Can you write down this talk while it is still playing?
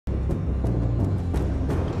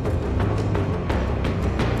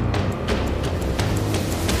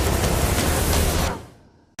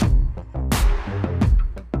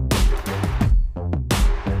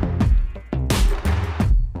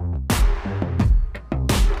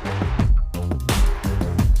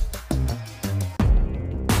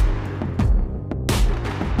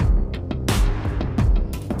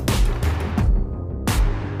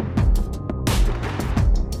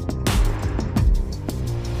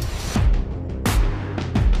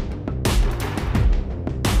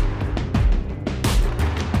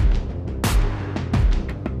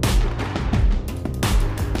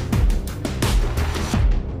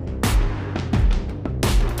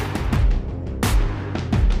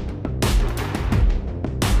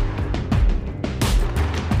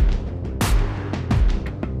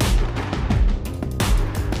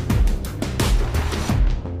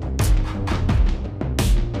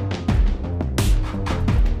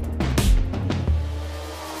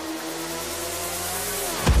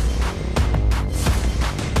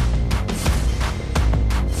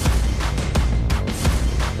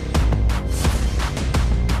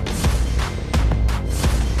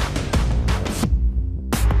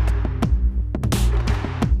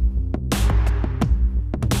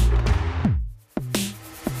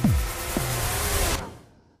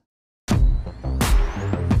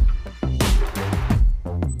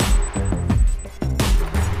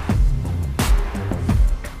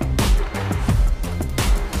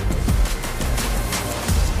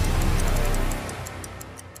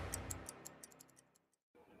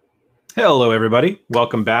Hello, everybody.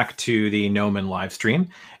 Welcome back to the Gnomon live stream.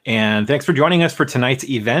 And thanks for joining us for tonight's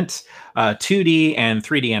event, 2D and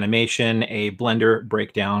 3D animation, a Blender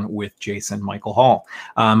breakdown with Jason Michael Hall.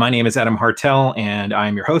 My name is Adam Hartel, and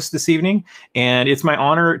I'm your host this evening. And it's my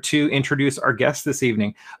honor to introduce our guest this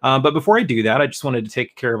evening. But before I do that, I just wanted to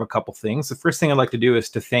take care of a couple things. The first thing I'd like to do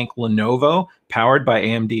is to thank Lenovo, powered by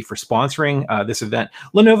AMD, for sponsoring this event.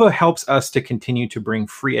 Lenovo helps us to continue to bring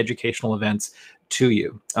free educational events to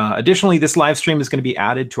you. Additionally, this live stream is going to be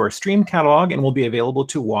added to our stream catalog and will be available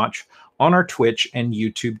to watch on our Twitch and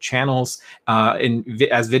YouTube channels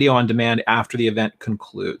as video on demand after the event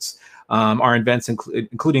concludes. Our events,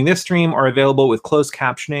 including this stream, are available with closed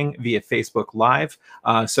captioning via Facebook Live.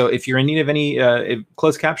 So if you're in need of any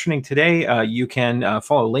closed captioning today, you can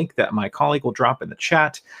follow a link that my colleague will drop in the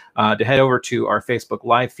chat to head over to our Facebook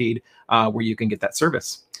Live feed where you can get that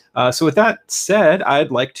service. So with that said,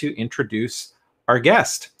 I'd like to introduce our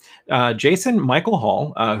guest. Jason Michael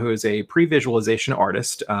Hall, who is a pre-visualization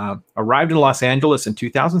artist, arrived in Los Angeles in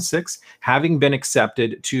 2006, having been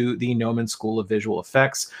accepted to the Gnomon School of Visual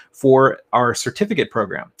Effects for our certificate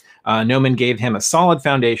program. Gnomon gave him a solid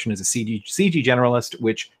foundation as a CG generalist,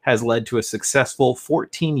 which has led to a successful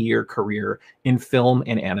 14-year career in film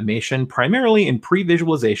and animation, primarily in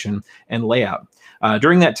pre-visualization and layout.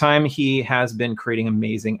 During that time, he has been creating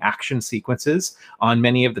amazing action sequences on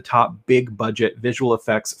many of the top big budget visual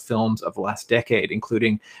effects films of the last decade,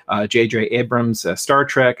 including J.J. Abrams' Star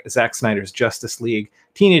Trek, Zack Snyder's Justice League,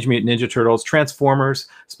 Teenage Mutant Ninja Turtles, Transformers,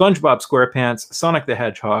 SpongeBob SquarePants, Sonic the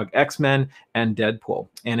Hedgehog, X-Men, and Deadpool.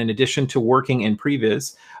 And in addition to working in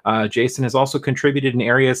previs, Jason has also contributed in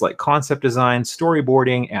areas like concept design,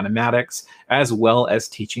 storyboarding, animatics, as well as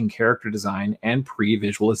teaching character design and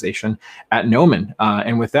pre-visualization at Gnomon.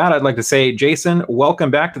 And with that, I'd like to say, Jason,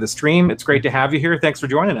 welcome back to the stream. It's great to have you here. Thanks for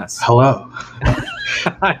joining us. Hello.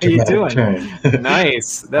 How you doing?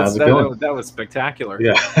 Nice. That was spectacular.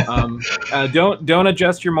 Yeah. Don't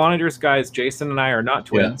adjust your monitors, guys. Jason and I are not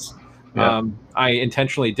twins. Yeah. I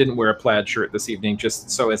intentionally didn't wear a plaid shirt this evening just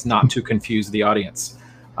so as not to confuse the audience.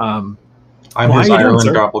 I'm his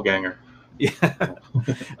Ireland doppelganger. Yeah.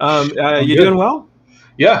 You doing well?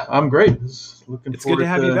 Yeah, I'm great. Looking it's forward good to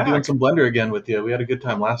have you back. Doing some Blender again with you. We had a good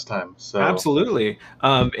time last time. So absolutely.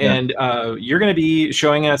 And you're going to be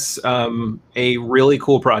showing us a really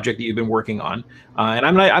cool project that you've been working on. And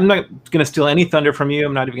I'm not going to steal any thunder from you.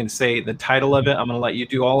 I'm not even going to say the title of it. I'm going to let you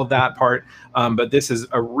do all of that part. But this is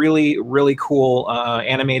a really, really cool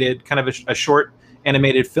animated, kind of a short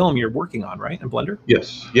animated film you're working on, right, in Blender?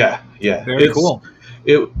 Yes. Yeah. Very cool.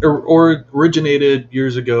 It originated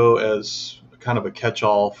years ago as kind of a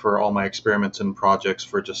catch-all for all my experiments and projects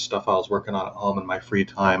for just stuff I was working on at home in my free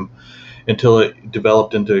time, until it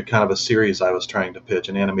developed into kind of a series I was trying to pitch,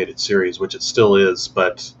 an animated series, which it still is,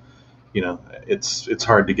 but you know, it's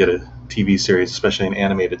hard to get a TV series, especially an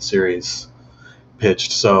animated series,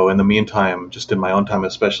 pitched. So in the meantime, just in my own time,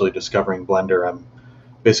 especially discovering Blender, I'm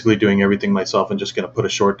basically doing everything myself and just going to put a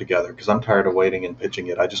short together because I'm tired of waiting and pitching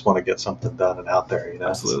it. I just want to get something done and out there, you know.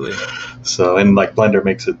 Absolutely. So, and like Blender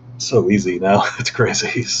makes it so easy now. It's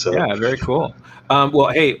crazy. So yeah, very cool. Well,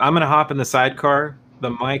 hey, I'm going to hop in the sidecar.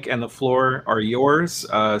 The mic and the floor are yours.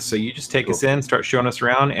 So you just take us in, start showing us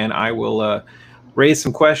around, and I will raise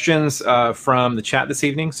some questions from the chat this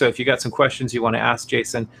evening. So if you got some questions you want to ask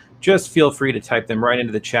Jason, just feel free to type them right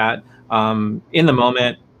into the chat in the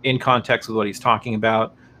moment, in context with what he's talking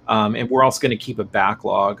about. And we're also going to keep a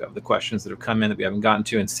backlog of the questions that have come in that we haven't gotten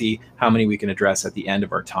to and see how many we can address at the end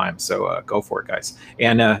of our time. So go for it, guys.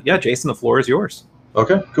 And yeah, Jason, the floor is yours.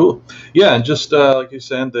 Okay, cool. Yeah, and just like you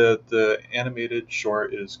said, the animated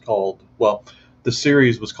short is called, well, the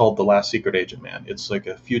series was called The Last Secret Agent Man. It's like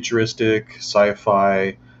a futuristic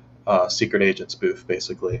sci-fi secret agent spoof,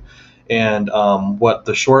 basically. And what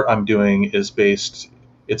the short I'm doing is based,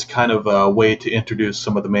 it's kind of a way to introduce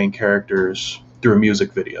some of the main characters through a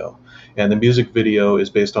music video. And the music video is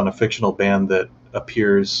based on a fictional band that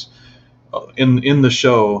appears in the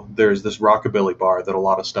show. There's this rockabilly bar that a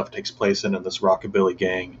lot of stuff takes place in this rockabilly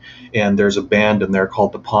gang. And there's a band in there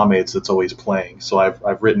called the Pomades that's always playing. So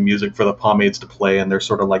I've written music for the Pomades to play, and they're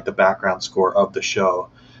sort of like the background score of the show.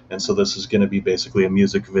 And so this is going to be basically a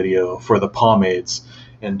music video for the Pomades.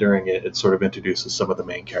 And during it, it sort of introduces some of the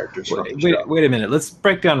main characters from the show. Wait a minute. Let's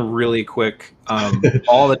break down really quick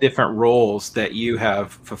all the different roles that you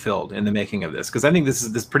have fulfilled in the making of this, because I think this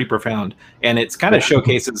is pretty profound, and it's kind of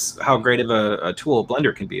showcases how great of a tool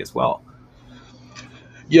Blender can be as well.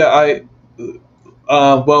 Yeah,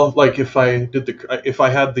 Well, like if I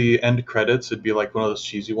had the end credits, it'd be like one of those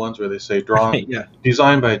cheesy ones where they say drawn, Yeah.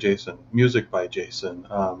 designed by Jason, music by Jason,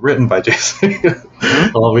 written by Jason.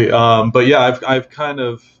 Mhm. But yeah, I've kind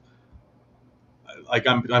of like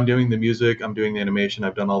I'm doing the music, I'm doing the animation,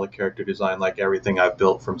 I've done all the character design, like everything I've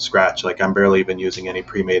built from scratch. Like I'm barely even using any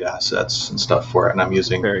pre-made assets and stuff for it, and I'm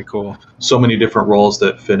using Very cool. so many different roles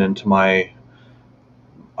that fit into my.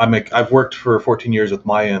 I've worked for 14 years with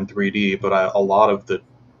Maya and 3D, but a lot of the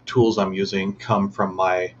tools I'm using come from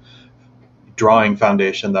my drawing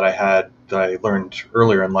foundation that I learned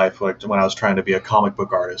earlier in life, like when I was trying to be a comic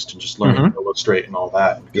book artist and just learning Hmm. to illustrate and all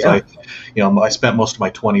that. Because Yeah. I spent most of my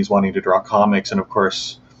 20s wanting to draw comics, and of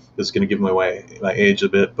course, this is going to give away my age a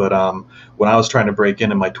bit. But when I was trying to break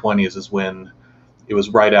in my 20s, is when it was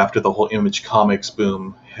right after the whole Image Comics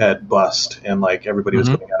boom had bust, and like everybody was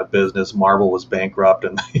Hmm. going out of business. Marvel was bankrupt,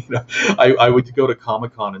 and I would go to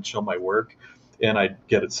Comic Con and show my work, and I'd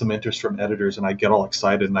get some interest from editors, and I'd get all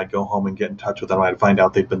excited, and I'd go home and get in touch with them. I'd find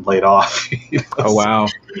out they'd been laid off. Oh, So, wow. I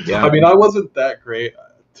Yeah. mean, I wasn't that great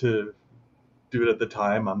to do it at the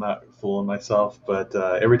time. I'm not fooling myself, but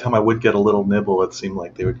every time I would get a little nibble, it seemed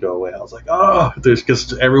like they would go away. I was like, oh, there's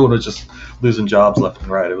because everyone was just losing jobs left and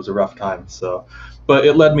right. It was a rough time. So, but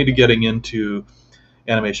it led me to getting into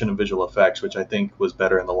animation and visual effects, which I think was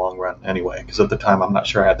better in the long run anyway. Because at the time, I'm not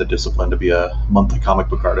sure I had the discipline to be a monthly comic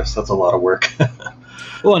book artist. That's a lot of work.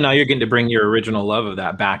 Well, now you're getting to bring your original love of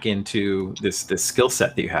that back into this skill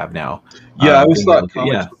set that you have now. Yeah, I always Being able thought to,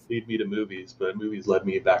 comics yeah, would lead me to movies, but movies led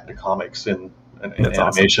me back to comics in that's awesome.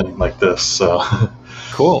 animation like this. So.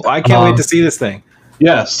 Cool. I can't wait to see this thing.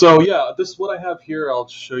 Yeah, so yeah, this what I have here. I'll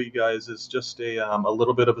show you guys is just a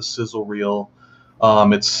little bit of a sizzle reel.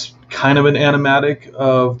 It's kind of an animatic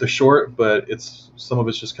of the short, but it's some of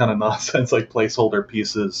it's just kind of nonsense, like placeholder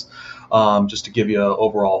pieces, just to give you an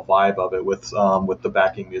overall vibe of it with the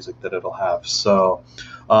backing music that it'll have. So,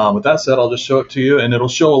 with that said, I'll just show it to you, and it'll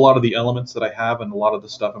show a lot of the elements that I have and a lot of the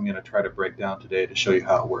stuff I'm going to try to break down today to show you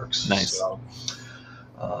how it works. Nice. So,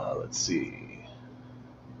 let's see.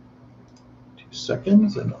 2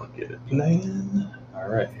 seconds and I'll get it playing. All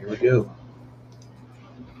right, here we go.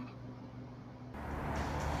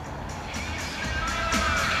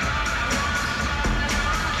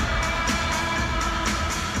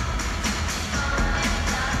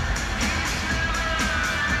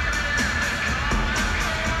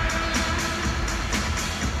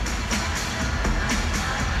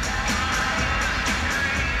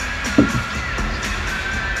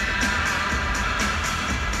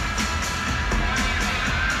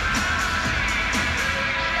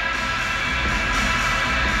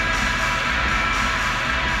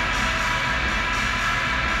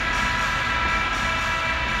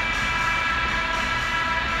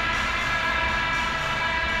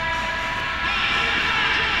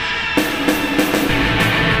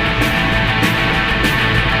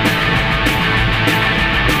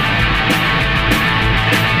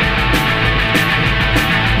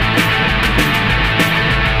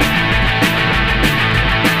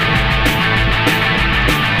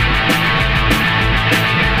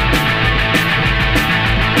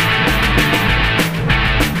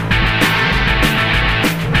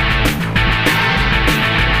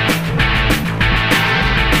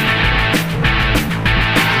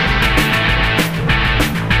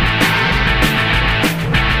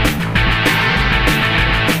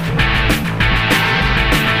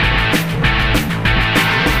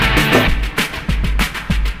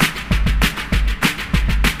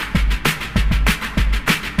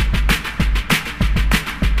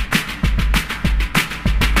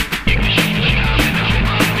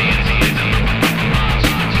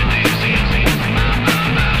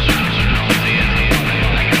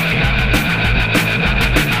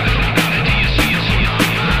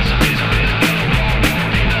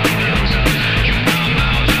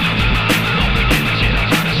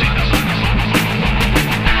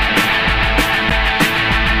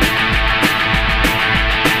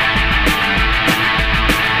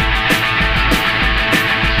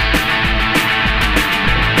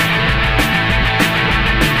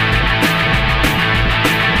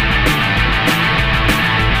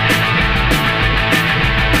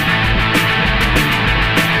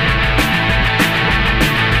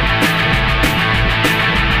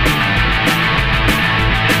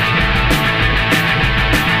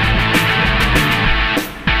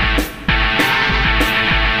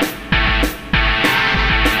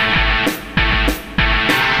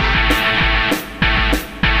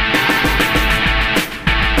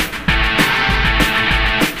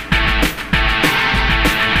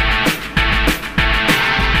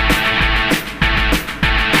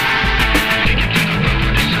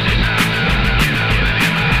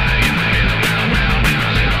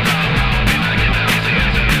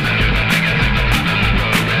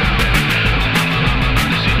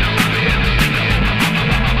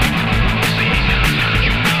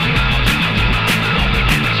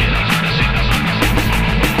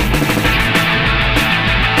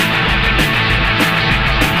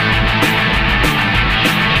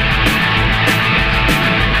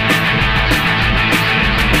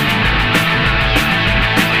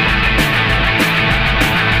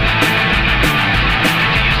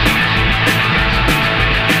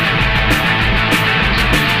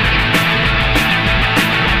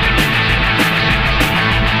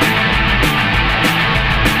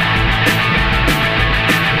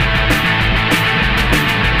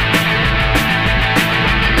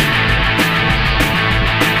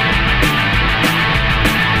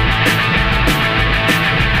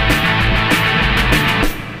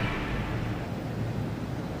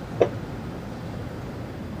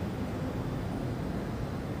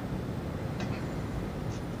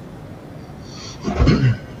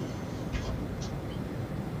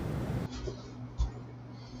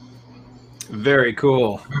 Very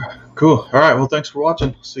cool. Cool. All right. Well, thanks for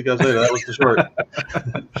watching. See you guys later. That was the short.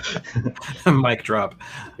 Mic drop.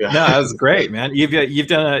 Yeah. No, that was great, man. You've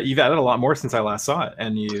added a lot more since I last saw it,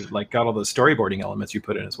 and you like got all those storyboarding elements you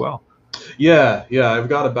put in as well. Yeah. I've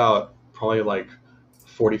got about probably like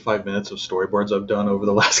 45 minutes of storyboards I've done over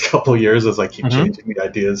the last couple of years as I keep changing the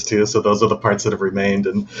ideas too. So those are the parts that have remained,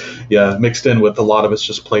 and yeah, mixed in with a lot of it's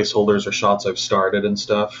just placeholders or shots I've started and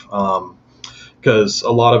stuff. Because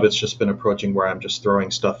a lot of it's just been approaching where I'm just throwing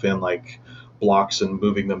stuff in like blocks and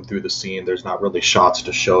moving them through the scene. There's not really shots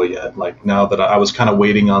to show yet. Like now that I was kind of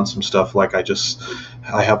waiting on some stuff, like I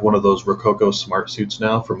have one of those Rococo smart suits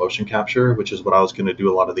now for motion capture, which is what I was going to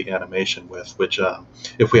do a lot of the animation with, which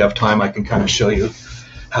if we have time, I can kind of show you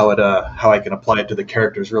how I can apply it to the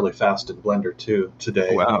characters really fast in Blender too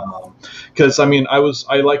today. Wow. Because I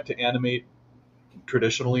like to animate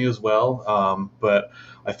traditionally as well, but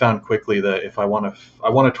I found quickly that if I want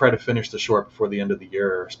to try to finish the short before the end of the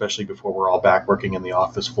year, especially before we're all back working in the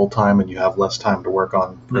office full time and you have less time to work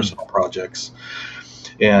on personal projects.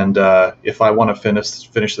 And if I want to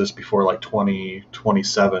finish this before like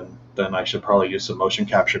 2027, then I should probably use some motion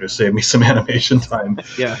capture to save me some animation time.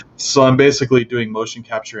 Yeah. So I'm basically doing motion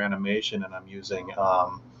capture animation, and I'm using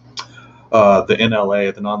the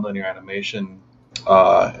NLA, the nonlinear animation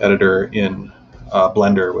editor in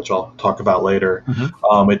Blender, which I'll talk about later.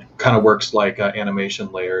 It kind of works like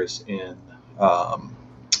animation layers in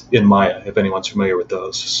Maya, if anyone's familiar with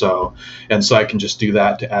those. So I can just do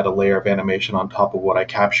that to add a layer of animation on top of what I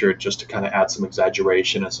captured, just to kind of add some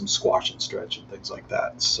exaggeration and some squash and stretch and things like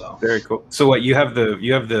that. So very cool. So what you have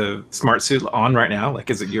the smart suit on right now? Like,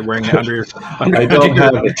 is it you're wearing it under your I don't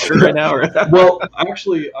have it shirt right now? Or? Well,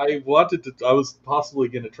 actually, I was possibly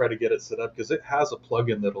going to try to get it set up because it has a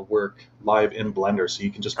plugin that'll work live in Blender, so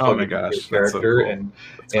you can just plug in your character and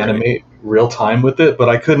animate real time with it. But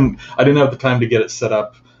I didn't have the time to get it set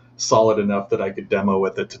up solid enough that I could demo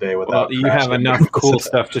with it today without. Well, you have enough cool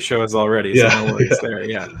stuff to show us already. So no worries there.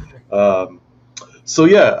 Yeah. I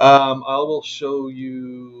will show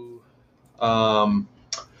you. I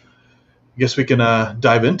guess we can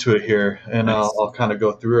dive into it here, and nice. I'll kind of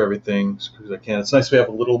go through everything as quick as I can. It's nice we have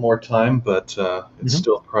a little more time, but it's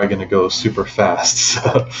still probably going to go super fast.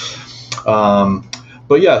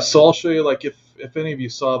 But yeah, so I'll show you, like, if any of you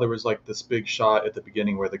saw, there was like this big shot at the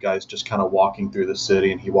beginning where the guy's just kind of walking through the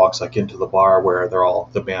city, and he walks like into the bar where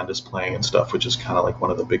the band is playing and stuff, which is kind of like one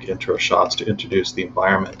of the big intro shots to introduce the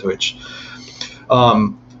environment. Which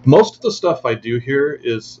most of the stuff I do here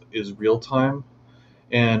is real time.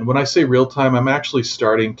 And when I say real time, I'm actually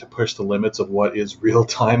starting to push the limits of what is real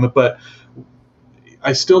time, but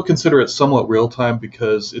I still consider it somewhat real time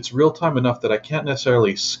because it's real time enough that I can't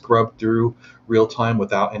necessarily scrub through real time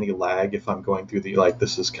without any lag if I'm going through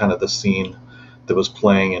this is kind of the scene that was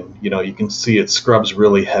playing, and you can see it scrubs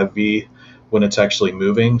really heavy when it's actually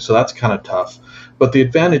moving, so that's kind of tough. But the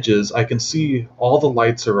advantage is I can see all the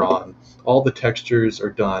lights are on, all the textures are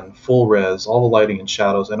done, full res, all the lighting and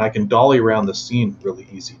shadows, and I can dolly around the scene really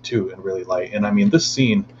easy too and really light. And I mean, this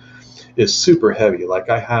scene is super heavy. Like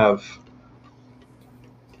I have,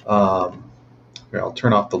 here, I'll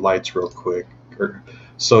turn off the lights real quick.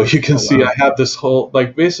 So you can see I have this whole,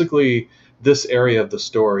 like basically this area of the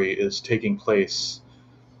story is taking place.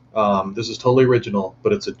 This is totally original,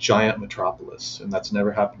 but it's a giant metropolis, and that's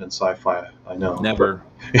never happened in sci-fi. I know. Never.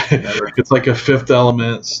 It's like a Fifth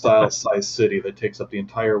Element style size city that takes up the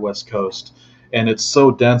entire West Coast, and it's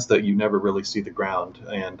so dense that you never really see the ground.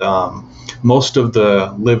 And most of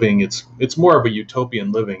the living, it's more of a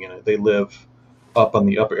utopian living in it. They live up on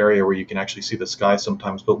the upper area where you can actually see the sky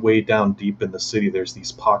sometimes, but way down deep in the city, there's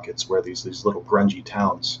these pockets where these little grungy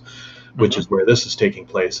towns, which is where this is taking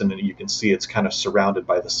place, and then you can see it's kind of surrounded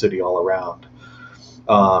by the city all around.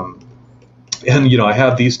 And I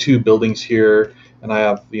have these two buildings here, and I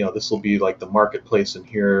have this will be like the marketplace in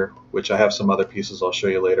here, which I have some other pieces I'll show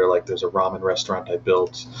you later. Like there's a ramen restaurant I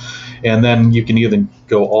built, and then you can even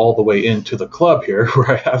go all the way into the club here,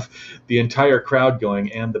 where I have the entire crowd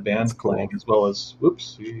going and the band playing, as well as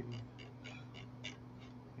whoops. Hang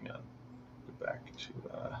on, go back to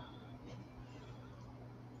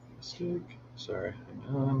stick. Sorry,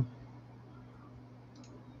 hang on.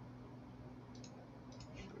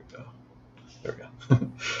 There we go.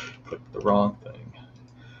 Clicked the wrong thing.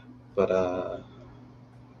 But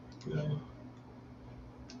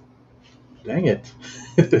dang it.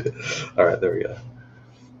 All right, there we go.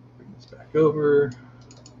 Bring this back over.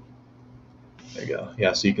 There you go.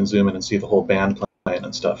 Yeah, so you can zoom in and see the whole band playing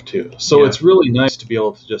and stuff too. So it's really nice to be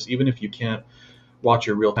able to just, even if you can't watch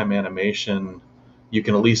your real-time animation you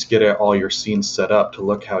can at least get all your scenes set up to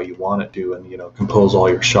look how you want it to, and compose all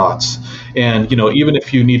your shots. And even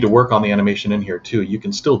if you need to work on the animation in here too, you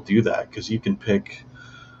can still do that, because you can pick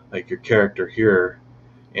like your character here,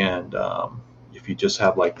 and if you just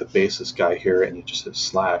have like the basis guy here and you just hit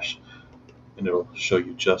slash, and it'll show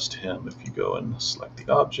you just him. If you go and select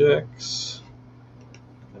the objects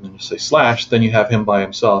and then you say slash, then you have him by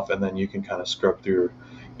himself, and then you can kind of scrub through.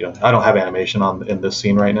 I don't have animation on in this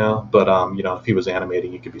scene right now, but if he was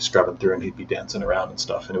animating, you could be scrubbing through and he'd be dancing around and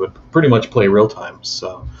stuff, and it would pretty much play real time.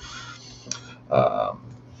 So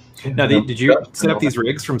now, did you set up these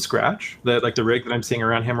rigs from scratch? Like the rig that I'm seeing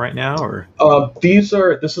around him right now, or?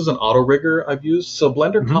 This is an auto rigger I've used. So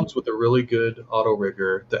Blender comes with a really good auto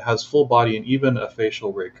rigger that has full body and even a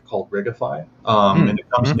facial rig called Rigify, and it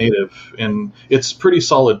comes native, and it's pretty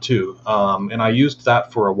solid too. And I used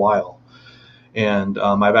that for a while, and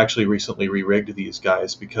I've actually recently re-rigged these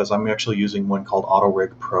guys because I'm actually using one called Auto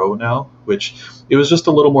Rig Pro now, which it was just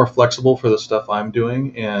a little more flexible for the stuff I'm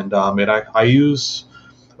doing, and I use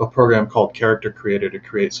a program called Character Creator to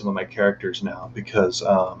create some of my characters now, because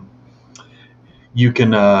you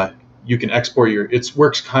can export it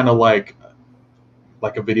works kind of like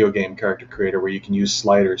a video game character creator, where you can use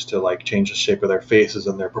sliders to like change the shape of their faces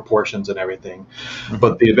and their proportions and everything.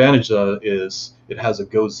 But the advantage is it has a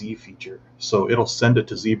Go Z feature, so it'll send it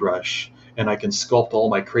to ZBrush, and I can sculpt all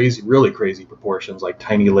my really crazy proportions, like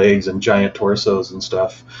tiny legs and giant torsos and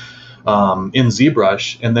stuff, in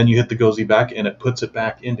ZBrush, and then you hit the Go Z back and it puts it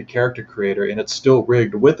back into Character Creator, and it's still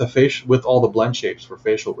rigged with with all the blend shapes for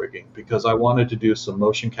facial rigging, because I wanted to do some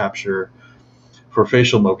motion capture for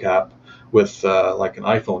facial mocap with like an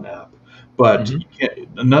iPhone app. But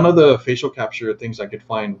none of the facial capture things I could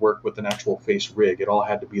find work with an actual face rig. It all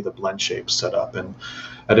had to be the blend shapes set up, and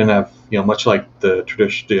I didn't have, much like the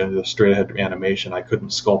traditional, the straight ahead animation, I couldn't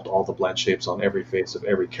sculpt all the blend shapes on every face of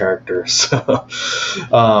every character. So,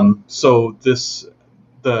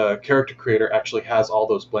 the Character Creator actually has all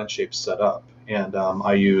those blend shapes set up, and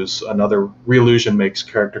I use another Reallusion makes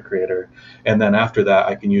Character Creator, and then after that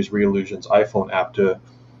I can use Reallusion's iPhone app to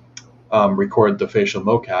record the facial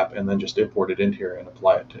mocap, and then just import it in here and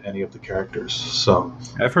apply it to any of the characters. So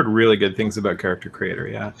I've heard really good things about Character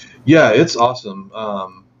Creator. Yeah, it's awesome.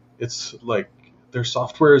 It's like their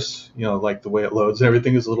software's, like the way it loads and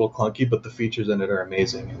everything is a little clunky, but the features in it are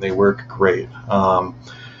amazing and they work great.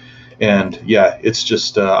 And yeah, it's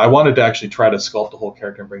just I wanted to actually try to sculpt the whole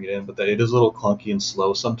character and bring it in, but it is a little clunky and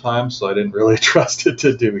slow sometimes, so I didn't really trust it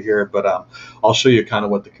to do here. But I'll show you kind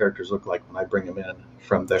of what the characters look like when I bring them in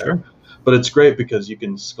from there. Sure. But it's great because you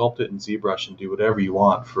can sculpt it in ZBrush and do whatever you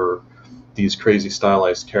want for these crazy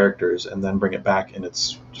stylized characters, and then bring it back and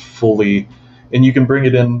it's fully, and you can bring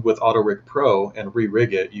it in with Auto Rig Pro and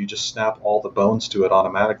re-rig it. You just snap all the bones to it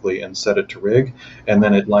automatically and set it to rig, and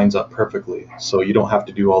then it lines up perfectly. So you don't have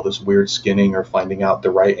to do all this weird skinning or finding out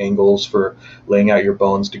the right angles for laying out your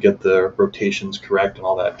bones to get the rotations correct and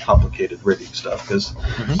all that complicated rigging stuff. Because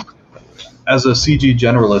as a CG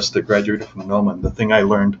generalist that graduated from Gnomon, the thing I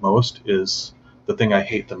learned most is the thing I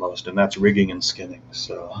hate the most, and that's rigging and skinning.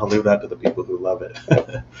 So I'll leave that to the people who love it.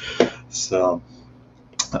 So,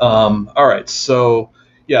 all right. So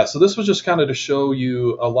yeah, so this was just kind of to show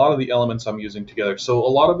you a lot of the elements I'm using together. So a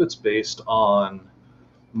lot of it's based on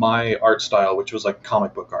my art style, which was like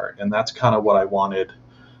comic book art, and that's kind of what I wanted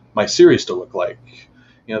my series to look like.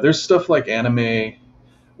 There's stuff like anime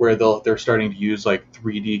where they're starting to use like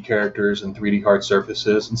 3D characters and 3D hard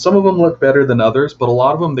surfaces, and some of them look better than others, but a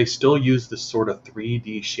lot of them, they still use this sort of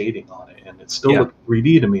 3D shading on it, and it still looks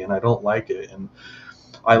 3D to me, and I don't like it. And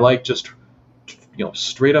I like just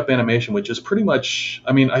straight up animation, which is pretty much,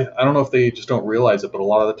 I don't know if they just don't realize it, but a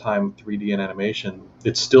lot of the time 3D and animation,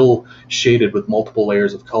 it's still shaded with multiple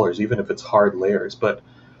layers of colors, even if it's hard layers. But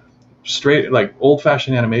straight, like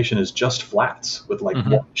old-fashioned animation is just flats with like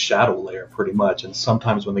one shadow layer pretty much, and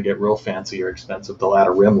sometimes when they get real fancy or expensive, they'll add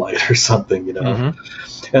a rim light or something,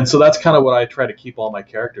 and so that's kind of what I try to keep all my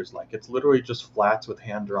characters like. It's literally just flats with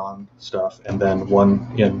hand-drawn stuff, and then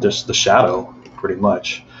one in just the shadow pretty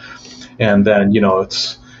much, and then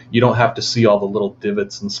it's, you don't have to see all the little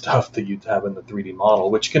divots and stuff that you'd have in the 3D model,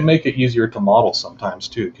 which can make it easier to model sometimes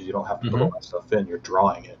too, because you don't have to put all that stuff in, you're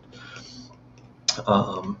drawing it.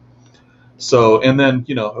 So, and then,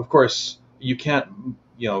 of course, you can't,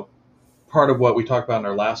 part of what we talked about in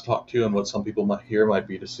our last talk too, and what some people might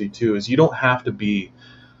be to see too, is you don't have to be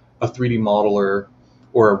a 3D modeler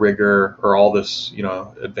or a rigger or all this,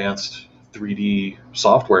 advanced 3D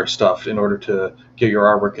software stuff in order to get your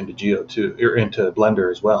artwork into Geo too, or into Blender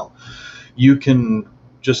as well. You can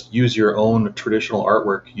just use your own traditional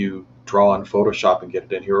artwork you draw in Photoshop and get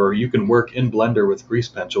it in here, or you can work in Blender with Grease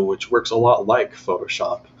Pencil, which works a lot like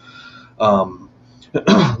Photoshop.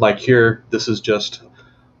 Like here, this is just,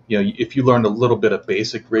 if you learned a little bit of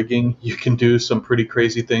basic rigging, you can do some pretty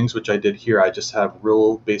crazy things, which I did here. I just have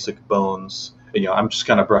real basic bones. I'm just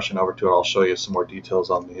kind of brushing over to it. I'll show you some more details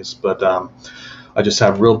on these, but I just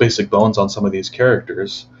have real basic bones on some of these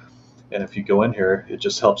characters. And if you go in here, it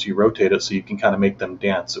just helps you rotate it so you can kind of make them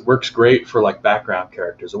dance. It works great for like background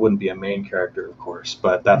characters. It wouldn't be a main character, of course,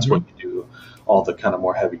 but that's what you do all the kind of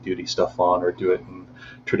more heavy duty stuff on, or do it in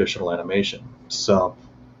traditional animation. So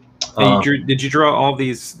did you draw all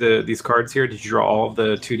these cards here? Did you draw all of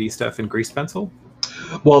the 2D stuff in Grease Pencil?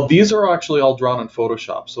 Well, these are actually all drawn in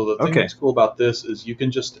Photoshop. So the thing that's cool about this is you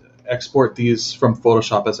can just export these from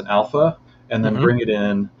Photoshop as an alpha and then bring it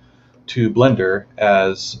in to Blender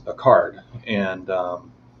as a card. And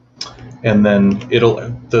then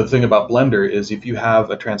the thing about Blender is if you have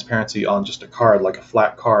a transparency on just a card, like a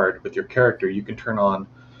flat card with your character, you can turn on,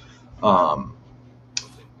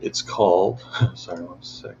 it's called, sorry, one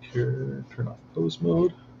sec here, turn off pose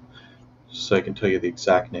mode, so I can tell you the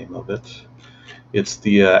exact name of it. It's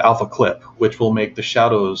the alpha clip, which will make the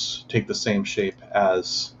shadows take the same shape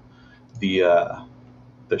as the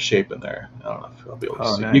shape in there. I don't know if I'll be able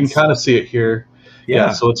to see. Nice. You can kind of see it here.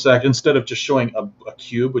 Yeah. So it's like, instead of just showing a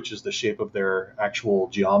cube, which is the shape of their actual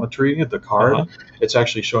geometry, the card, it's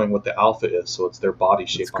actually showing what the alpha is. So it's their body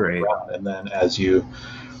shape on the ground. And then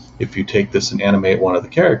if you take this and animate one of the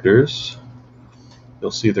characters,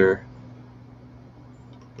 you'll see it's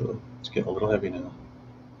getting a little heavy now.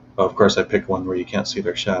 Oh, of course, I picked one where you can't see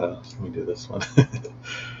their shadow. Let me do this one. There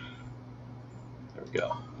we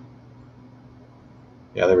go.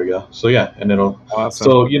 Yeah, there we go. So yeah, and it'll,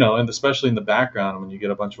 so, and especially in the background, when you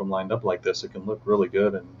get a bunch of them lined up like this, it can look really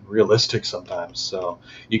good and realistic sometimes. So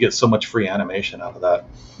you get so much free animation out of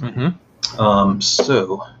that.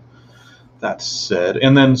 So that said,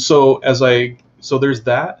 and then so there's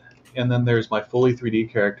that, and then there's my fully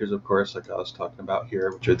 3D characters, of course, like I was talking about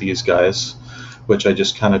here, which are these guys, which I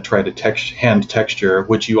just kind of try to hand texture,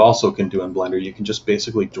 which you also can do in Blender. You can just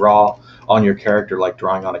basically draw on your character like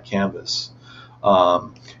drawing on a canvas.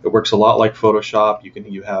 It works a lot like Photoshop.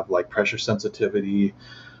 You have like pressure sensitivity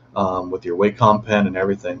with your Wacom pen and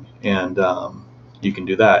everything, and you can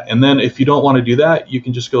do that. And then if you don't want to do that, you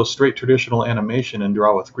can just go straight traditional animation and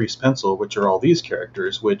draw with Grease Pencil, which are all these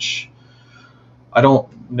characters, which I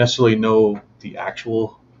don't necessarily know the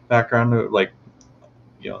actual background, like,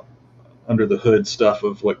 under the hood stuff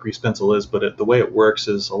of what Grease Pencil is, but the way it works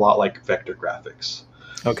is a lot like vector graphics.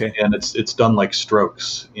 Okay. And it's done like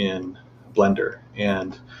strokes in Blender,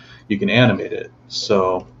 and you can animate it.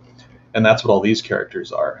 So, and that's what all these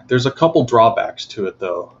characters are. There's a couple drawbacks to it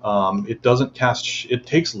though. It doesn't it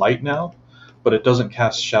takes light now, but it doesn't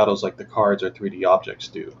cast shadows like the cards or 3D objects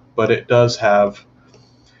do. But it does have,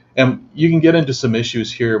 and you can get into some issues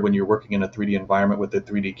here when you're working in a 3D environment with a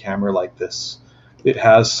 3D camera like this. It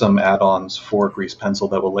has some add-ons for Grease Pencil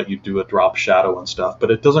that will let you do a drop shadow and stuff,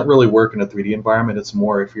 but it doesn't really work in a 3D environment. It's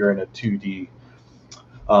more if you're in a 2D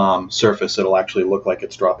surface, it'll actually look like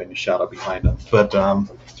it's dropping a shadow behind them. But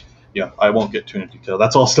yeah, I won't get too into detail.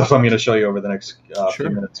 That's all stuff I'm going to show you over the next few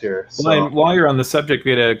minutes here. Well, and while you're on the subject,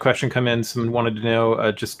 we had a question come in. Someone wanted to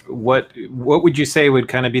know just what would you say would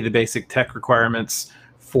kind of be the basic tech requirements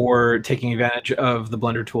for taking advantage of the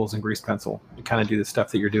Blender tools and Grease Pencil to kind of do the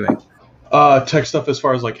stuff that you're doing? Tech stuff as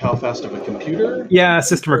far as like how fast of a computer? Yeah,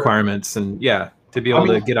 system requirements, and to be able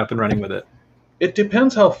to get up and running with it. It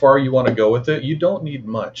depends how far you want to go with it. You don't need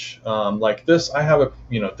much. Like this, I have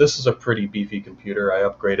this is a pretty beefy computer. I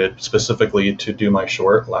upgraded specifically to do my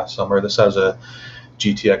short last summer. This has a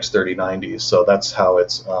GTX 3090, so that's how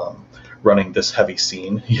it's running this heavy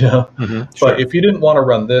scene, But if you didn't want to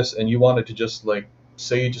run this and you wanted to just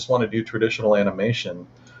say you just want to do traditional animation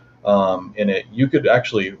in it, you could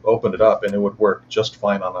actually open it up and it would work just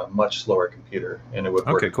fine on a much slower computer, and it would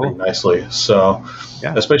work pretty nicely. So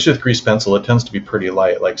especially with Grease Pencil, it tends to be pretty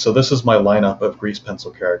light. So this is my lineup of Grease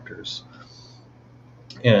Pencil characters,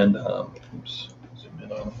 and oops, zoom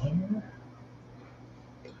in on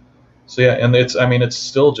here. So yeah, and it's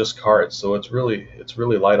still just cards, so it's really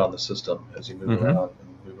light on the system as you move around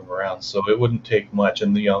and move them around. So it wouldn't take much,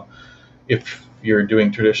 and if you're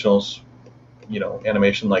doing traditional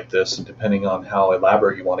animation like this, and depending on how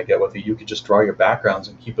elaborate you want to get with it, you could just draw your backgrounds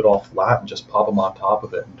and keep it all flat and just pop them on top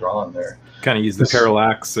of it and draw in there. Kind of use the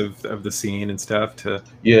parallax of the scene and stuff to...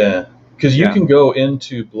 Yeah, because you can go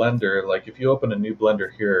into Blender, like if you open a new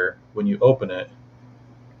Blender here, when you open it,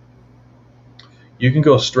 you can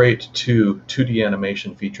go straight to 2D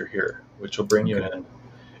animation feature here, which will bring you in.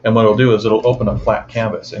 And what it'll do is it'll open a flat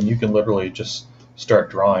canvas, and you can literally just start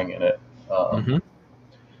drawing in it.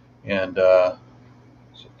 And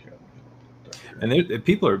and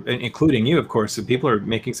people are, including you, of course, so people are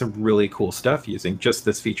making some really cool stuff using just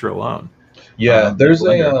this feature alone. Yeah, there's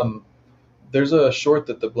a short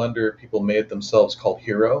that the Blender people made themselves called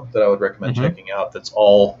Hero that I would recommend checking out. That's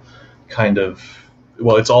all kind of,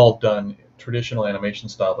 well, it's all done traditional animation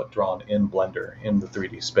style, but drawn in Blender in the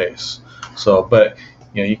 3D space. So, but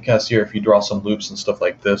you can kind of see here, if you draw some loops and stuff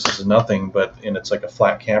like this is nothing, and it's like a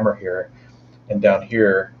flat camera here, and down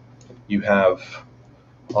here you have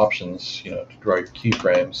options, to draw your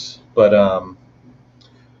keyframes. But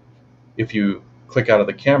if you click out of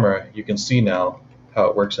the camera, you can see now how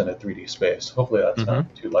it works in a 3D space. Hopefully that's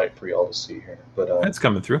not too light for y'all to see here, but it's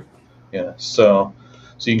coming through. Yeah, so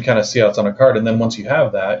you can kind of see how it's on a card, and then once you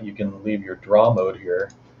have that, you can leave your draw mode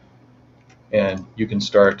here, and you can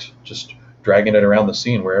start just dragging it around the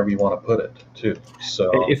scene wherever you want to put it too.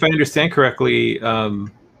 So if I understand correctly,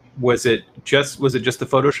 was it just the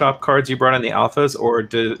Photoshop cards you brought in the alphas, or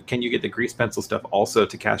can you get the grease pencil stuff also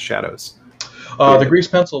to cast shadows? The grease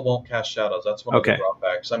pencil won't cast shadows. That's one of the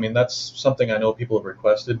drawbacks. I mean, that's something I know people have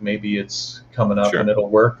requested. Maybe it's coming up and it'll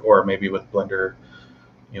work, or maybe with Blender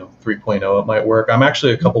 3.0 it might work. I'm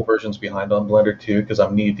actually a couple versions behind on Blender too, because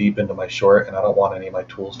I'm knee deep into my short and I don't want any of my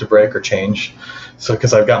tools to break or change. So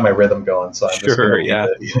because I've got my rhythm going, so I'm just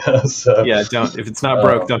so don't, if it's not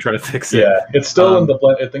broke, don't try to fix it. Yeah, it's still in the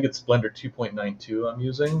Blender. I think it's Blender 2.92 I'm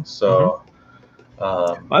using. So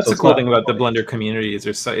that's the cool thing about the Blender community is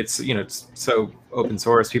it's so open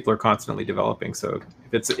source. People are constantly developing. So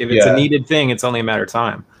if it's a needed thing, it's only a matter of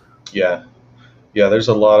time. Yeah, there's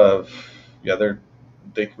a lot of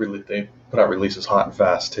they put out releases hot and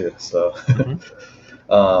fast too. So,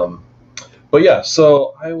 but yeah,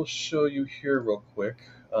 so I will show you here real quick.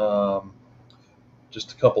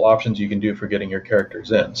 Just a couple options you can do for getting your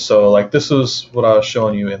characters in. So like this is what I was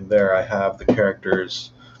showing you in there. I have the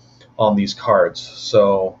characters on these cards.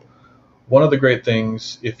 So one of the great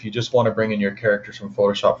things, if you just want to bring in your characters from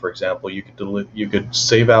Photoshop, for example, you could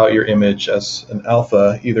save out your image as an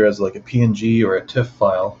alpha, either as like a PNG or a TIFF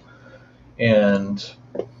file. And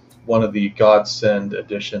one of the godsend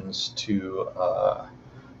additions to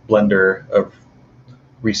Blender of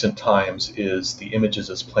recent times is the Images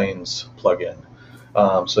as Planes plugin.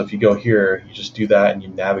 So if you go here, you just do that and you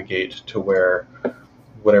navigate to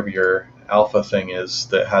whatever your alpha thing is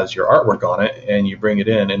that has your artwork on it, and you bring it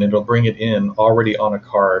in, and it'll bring it in already on a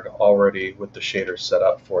card, already with the shaders set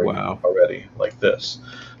up for you already, like this.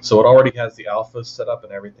 So it already has the alphas set up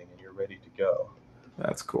and everything, and you're ready to go.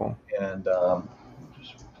 That's cool. And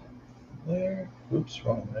just there. Oops,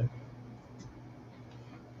 wrong way.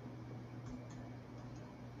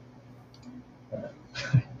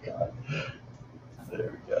 God.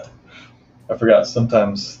 There we go. I forgot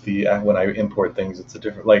sometimes when I import things, it's a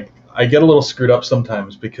different, like I get a little screwed up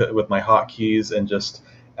sometimes because with my hotkeys and just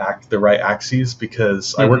the right axes,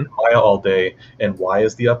 because I work in Maya all day and Y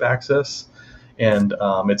is the up axis, and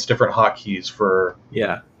it's different hotkeys for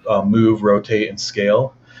move, rotate, and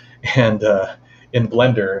scale. And in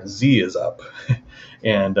Blender, Z is up,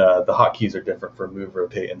 and the hotkeys are different for move,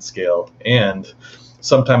 rotate, and scale. And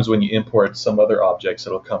sometimes when you import some other objects,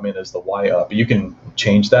 it'll come in as the Y up. You can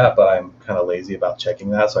change that, but I'm kind of lazy about checking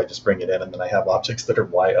that, so I just bring it in, and then I have objects that are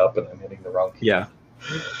Y up, and I'm hitting the wrong key. Yeah.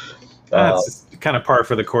 That's kind of par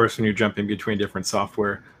for the course when you're jumping between different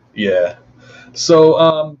software. Yeah.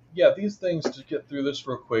 So, these things, to get through this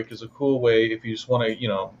real quick, is a cool way if you just want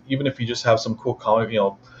to, even if you just have some cool comic,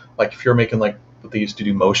 like if you're making like what they used to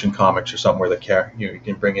do, motion comics or something, where you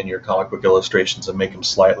can bring in your comic book illustrations and make them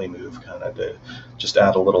slightly move, kind of to just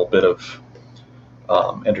add a little bit of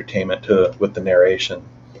entertainment with the narration.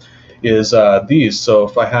 Is these. So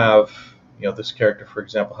if I have this character, for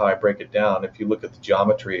example, how I break it down, if you look at the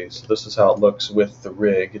geometry, so this is how it looks with the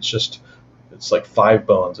rig. It's like 5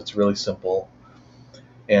 bones. It's really simple.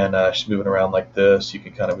 And she's moving around like this. You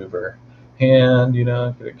can kind of move her hand,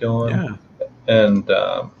 get it going. Yeah. And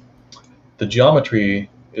the geometry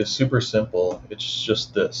is super simple. It's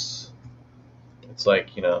just this. It's like,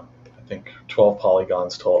 I think 12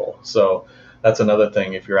 polygons total. So that's another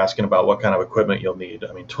thing. If you're asking about what kind of equipment you'll need,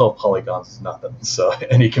 12 polygons is nothing. So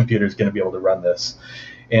any computer is going to be able to run this.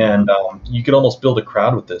 And you could almost build a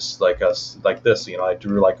crowd with this, like this. I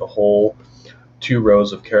drew like a whole 2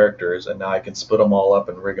 rows of characters, and now I can split them all up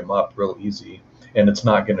and rig them up real easy. and it's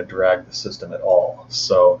not going to drag the system at all.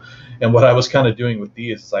 So, and what I was kind of doing with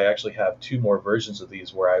these is I actually have 2 more versions of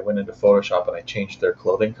these where I went into Photoshop and I changed their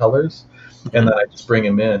clothing colors, and then I just bring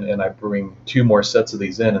them in, and I bring 2 more sets of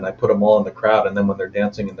these in, and I put them all in the crowd, and then when they're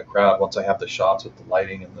dancing in the crowd, once I have the shots with the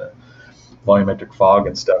lighting and the volumetric fog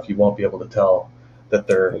and stuff, you won't be able to tell that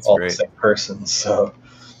they're all the same person. So,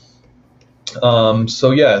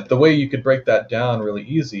 so yeah, the way you could break that down really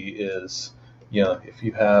easy is, if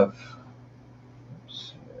you have,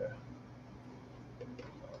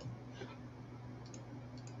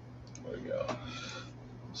 there we go.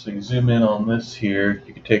 So you zoom in on this here,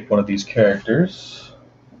 you could take one of these characters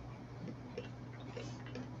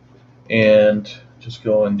and just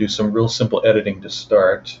go and do some real simple editing to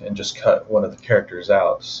start and just cut one of the characters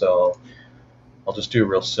out. So I'll just do a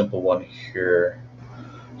real simple one here,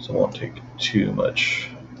 so it won't take too much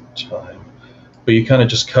time. But you kind of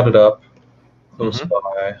just cut it up close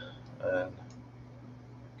by and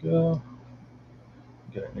go.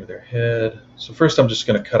 Get it near their head. So first I'm just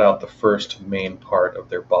going to cut out the first main part of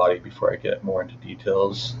their body before I get more into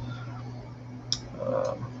details.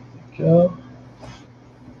 Go.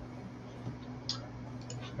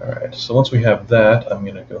 Alright, so once we have that, I'm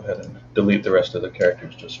going to go ahead and delete the rest of the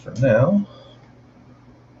characters just for now.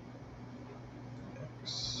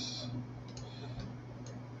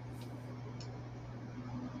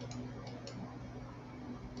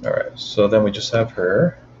 Alright, so then we just have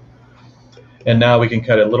her. And now we can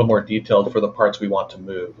cut it a little more detailed for the parts we want to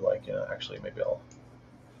move. Like, actually, maybe I'll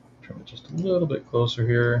trim it just a little bit closer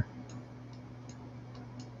here.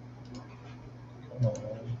 Come on.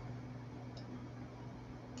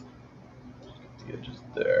 Just get the edges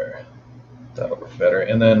there. That'll work better.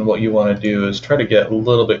 And then what you want to do is try to get a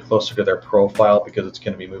little bit closer to their profile, because it's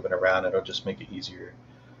going to be moving around. It'll just make it easier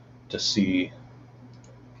to see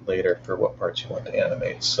later for what parts you want to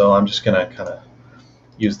animate. So I'm just going to kind of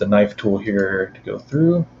use the knife tool here to go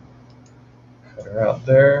through, cut her out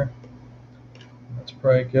there. That's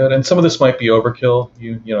probably good. And some of this might be overkill,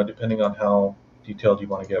 you know, depending on how detailed you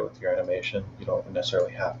want to get with your animation. You don't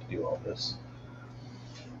necessarily have to do all this.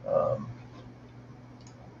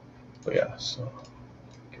 But yeah, so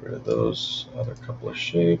get rid of those other couple of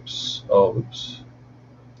shapes. Oh, oops.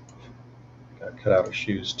 Gotta cut out her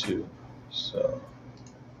shoes too. So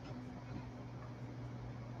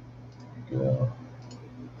there we go.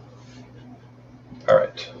 All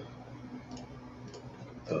right, get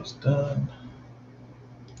those done.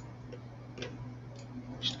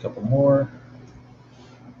 Just a couple more.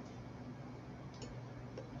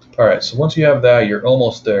 All right, so once you have that, you're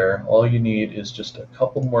almost there. All you need is just a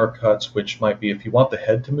couple more cuts, which might be, if you want the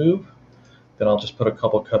head to move, then I'll just put a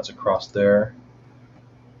couple cuts across there.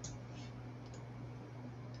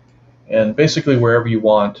 And basically wherever you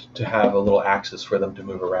want to have a little axis for them to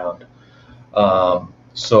move around.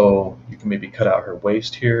 So you can maybe cut out her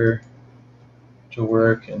waist here, which will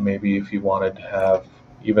work, and maybe if you wanted to have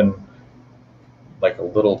even like a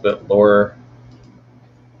little bit lower,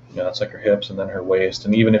 you know, it's like her hips and then her waist,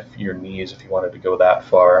 and even if your knees, if you wanted to go that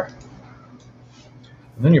far.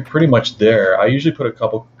 And then you're pretty much there. I usually put a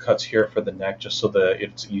couple cuts here for the neck just so that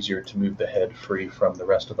it's easier to move the head free from the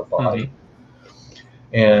rest of the body.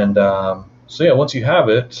 And so yeah, once you have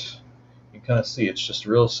it, you kind of see it's just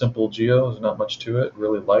real simple geo. There's not much to it,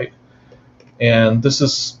 really light. And this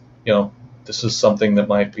is, you know, this is something that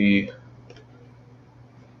might be,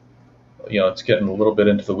 you know, it's getting a little bit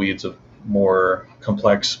into the weeds of more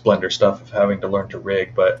complex Blender stuff of having to learn to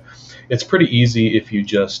rig, but it's pretty easy if you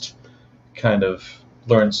just kind of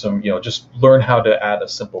learn some, you know, just learn how to add a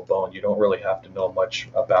simple bone. You don't really have to know much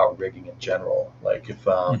about rigging in general. Like if,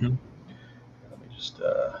 let me just,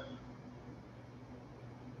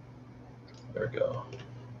 there we go. Get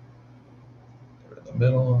rid of the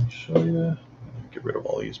middle, I'll show you. Get rid of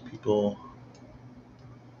all these people.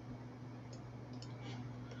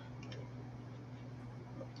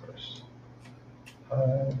 First,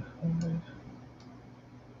 hide.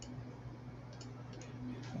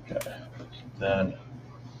 Okay, then,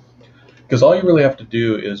 because all you really have to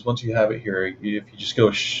do is once you have it here, if you just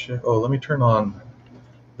go, oh, let me turn on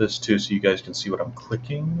this too so you guys can see what I'm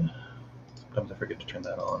clicking. Sometimes I forget to turn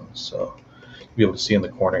that on, so you'll be able to see in the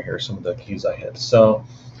corner here some of the keys I hit. So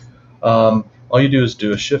all you do is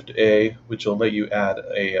do a Shift A, which will let you add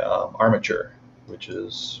a armature, which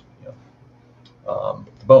is, you know,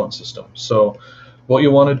 the bone system. So what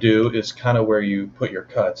you want to do is kind of where you put your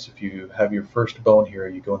cuts. If you have your first bone here,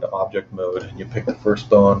 you go into object mode and you pick the first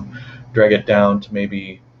bone, drag it down to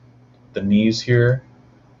maybe the knees here,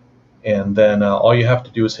 and then all you have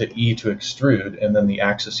to do is hit E to extrude, and then the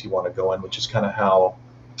axis you want to go in, which is kind of how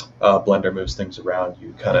Blender moves things around.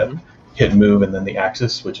 You kind of hit move and then the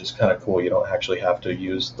axis, which is kind of cool. You don't actually have to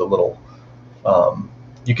use the little,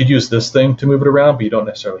 you could use this thing to move it around, but you don't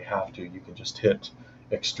necessarily have to. You can just hit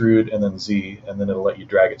extrude and then Z, and then it'll let you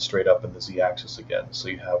drag it straight up in the Z axis again. So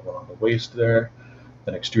you have one on the waist there,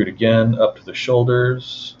 then extrude again up to the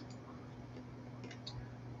shoulders,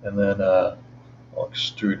 and then I'll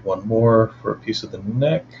extrude one more for a piece of the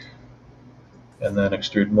neck, and then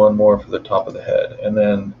extrude one more for the top of the head, and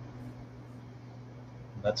then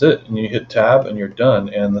that's it. And you hit tab and you're done.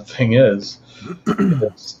 And the thing is,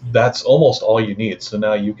 that's almost all you need. So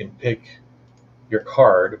now you can pick your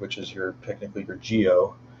card, which is technically your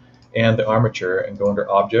geo, and the armature, and go under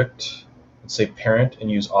object and say parent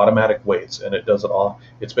and use automatic weights, and it does it all.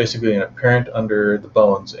 It's basically an parent under the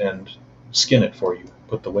bones and skin it for you,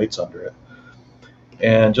 put the weights under it.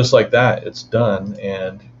 And just like that, it's done,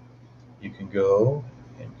 and you can go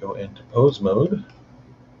into pose mode.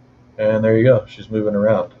 And there you go. She's moving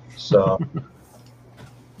around. So,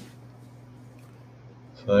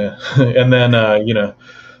 yeah. And then,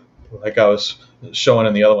 like I was showing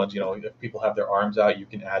in the other ones, if people have their arms out, you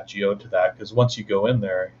can add geo to that. Because once you go in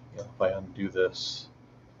there, if I undo this,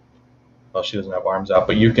 well, she doesn't have arms out,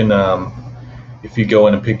 but you can, if you go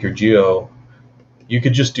in and pick your geo, you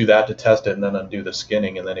could just do that to test it and then undo the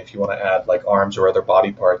skinning. And then if you want to add like arms or other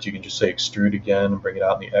body parts, you can just say extrude again and bring it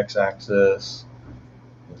out in the x-axis.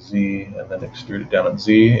 Z, and then extrude it down in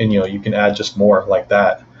Z, and you can add just more like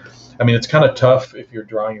that. I mean, it's kind of tough if you're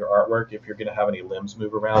drawing your artwork, if you're going to have any limbs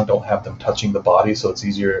move around, don't have them touching the body, so it's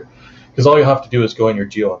easier, because all you have to do is go in your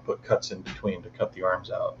geo and put cuts in between to cut the arms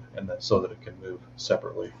out, and then so that it can move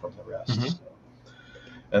separately from the rest. Mm-hmm. So,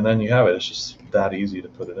 and then you have it. It's just that easy to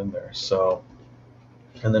put it in there. So,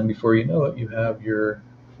 and then before you know it, you have your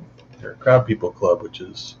crowd people club, which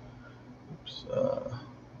is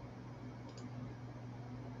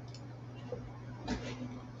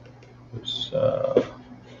down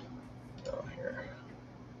here.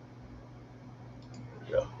 There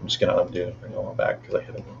we go. I'm just gonna undo and bring it all back because I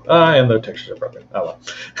hit them. And the textures are broken. Oh well.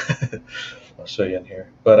 I'll show you in here.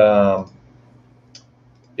 But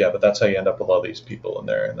yeah, but that's how you end up with all these people in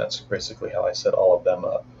there, and that's basically how I set all of them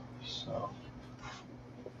up. So.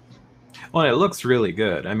 Well, it looks really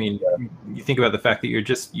good. I mean, yeah. You think about the fact that you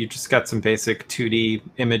just got some basic 2D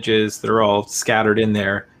images that are all scattered in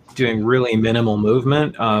there, doing really minimal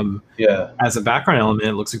movement. Yeah. As a background element,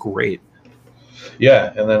 it looks great.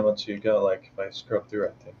 Yeah, and then once you go, like if I scrub through,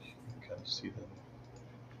 I think you can kind of see them.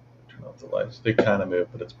 Turn off the lights. They kind of move,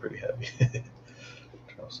 but it's pretty heavy.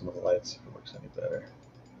 Turn off some of the lights if it looks any better.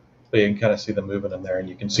 But you can kind of see them moving in there, and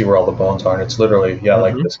you can see where all the bones are. And it's literally, yeah,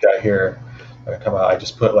 like this guy here. I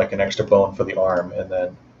just put like an extra bone for the arm, and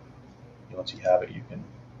then once you have it, you can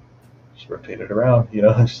just rotate it around,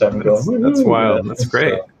 and just have it going. That's wild. That's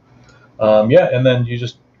great. So, yeah, and then you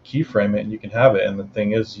just keyframe it, and you can have it. And the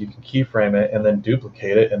thing is, you can keyframe it and then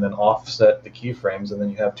duplicate it, and then offset the keyframes, and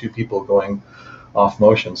then you have two people going off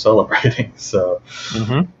motion celebrating. So,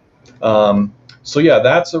 so yeah,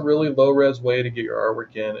 that's a really low res way to get your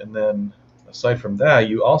artwork in. And then aside from that,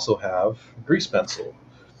 you also have grease pencil.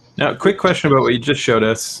 Now, quick question about what you just showed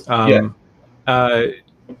us. Yeah.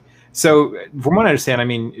 So from what I understand, I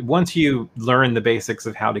mean, once you learn the basics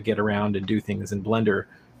of how to get around and do things in Blender,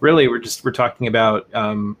 really we're talking about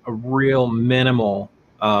a real minimal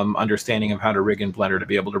understanding of how to rig in Blender to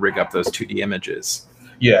be able to rig up those 2D images.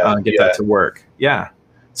 Yeah. Get that to work. Yeah.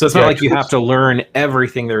 So it's not like you have to learn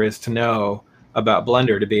everything there is to know about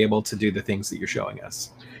Blender to be able to do the things that you're showing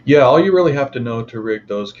us. Yeah, all you really have to know to rig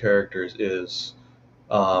those characters is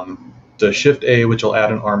the Shift A, which will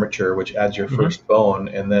add an armature, which adds your first bone,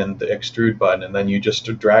 and then the extrude button, and then you just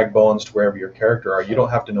drag bones to wherever your character are. You don't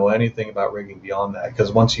have to know anything about rigging beyond that,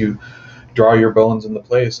 because once you draw your bones into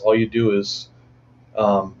place, all you do is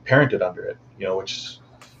parent it under it, which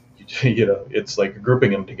it's like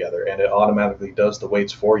grouping them together, and it automatically does the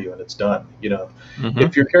weights for you, and it's done.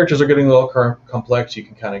 If your characters are getting a little complex, you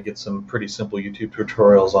can kind of get some pretty simple YouTube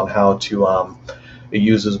tutorials on how to it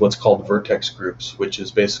uses what's called vertex groups, which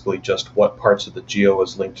is basically just what parts of the geo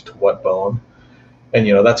is linked to what bone. And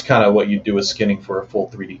that's kind of what you do with skinning for a full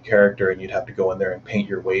 3D character, and you'd have to go in there and paint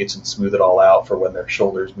your weights and smooth it all out for when their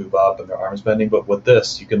shoulders move up and their arms bending. But with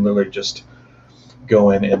this, you can literally just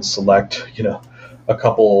go in and select a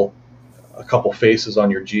couple faces on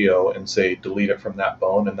your geo and say delete it from that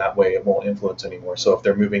bone, and that way it won't influence anymore. So if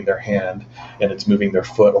they're moving their hand and it's moving their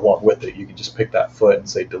foot along with it, you can just pick that foot and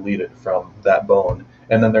say delete it from that bone,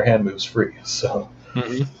 and then their hand moves free. So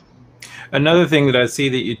another thing that I see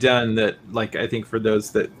that you've done that, like, I think for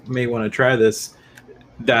those that may want to try this,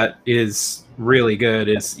 that is really good,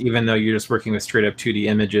 is even though you're just working with straight up 2D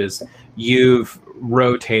images, you've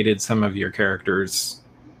rotated some of your characters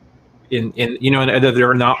in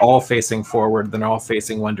they're not all facing forward, they're all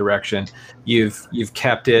facing one direction. You've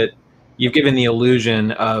kept it, you've given the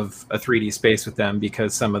illusion of a 3D space with them,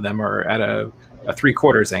 because some of them are at a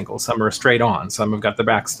 3/4 angle, some are straight on, some have got the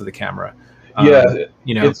backs to the camera.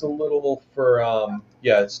 It's a little for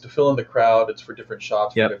it's to fill in the crowd. It's for different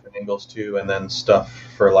shots, for different angles too, and then stuff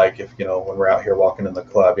for like if when we're out here walking in the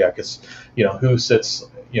club, because who sits,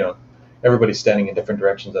 everybody's standing in different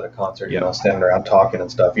directions at a concert, standing around talking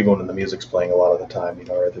and stuff, even when the music's playing a lot of the time,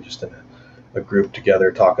 or they're just in a group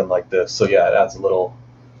together talking like this. So yeah, it adds a little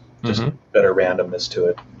just better randomness to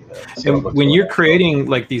it. And when you're creating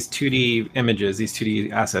like these 2D images, these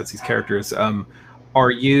 2D assets, these characters,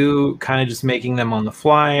 are you kind of just making them on the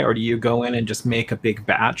fly, or do you go in and just make a big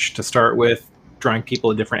batch to start with, drawing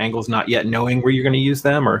people at different angles, not yet knowing where you're going to use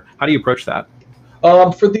them, or how do you approach that?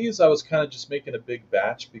 For these, I was kind of just making a big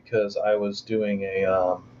batch because I was doing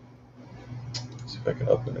a. Let's see if I can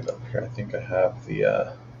open it up here. I think I have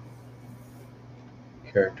the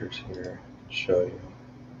characters here to show you.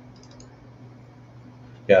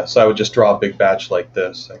 Yeah, so I would just draw a big batch like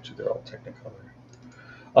this. Actually, they're all Technicolor.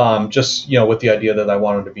 Just with the idea that I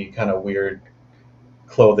wanted to be kind of weird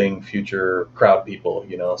clothing future crowd people,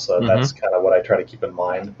 so that's kind of what I try to keep in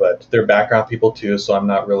mind. But they're background people too, so I'm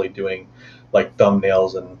not really doing like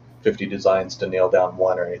thumbnails and 50 designs to nail down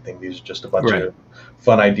one or anything. These are just a bunch of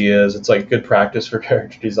fun ideas. It's like good practice for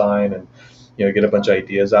character design, and get a bunch of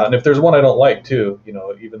ideas out. And if there's one I don't like too,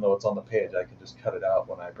 even though it's on the page, I can just cut it out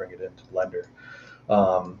when I bring it into Blender.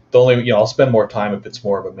 The only, I'll spend more time if it's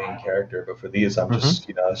more of a main character, but for these, I'm just,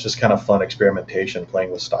 it's just kind of fun experimentation,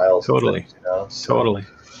 playing with styles. Totally. Things, so, totally.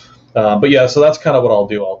 But yeah, so that's kind of what I'll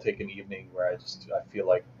do. I'll take an evening where I feel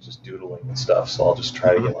like just doodling and stuff. So I'll just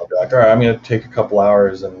try to, I'll be like, all right, I'm going to take a couple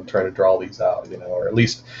hours and try to draw these out, or at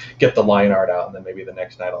least get the line art out. And then maybe the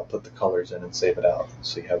next night I'll put the colors in and save it out.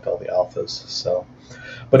 So you have all the alphas. So,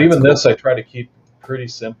 but that's even cool. This, I try to keep pretty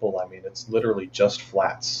simple. I mean, it's literally just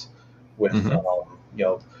flats with,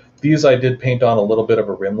 these I did paint on a little bit of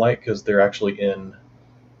a rim light because they're actually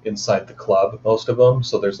inside the club, most of them.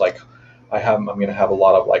 So there's like, I'm going to have a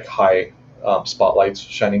lot of like high spotlights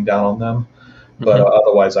shining down on them, but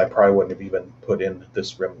otherwise I probably wouldn't have even put in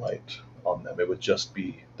this rim light on them. It would just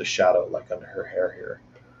be the shadow like under her hair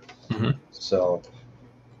here. So,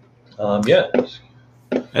 yeah.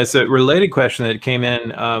 As a related question that came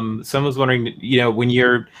in, someone was wondering, when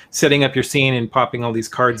you're setting up your scene and popping all these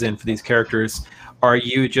cards in for these characters, are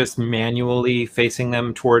you just manually facing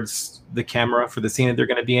them towards the camera for the scene that they're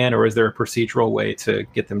going to be in, or is there a procedural way to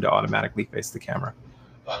get them to automatically face the camera?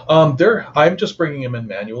 I'm just bringing them in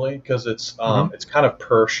manually because it's it's kind of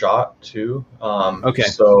per shot too. Okay.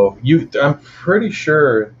 So I'm pretty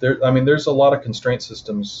sure there's a lot of constraint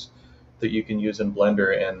systems that you can use in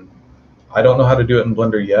Blender, and I don't know how to do it in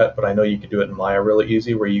Blender yet, but I know you could do it in Maya really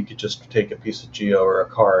easy, where you could just take a piece of geo or a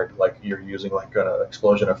card, like you're using like an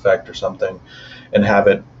explosion effect or something, and have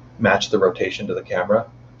it match the rotation to the camera,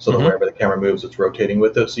 so that wherever the camera moves, it's rotating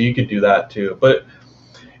with it. So you could do that too. But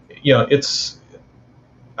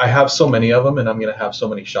I have so many of them, and I'm going to have so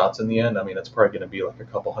many shots in the end. I mean, it's probably going to be like a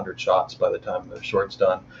couple hundred shots by the time the short's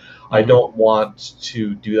done. I don't want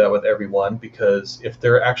to do that with every one, because if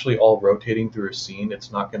they're actually all rotating through a scene,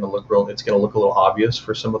 it's not going to look real. It's going to look a little obvious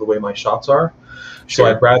for some of the way my shots are. Sure. So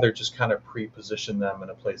I'd rather just kind of pre-position them in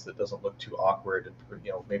a place that doesn't look too awkward, and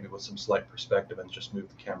maybe with some slight perspective, and just move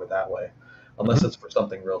the camera that way, unless it's for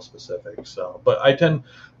something real specific. So, but I tend,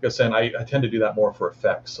 like I said, I tend to do that more for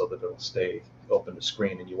effects, so that it'll stay open to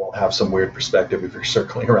screen, and you won't have some weird perspective if you're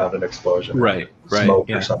circling around an explosion, smoke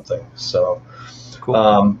or something. So,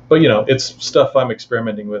 cool. But it's stuff I'm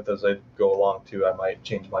experimenting with as I go along too. I might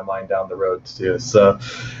change my mind down the road too. So,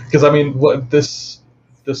 because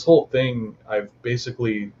this whole thing, I've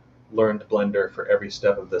basically learned Blender for every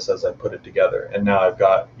step of this as I put it together, and now I've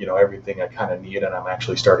got everything I kind of need, and I'm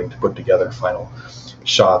actually starting to put together final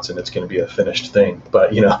shots, and it's going to be a finished thing.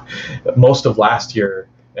 But most of last year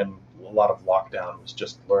and a lot of lockdown was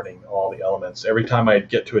just learning all the elements. Every time I'd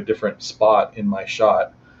get to a different spot in my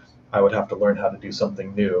shot, I would have to learn how to do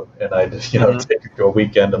something new, and I'd take a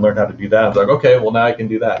weekend and learn how to do that. I was like, okay, well, now I can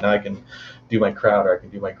do that. Now I can do my crowd, or I can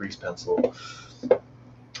do my grease pencil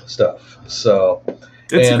stuff. So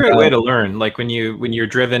it's a great way to learn, like when you're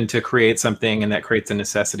driven to create something, and that creates a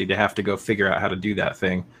necessity to have to go figure out how to do that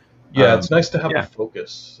thing. Yeah, it's nice to have a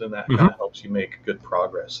focus, and that kind of helps you make good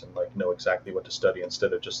progress and like know exactly what to study,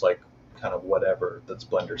 instead of just like kind of whatever that's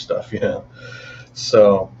Blender stuff,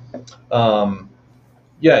 So, and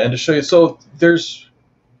to show you, so there's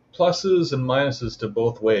pluses and minuses to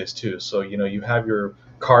both ways too. So you have your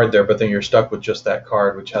card there, but then you're stuck with just that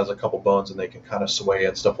card, which has a couple bones, and they can kind of sway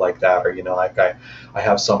and stuff like that. Or like I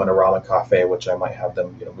have some in a ramen cafe, which I might have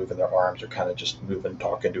them moving their arms or kind of just moving,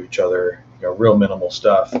 talking to each other, real minimal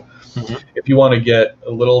stuff. Mm-hmm. If you want to get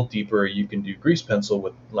a little deeper, you can do grease pencil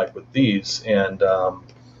with these, and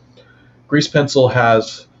grease pencil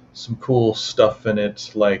has some cool stuff in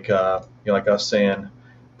it, like like I was saying,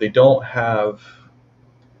 they don't have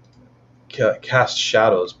cast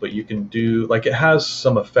shadows, but you can do, like, it has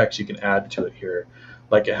some effects you can add to it here.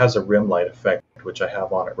 Like it has a rim light effect, which I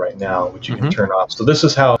have on it right now, which you can turn off. So this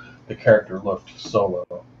is how the character looked solo.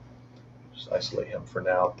 Just isolate him for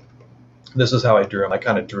now. This is how I drew him. I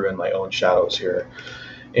kind of drew in my own shadows here.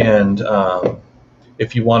 And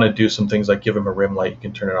if you want to do some things like give him a rim light, you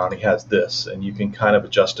can turn it on. He has this, and you can kind of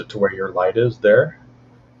adjust it to where your light is there.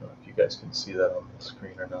 I don't know if you guys can see that on the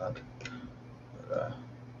screen or not. But,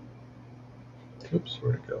 oops,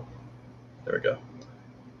 where'd it go? There we go.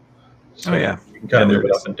 So you can kind of move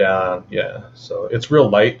it up and down. Yeah, so it's real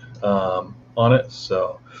light on it.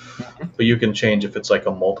 So, but you can change if it's like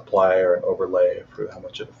a multiply or an overlay for how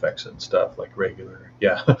much it affects it and stuff. Like regular,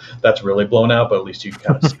 yeah, that's really blown out, but at least you can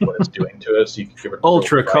kind of see what it's doing to it. So you can give it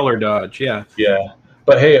ultra color dodge. Yeah.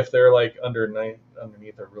 But hey, if they're like underneath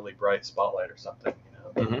a really bright spotlight or something,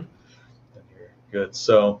 then you're good.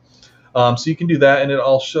 So. So you can do that, and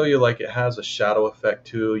I'll show you, like, it has a shadow effect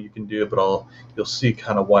too. You can do it, but you'll see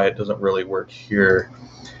kind of why it doesn't really work here.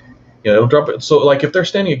 It'll drop it. So like if they're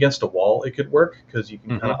standing against a wall, it could work because you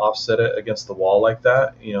can kind of offset it against the wall like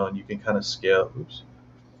that, and you can kind of scale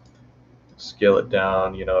it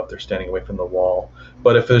down, if they're standing away from the wall.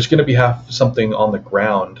 But if there's going to have something on the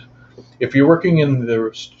ground, if you're working in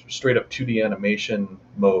the straight up 2D animation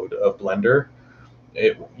mode of Blender,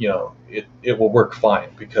 it will work fine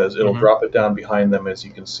because it'll drop it down behind them, as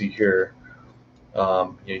you can see here.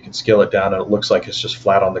 You can scale it down, and it looks like it's just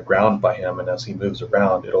flat on the ground by him, and as he moves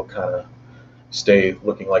around, it'll kind of stay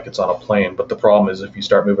looking like it's on a plane. But the problem is if you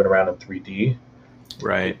start moving around in 3D,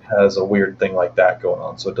 it has a weird thing like that going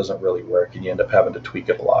on, so it doesn't really work, and you end up having to tweak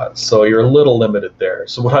it a lot. So you're a little limited there.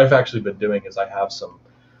 So what I've actually been doing is I have some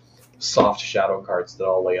soft shadow cards that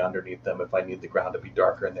I'll lay underneath them if I need the ground to be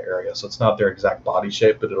darker in the area. So it's not their exact body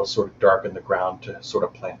shape, but it'll sort of darken the ground to sort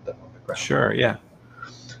of plant them on the ground. Sure, yeah.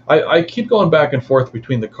 I keep going back and forth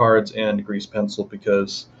between the cards and grease pencil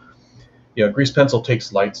because, grease pencil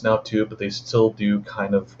takes lights now too, but they still do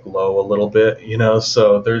kind of glow a little bit,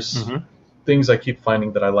 so there's things I keep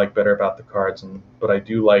finding that I like better about the cards, but I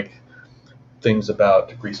do like things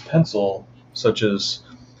about grease pencil, such as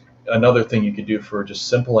another thing you could do for just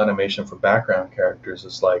simple animation for background characters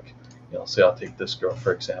is like, say I'll take this girl,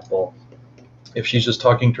 for example. If she's just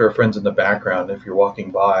talking to her friends in the background, if you're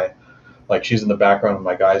walking by, like she's in the background and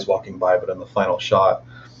my guy's walking by, but in the final shot,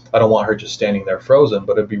 I don't want her just standing there frozen,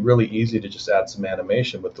 but it'd be really easy to just add some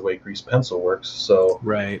animation with the way grease pencil works. So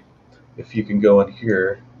if you can go in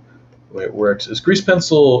here, the way it works is grease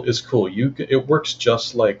pencil is cool. It works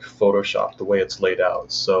just like Photoshop, the way it's laid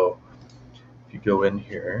out. So if you go in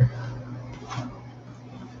here,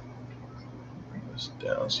 bring this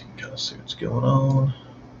down so you can kind of see what's going on.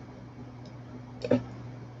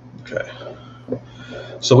 Okay.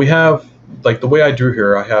 So we have, like the way I drew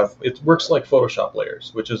here, it works like Photoshop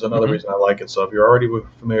layers, which is another reason I like it. So if you're already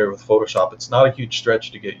familiar with Photoshop, it's not a huge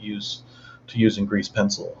stretch to get used to using grease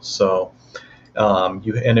pencil. So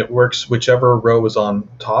and it works, whichever row is on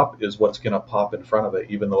top is what's going to pop in front of it,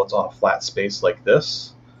 even though it's on a flat space like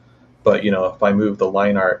this. But, if I move the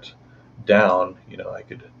line art down, I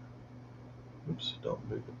could, oops, don't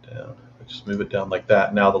move it down. I just move it down like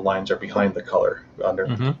that. Now the lines are behind the color under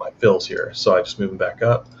my fills here. So I just move them back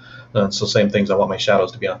up. And so same things, I want my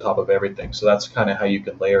shadows to be on top of everything. So that's kind of how you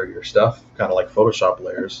can layer your stuff, kind of like Photoshop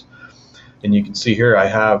layers. And you can see here I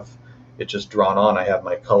have it just drawn on. I have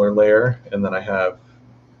my color layer, and then I have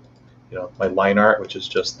my line art, which is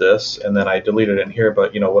just this, and then I deleted it in here.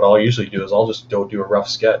 But what I'll usually do is I'll just go do a rough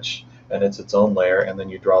sketch, and it's its own layer, and then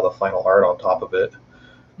you draw the final art on top of it,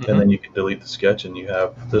 and then you can delete the sketch, and you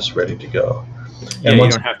have this ready to go. And you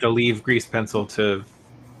don't have to leave grease pencil to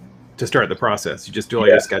start the process. You just do all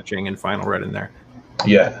your sketching and final right in there.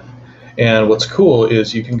 Yeah, and what's cool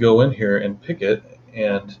is you can go in here and pick it,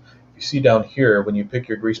 and you see down here when you pick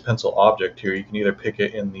your grease pencil object here, you can either pick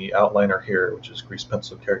it in the outliner here, which is grease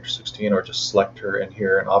pencil character 16, or just select her in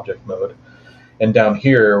here in object mode. And down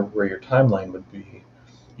here where your timeline would be,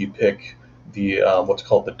 you pick the what's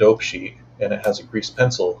called the dope sheet, and it has a grease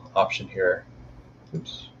pencil option here.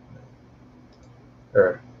 Oops.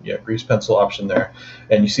 Grease pencil option there.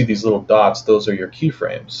 And you see these little dots, those are your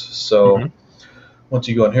keyframes. So once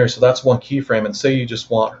you go in here, so that's one keyframe, and say you just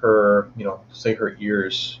want her, you know, say her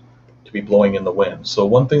ears to be blowing in the wind. So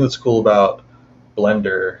one thing that's cool about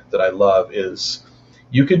Blender that I love is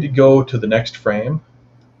you could go to the next frame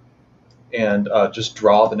and just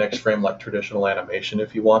draw the next frame like traditional animation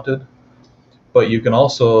if you wanted. But you can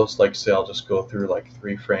also, like say I'll just go through like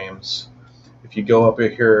 3 frames. If you go up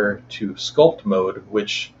here to sculpt mode,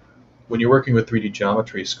 which when you're working with 3D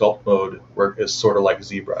geometry, sculpt mode is sort of like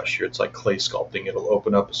ZBrush. It's like clay sculpting. It'll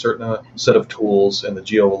open up a certain set of tools, and the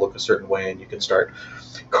geo will look a certain way, and you can start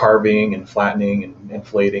carving and flattening and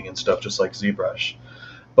inflating and stuff just like ZBrush.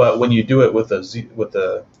 But when you do it with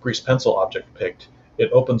a grease pencil object picked,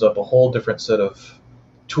 it opens up a whole different set of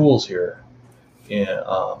tools here in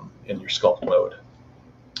your sculpt mode.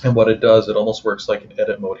 And what it does, it almost works like an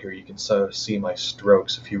edit mode here. You can sort of see my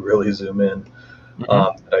strokes if you really zoom in.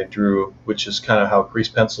 That I drew, which is kind of how grease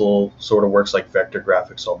pencil sort of works, like vector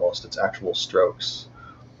graphics almost. It's actual strokes.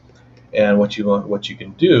 And what you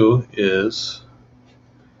can do is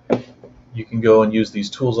you can go and use these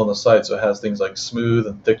tools on the side. So it has things like smooth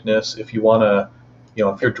and thickness. If you want to, you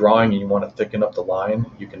know, if you're drawing and you want to thicken up the line,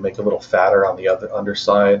 you can make it a little fatter on the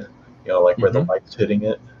underside, you know, like where the light's hitting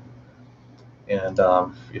it. And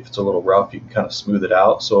if it's a little rough, you can kind of smooth it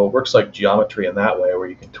out. So it works like geometry in that way, where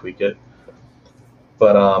you can tweak it.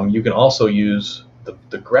 But you can also use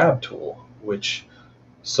the grab tool, which,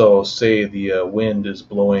 so say the wind is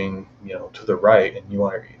blowing, you know, to the right, and you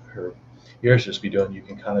want her ears just be doing, you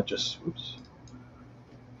can kind of just, oops,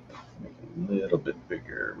 make a little bit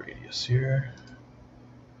bigger radius here.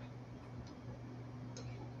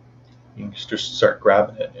 You can just start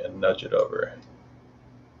grabbing it and nudge it over.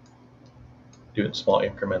 Do it in small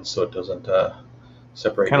increments so it doesn't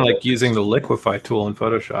separate. Kind of like using the liquefy tool in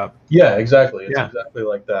Photoshop. Yeah, exactly. It's exactly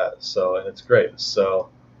like that. So, and it's great. So,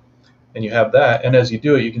 and you have that, and as you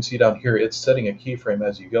do it, you can see down here, it's setting a keyframe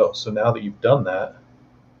as you go. So now that you've done that,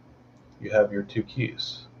 you have your 2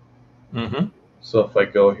 keys. So if I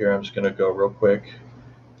go here, I'm just going to go real quick,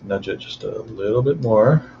 nudge it just a little bit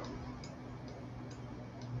more.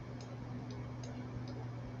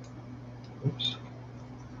 Oops.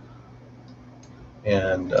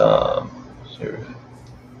 And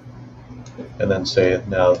and then say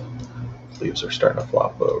now leaves are starting to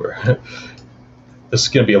flop over. This is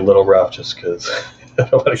going to be a little rough just because I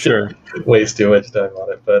don't want to waste too much time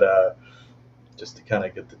on it, but just to kind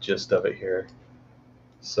of get the gist of it here.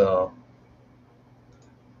 So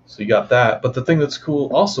you got that, but the thing that's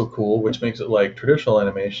also cool, which makes it like traditional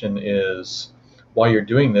animation, is while you're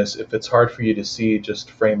doing this, if it's hard for you to see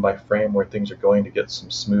just frame by frame where things are going to get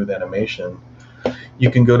some smooth animation,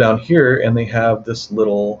 you can go down here and they have this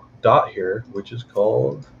little dot here, which is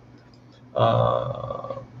called,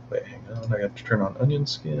 wait, hang on, I got to turn on onion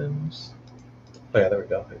skins. Oh yeah, there we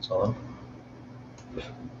go, it's on.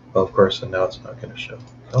 Oh, of course, and now it's not going to show.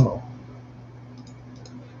 Come on.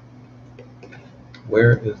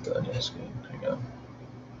 Where is the onion skin? Hang on.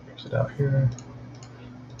 Fix it out here.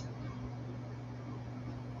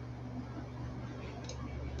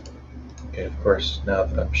 Okay, of course, now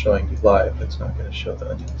that I'm showing you live, it's not going to show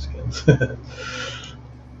the onion skins.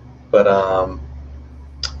 But,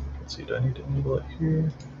 let's see, do I need to enable it here?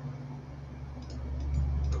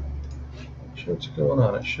 Make sure what's going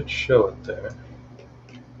on. It should show it there.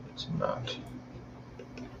 It's not.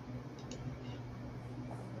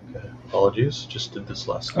 Okay, apologies. Just did this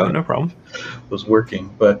last time. Oh, no problem. It was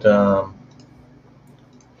working, but, let's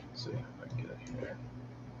see if I can get it here.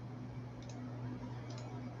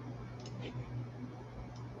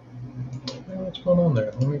 What's going on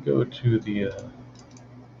there? Let me go to the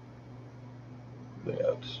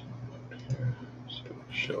layout here, so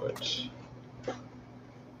show it.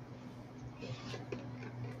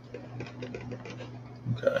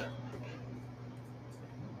 Okay.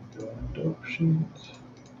 Go on dope sheet.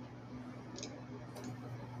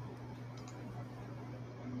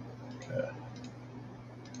 Okay.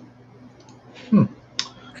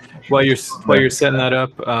 While you're setting that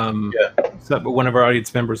up, so one of our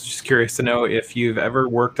audience members is just curious to know if you've ever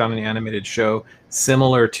worked on an animated show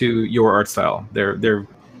similar to your art style. They're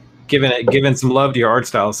giving some love to your art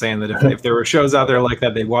style, saying that if there were shows out there like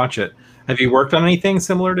that, they'd watch it. Have you worked on anything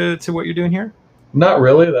similar to what you're doing here? Not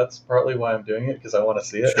really. That's partly why I'm doing it, because I want to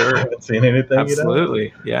see it. Sure. I haven't seen anything.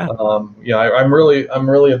 Absolutely. Yeah. Yeah. I'm really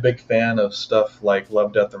a big fan of stuff like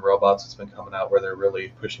Love, Death, and Robots that's been coming out, where they're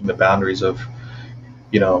really pushing the boundaries of,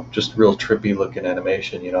 just real trippy looking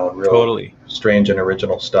animation, and real strange and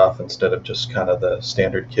original stuff, instead of just kind of the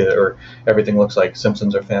standard kid, or everything looks like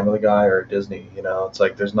Simpsons or Family Guy or Disney. It's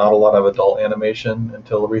like there's not a lot of adult animation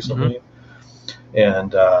until recently,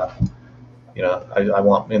 and you know, I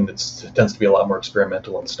want, and it tends to be a lot more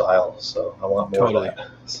experimental in style, so I want more Totally. of that.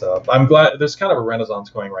 So I'm glad there's kind of a renaissance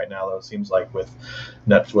going right now, though. It seems like with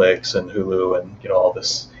Netflix and Hulu and, you know, all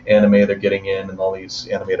this anime they're getting in and all these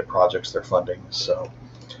animated projects they're funding. So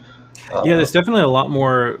Yeah, there's definitely a lot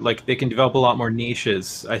more, like they can develop a lot more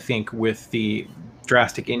niches, I think, with the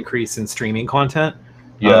drastic increase in streaming content.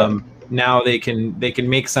 yeah, Now they can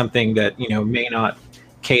make something that, you know, may not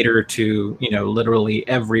cater to, you know, literally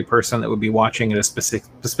every person that would be watching at a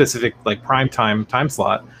specific like prime time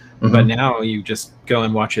slot. But hmm now you just go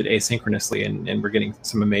and watch it asynchronously, and we're getting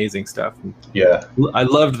some amazing stuff. And yeah, I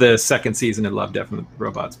loved the second season of Love, Death and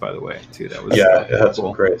Robots, by the way, too. That yeah. was It really had some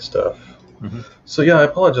cool. great stuff. Hmm. So yeah, I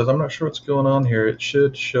apologize. I'm not sure what's going on here. It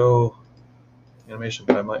should show animation,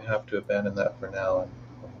 but I might have to abandon that for now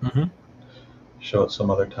and Hmm. show it some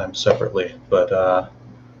other time separately. But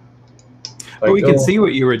if I But we can go, see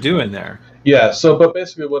what you were doing there. yeah. So, but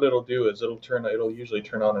basically, what it'll do is it'll usually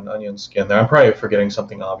turn on an onion skin. There, I'm probably forgetting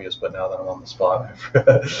something obvious, but now that I'm on the spot,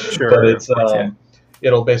 but Sure, it's of course, yeah.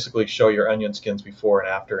 it'll basically show your onion skins before and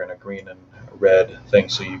after in a green and red thing,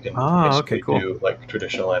 so you can Ah, okay, basically cool. do like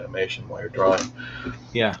traditional animation while you're drawing.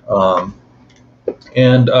 Yeah. Um,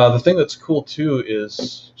 and the thing that's cool too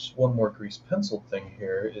is just one more grease pencil thing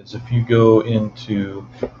here is if you go into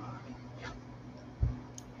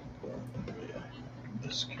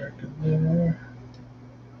this character there.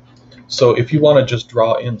 So if you want to just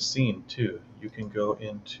draw in scene too, you can go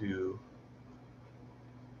into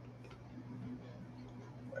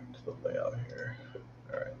back to the layout here.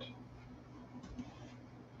 All right.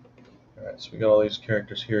 All right, so we got all these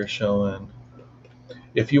characters here showing.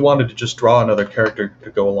 If you wanted to just draw another character to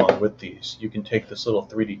go along with these, you can take this little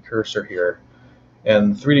 3D cursor here.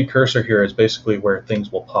 And 3D cursor here is basically where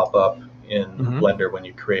things will pop up in Hmm. Blender when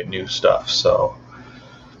you create new stuff.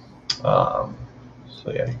 Um,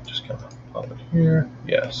 so yeah, you can just kind of pop it here.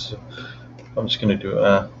 Yes. I'm just going to do,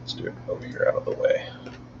 let's do it over here out of the way.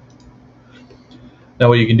 Now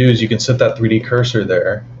what you can do is you can set that 3D cursor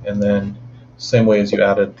there, and then same way as you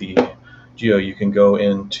added the geo, you can go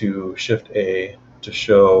into Shift A to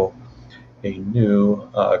show a new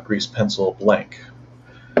grease pencil blank,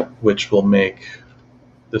 which will make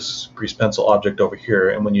this grease pencil object over here.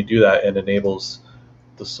 And when you do that, it enables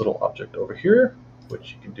this little object over here,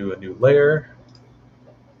 which you can do a new layer.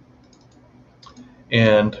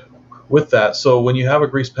 And with that, so when you have a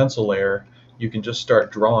grease pencil layer, you can just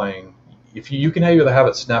start drawing. If you can either have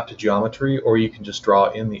it snap to geometry, or you can just draw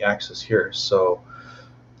in the axis here. So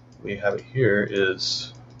we have it here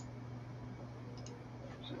is,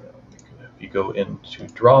 if you go into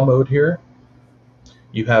draw mode here,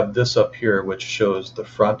 you have this up here which shows the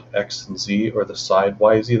front X and Z, or the side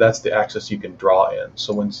Y, Z. That's the axis you can draw in.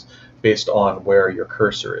 So when based on where your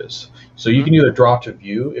cursor is. So you Hmm. can either draw to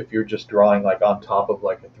view if you're just drawing like on top of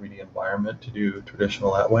like a 3D environment to do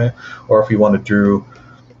traditional that way, or if you want to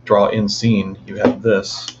draw in scene, you have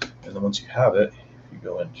this, and then once you have it, if you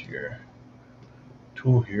go into your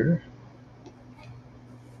tool here,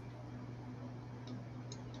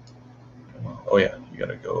 oh yeah, you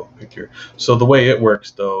gotta go pick your. So the way it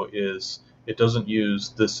works though is it doesn't use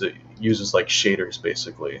this. It uses like shaders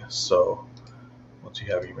basically. So once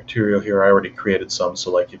you have your material here, I already created some.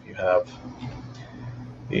 So like if you have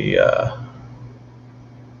the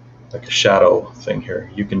like a shadow thing here,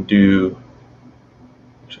 you can do.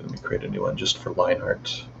 Actually, let me create a new one just for line art.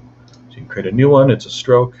 So you can create a new one. It's a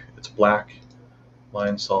stroke. It's black,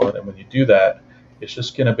 line solid, and when you do that, it's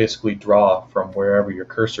just going to basically draw from wherever your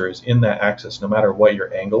cursor is in that axis, no matter what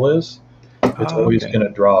your angle is. It's Oh, always okay. going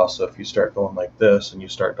to draw. So if you start going like this and you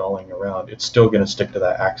start dolling around, it's still going to stick to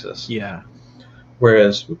that axis. Yeah.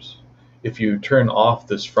 Whereas, oops, if you turn off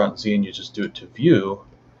this front Z and you just do it to view,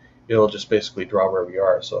 it'll just basically draw wherever you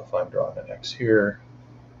are. So if I'm drawing an X here,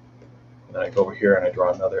 and then I go over here and I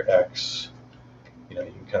draw another X, you know,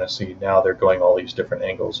 you can kind of see now they're going all these different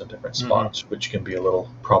angles and different spots, which can be a little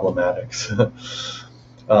problematic.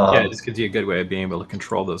 Yeah, it um, just gives you a good way of being able to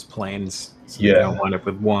control those planes so that you don't yeah, wind up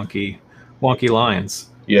with wonky lines.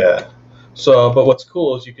 yeah. So, but what's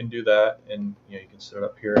cool is you can do that, and you know, you can set it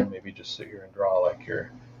up here and maybe just sit here and draw like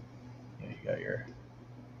your, you know,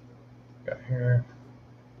 got here.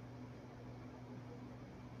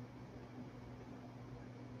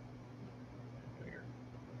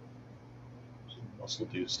 Muscle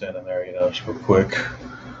dude standing there, you know, just real quick.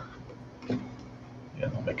 Yeah,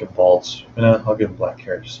 I'll make him bald. You know, I'll give him black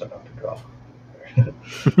hair just so I don't have to draw.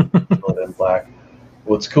 Fill it in black.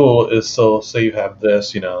 What's cool is, so say you have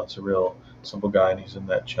this, you know, it's a real simple guy and he's in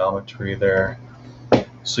that geometry there.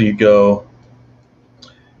 So you go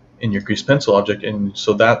in your grease pencil object, and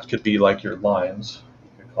so that could be like your lines,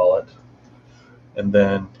 you could call it. and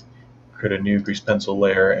then create a new grease pencil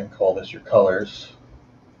layer and call this your colors.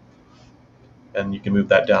 And you can move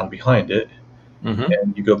that down behind it.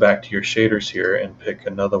 And you go back to your shaders here and pick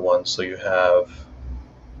another one. So you have,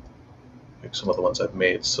 pick some of the ones I've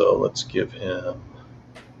made. So let's give him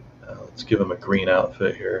a green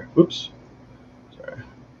outfit here. Oops, sorry.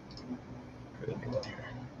 Create a new one here.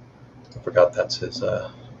 I forgot that's his.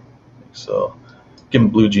 So give him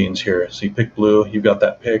blue jeans here. So you pick blue. You got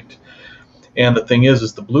that picked. And the thing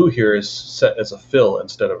is the blue here is set as a fill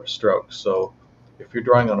instead of a stroke. So if you're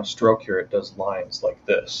drawing on a stroke here, it does lines like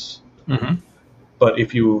this. But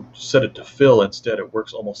if you set it to fill instead, it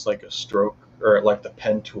works almost like a stroke or like the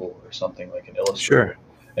pen tool or something like an Illustrator.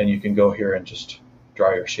 And you can go here and just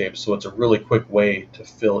draw your shapes. So it's a really quick way to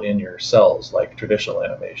fill in your cells like traditional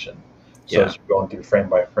animation. So as you're going through frame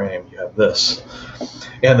by frame, you have this.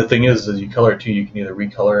 And the thing is, as you color it too, you can either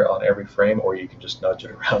recolor on every frame or you can just nudge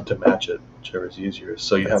it around to match it, whichever is easier.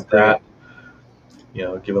 So you have that, you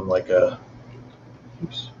know, give them like a,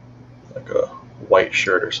 like a white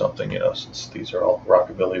shirt or something, you know, since these are all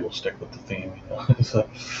rockabilly, we'll stick with the theme, you know. So,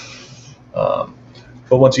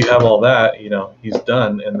 but once you have all that, you know, he's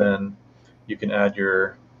done, and then you can add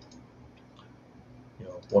your, you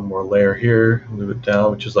know, one more layer here, move it down,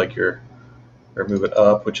 which is like your, or move it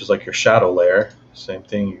up, which is like your shadow layer. Same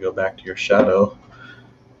thing, you go back to your shadow,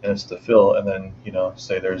 and it's the fill, and then, you know,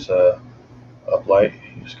 say there's a uplight,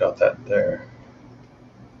 you just got that there,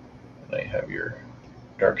 and then you have your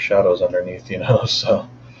dark shadows underneath, you know, so.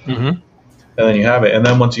 And then you have it, and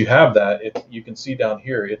then once you have that, you can see down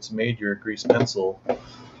here, it's made your grease pencil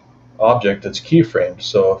object that's keyframed.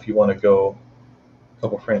 So if you want to go a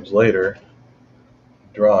couple frames later,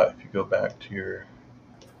 draw it. If you go back to your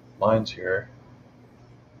lines here,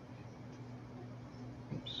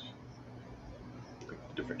 oops, pick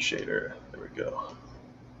a different shader. There we go.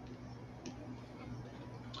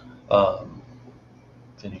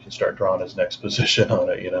 Then you can start drawing his next position on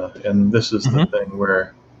it, you know. And this is the thing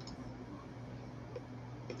where,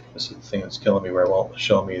 this is the thing that's killing me, where it won't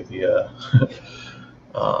show me the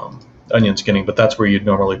onion skinning, but that's where you'd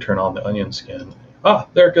normally turn on the onion skin. Ah,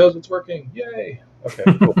 there it goes, it's working, yay! Okay,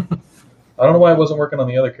 cool. I don't know why it wasn't working on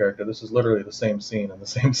the other character. This is literally the same scene in the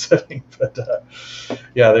same setting, but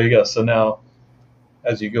yeah, there you go. So now,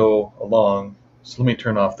 as you go along, so let me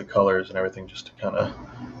turn off the colors and everything just to kind of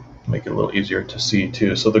make it a little easier to see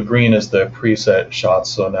too. So the green is the preset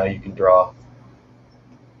shots, so now you can draw,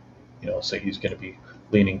 you know, say he's going to be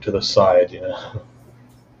leaning to the side, you know.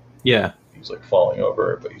 Yeah. He's like falling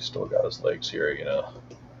over, but he's still got his legs here, you know.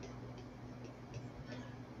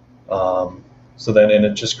 So then, and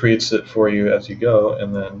it just creates it for you as you go,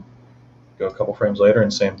 and then go a couple frames later,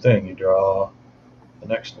 and same thing, you draw the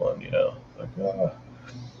next one, you know. Like,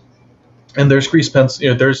 and there's grease pencil, you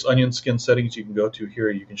know, there's onion skin settings you can go to here.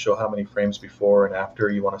 You can show how many frames before and after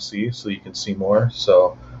you want to see, so you can see more.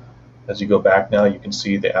 So as you go back now, you can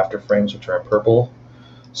see the after frames, which are in purple.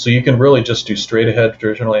 So you can really just do straight ahead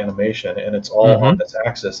traditional animation, and it's all on this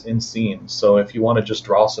axis in scene. So if you want to just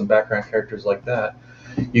draw some background characters like that,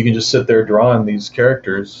 you can just sit there drawing these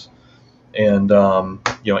characters and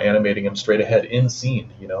you know, animating him straight ahead in scene,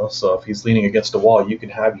 you know. So if he's leaning against a wall, you can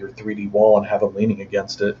have your 3D wall and have him leaning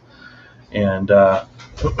against it, and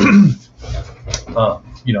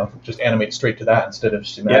you know, just animate straight to that instead of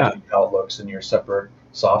just imagining how it looks in your separate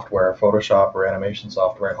software, Photoshop or animation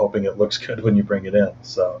software, and hoping it looks good when you bring it in.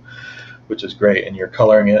 So, which is great, and you're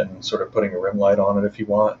coloring it and sort of putting a rim light on it if you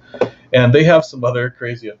want. And they have some other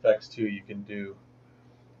crazy effects too you can do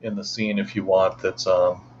in the scene if you want. That's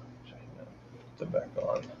put them back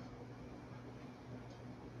on.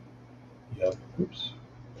 Yep. Oops.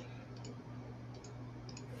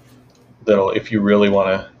 That'll, if you really want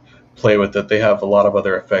to play with it, they have a lot of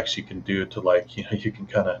other effects you can do to, like, you know, you can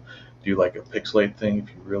kind of do like a pixelate thing if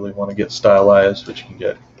you really want to get stylized, which can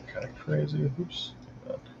get kind of crazy. Oops.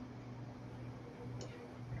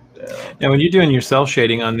 Now, when you're doing your cell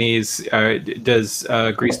shading on these, does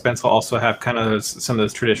Grease Pencil also have kind of some of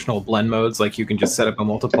those traditional blend modes, like you can just set up a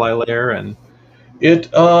multiply layer and?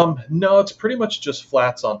 It no, it's pretty much just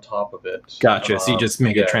flats on top of it. Gotcha. So you just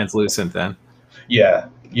make it translucent then. Yeah,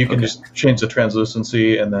 you can just change the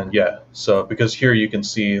translucency, and then so because here you can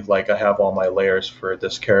see, like, I have all my layers for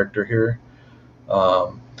this character here,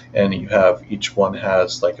 and you have, each one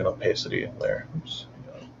has like an opacity layer. Oops.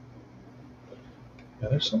 Yeah,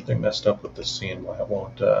 there's something messed up with this scene why it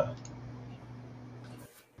won't. All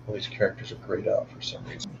these characters are grayed out for some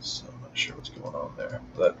reason, so I'm not sure what's going on there.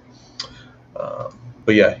 But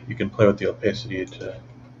yeah, you can play with the opacity to.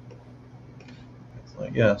 It's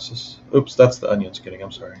like, yeah, it's just, oops, that's the onion skinning.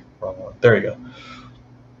 I'm sorry, wrong one. There you go.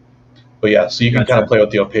 But yeah, so you can kind Gotcha. of play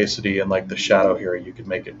with the opacity and like the shadow here. You could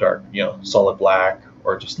make it dark, solid black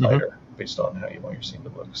or just lighter based on how you want your scene to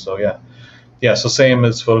look. So yeah. So same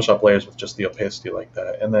as Photoshop layers with just the opacity like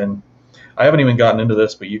that. And then I haven't even gotten into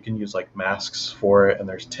this, but you can use like masks for it, and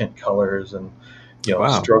there's tint colors and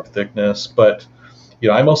Wow. stroke thickness. But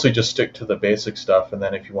I mostly just stick to the basic stuff, and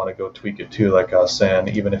then if you want to go tweak it too, like I was saying,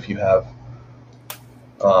 even if you have,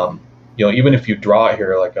 even if you draw it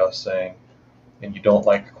here, like I was saying, and you don't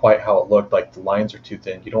like quite how it looked, like the lines are too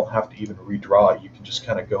thin, you don't have to even redraw it. You can just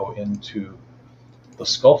kind of go into the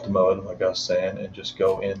sculpt mode, like I was saying, and just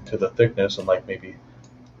go into the thickness and like maybe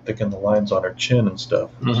thicken the lines on her chin and stuff.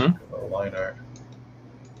 Line art.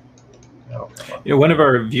 Oh, one of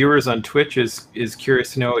our viewers on Twitch is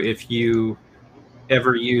curious to know if you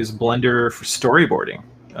ever use Blender for storyboarding,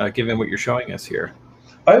 given what you're showing us here.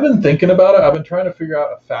 I've been thinking about it. I've been trying to figure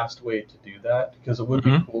out a fast way to do that because it would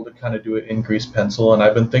be cool to kind of do it in grease pencil. And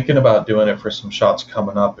I've been thinking about doing it for some shots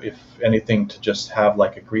coming up, if anything, to just have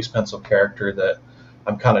like a grease pencil character that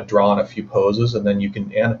I'm kind of drawing a few poses, and then you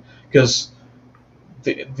can, because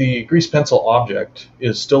the grease pencil object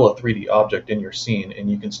is still a 3D object in your scene, and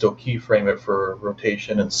you can still keyframe it for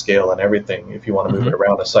rotation and scale and everything if you want to move it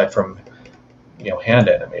around, aside from hand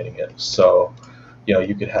animating it. So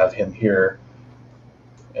you could have him here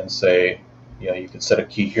and say, you could set a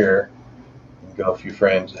key here and go a few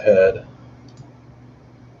frames ahead.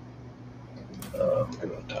 Go to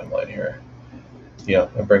the timeline here,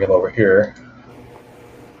 and bring him over here,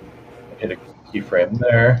 hit a keyframe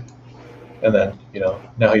there, and then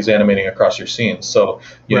now he's animating across your scene. So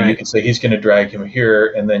you can say he's going to drag him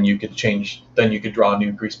here, and then you could change. Then you could draw a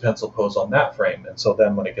new grease pencil pose on that frame, and so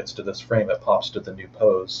then when it gets to this frame, it pops to the new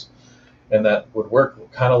pose, and that would work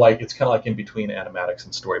it's kind of like in between animatics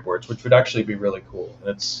and storyboards, which would actually be really cool. And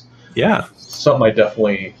it's something I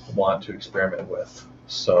definitely want to experiment with.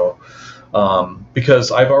 So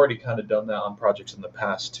because I've already kind of done that on projects in the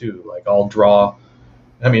past too. Like I'll draw.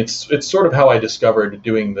 I mean, it's sort of how I discovered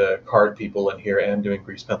doing the card people in here and doing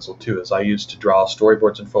grease pencil too. Is I used to draw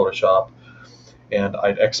storyboards in Photoshop, and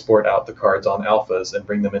I'd export out the cards on alphas and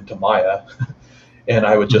bring them into Maya, and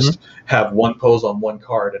I would just have one pose on one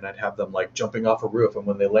card, and I'd have them like jumping off a roof, and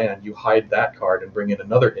when they land, you hide that card and bring in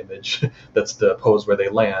another image that's the pose where they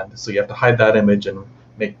land. So you have to hide that image and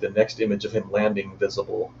make the next image of him landing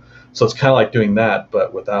visible. So it's kind of like doing that,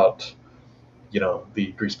 but without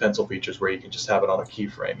the grease pencil features where you can just have it on a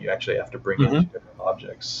keyframe. You actually have to bring in two different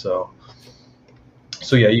objects. So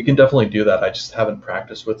yeah, you can definitely do that. I just haven't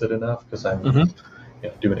practiced with it enough because I'm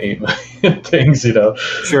doing 8 million things,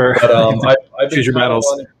 Sure. But I've choose your battles.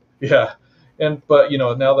 But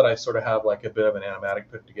now that I sort of have like a bit of an animatic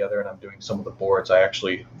put together and I'm doing some of the boards, I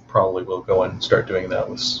actually probably will go and start doing that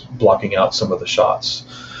with blocking out some of the shots.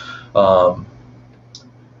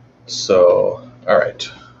 So all right.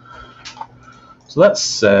 So that's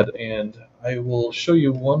said, and I will show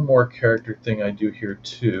you one more character thing I do here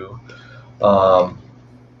too,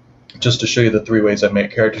 just to show you the 3 ways I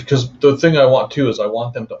make characters. Because the thing I want too is I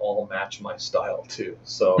want them to all match my style too.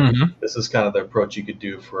 So this is kind of the approach you could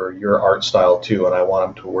do for your art style too, and I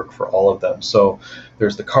want them to work for all of them. So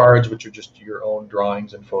there's the cards, which are just your own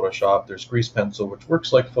drawings in Photoshop. There's grease pencil, which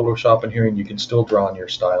works like Photoshop in here, and you can still draw in your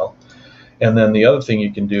style. And then the other thing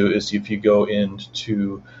you can do is if you go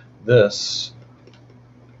into this,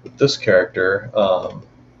 with this character,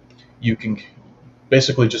 you can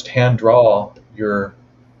basically just hand draw your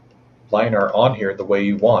line art on here the way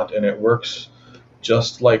you want, and it works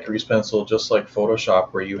just like grease pencil, just like Photoshop,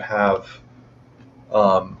 where you have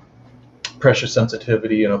pressure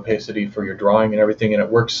sensitivity and opacity for your drawing and everything, and it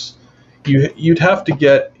works. You'd have to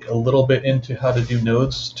get a little bit into how to do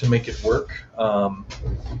nodes to make it work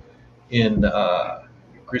in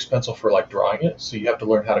grease pencil for like drawing it, so you have to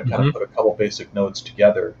learn how to kind of put a couple basic nodes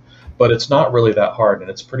together, but it's not really that hard, and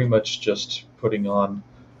it's pretty much just putting on,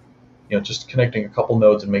 just connecting a couple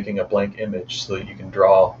nodes and making a blank image so that you can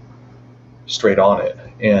draw straight on it.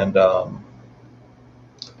 And like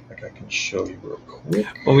I can show you real quick.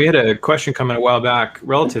 Well, we had a question come in a while back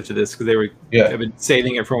relative to this because they were have been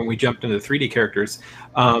saving it for when we jumped into the 3D characters.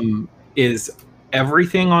 Is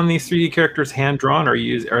everything on these 3D characters hand drawn, or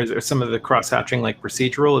is some of the cross hatching like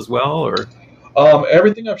procedural as well, or?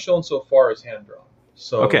 Everything I've shown so far is hand drawn.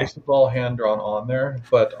 So okay. This is all hand drawn on there,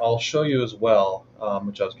 but I'll show you as well,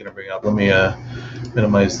 which I was going to bring up. Let me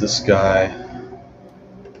minimize this guy.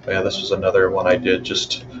 Oh, yeah, this was another one I did,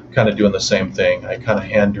 just kind of doing the same thing. I kind of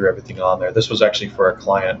hand drew everything on there. This was actually for a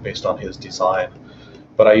client based on his design,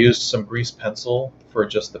 but I used some grease pencil for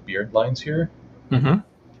just the beard lines here.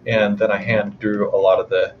 And then I hand drew a lot of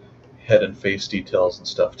head and face details and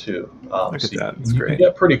stuff too. Look at So that. It's you can great.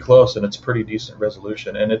 get pretty close, and it's pretty decent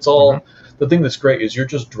resolution. And it's all the thing that's great is you're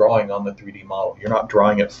just drawing on the 3D model. You're not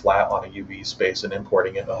drawing it flat on a UV space and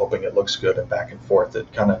importing it and hoping it looks good and back and forth.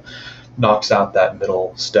 It kind of knocks out that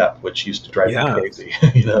middle step, which used to drive me crazy.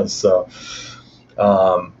 You know, so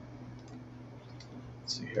let's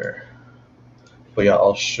see here. But yeah,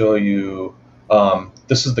 I'll show you.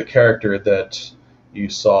 This is the character that you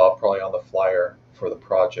saw probably on the flyer for the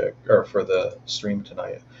project or for the stream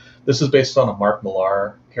tonight. This is based on a Mark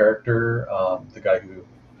Millar character, the guy who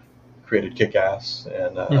created Kick-Ass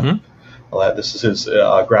and all that. This is his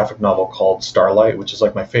graphic novel called Starlight, which is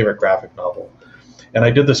like my favorite graphic novel. And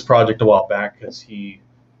I did this project a while back because he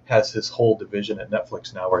has his whole division at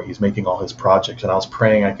Netflix now where he's making all his projects. And I was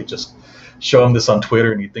praying I could just show him this on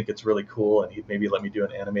Twitter and he'd think it's really cool and he'd maybe let me do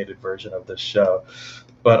an animated version of this show.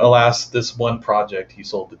 But alas, this one project he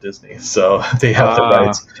sold to Disney, so they have the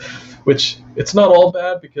rights. Which it's not all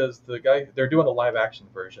bad because they're doing a live action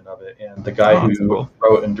version of it, and the guy who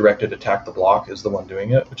wrote and directed Attack the Block is the one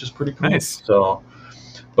doing it, which is pretty cool. Nice. So,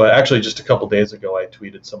 but actually, just a couple days ago, I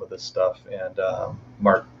tweeted some of this stuff, and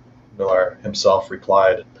Mark Millar himself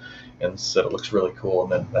replied and said it looks really cool,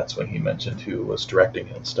 and then that's when he mentioned who was directing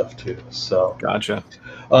it and stuff too. So gotcha.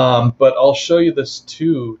 But I'll show you this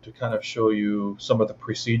too to kind of show you some of the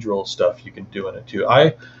procedural stuff you can do in it too.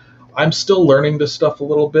 I'm still learning this stuff a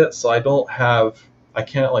little bit, so I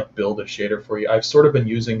can't like build a shader for you. I've sort of been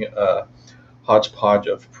using a hodgepodge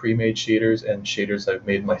of pre-made shaders and shaders I've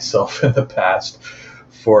made myself in the past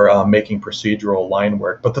for making procedural line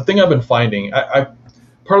work. But the thing I've been finding,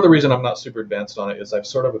 part of the reason I'm not super advanced on it is I've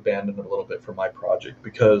sort of abandoned it a little bit for my project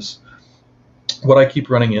because what I keep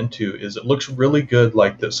running into is it looks really good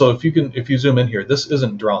like this. So if you zoom in here, this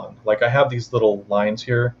isn't drawn. Like I have these little lines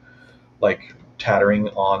here, like tattering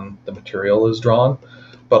on the material is drawn,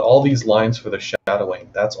 but all these lines for the shadowing,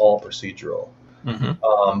 that's all procedural.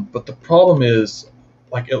 But the problem is,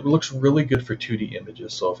 like, it looks really good for 2D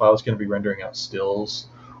images. So if I was going to be rendering out stills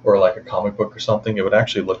or like a comic book or something, it would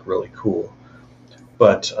actually look really cool.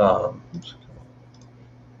 But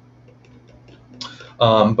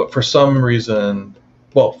for some reason,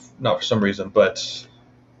 well, not for some reason, but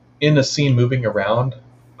in a scene moving around,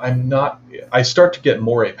 I start to get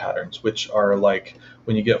moire patterns, which are like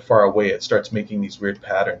when you get far away, it starts making these weird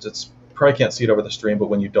patterns. It's probably can't see it over the stream, but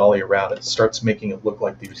when you dolly around, it starts making it look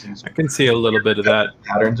like these I can see a little bit of that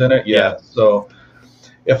patterns in it. Yeah. So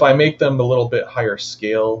if I make them a little bit higher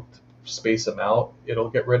scale, space them out, it'll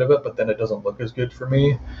get rid of it, but then it doesn't look as good for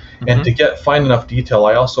me. And to find enough detail,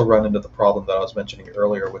 I also run into the problem that I was mentioning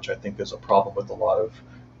earlier, which I think is a problem with a lot of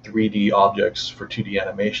 3D objects for 2D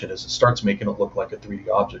animation, is it starts making it look like a 3D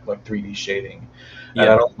object, like 3D shading. And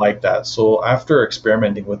I don't like that. So after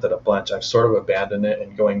experimenting with it a bunch, I've sort of abandoned it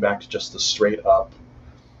and going back to just the straight up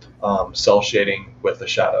cell shading with the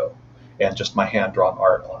shadow. And just my hand-drawn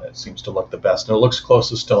art on it seems to look the best. And it looks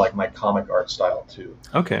closest to like my comic art style too.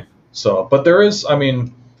 Okay. So, but there is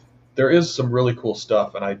some really cool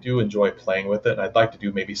stuff, and I do enjoy playing with it, and I'd like to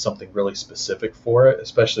do maybe something really specific for it,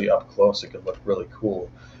 especially up close. It can look really cool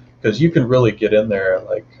because you can really get in there.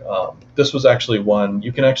 Like this was actually one,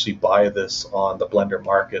 you can actually buy this on the Blender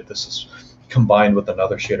market. This is combined with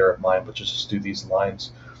another shader of mine, which is just do these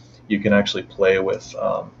lines. You can actually play with,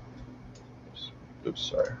 oops,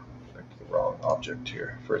 sorry, back to the wrong object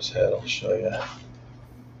here for his head. I'll show you.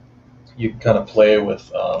 You can kind of play with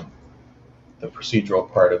the procedural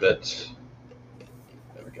part of it.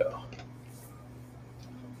 There we go.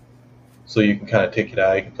 So you can kind of take it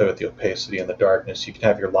out. You can play with the opacity and the darkness. You can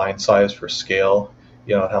have your line size for scale,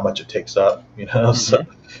 you know, and how much it takes up, you know. So you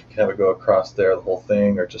can have it go across there, the whole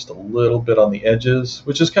thing, or just a little bit on the edges,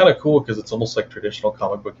 which is kind of cool because it's almost like traditional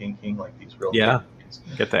comic book inking, like these real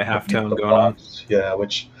get that halftone going on. Yeah,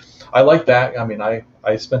 which I like that. I mean,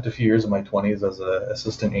 I spent a few years in my 20s as an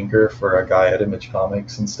assistant inker for a guy at Image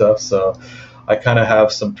Comics and stuff, so I kind of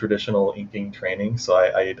have some traditional inking training, so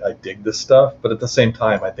I dig this stuff. But at the same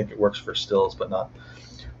time, I think it works for stills, but not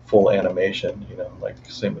full animation. You know, like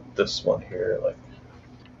same with this one here. Like,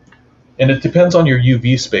 and it depends on your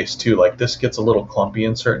UV space too. Like this gets a little clumpy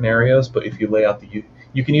in certain areas, but if you lay out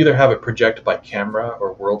you can either have it project by camera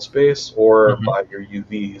or world space or by your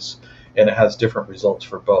UVs. And it has different results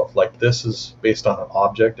for both. Like this is based on an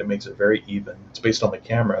object, it makes it very even. It's based on the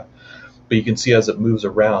camera, but you can see as it moves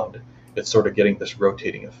around, it's sort of getting this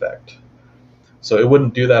rotating effect. So it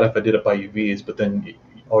wouldn't do that if I did it by UVs, but then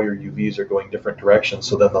all your UVs are going different directions,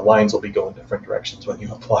 so then the lines will be going different directions when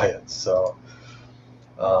you apply it. So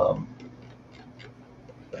if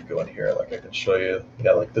I go in here, like I can show you,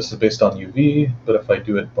 yeah, like this is based on UV, but if I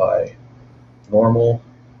do it by normal,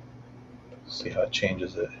 See how it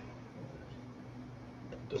changes it.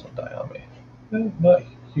 It doesn't die on me. Not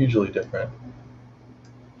hugely different.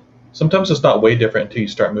 Sometimes it's not way different until you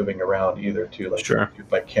start moving around either too, like Sure.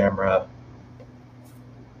 by camera.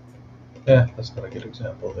 Yeah, that's not a good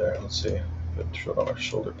example there. Let's see. Let's show it on our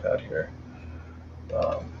shoulder pad here.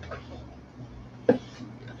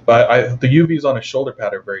 But the UVs on a shoulder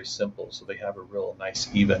pad are very simple, so they have a real nice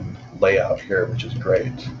even layout here, which is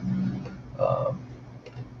great. But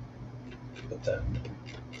then,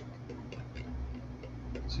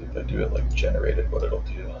 let's see if I do it like generated, what it'll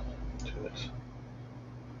do to it.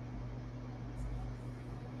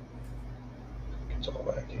 It's all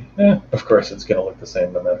wacky. Of course, it's going to look the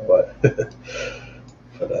same no matter what.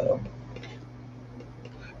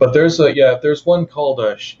 But there's there's one called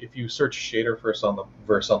if you search Shaderverse on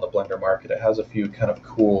the Blender market, it has a few kind of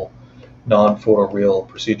cool non-photoreal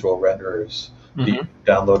procedural renderers that you can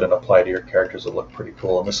download and apply to your characters that look pretty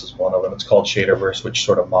cool. And this is one of them. It's called Shaderverse, which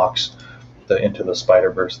sort of mocks the Into the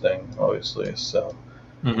Spider-Verse thing, obviously. So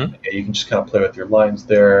yeah, you can just kind of play with your lines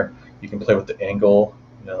there. You can play with the angle,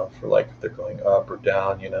 for like if they're going up or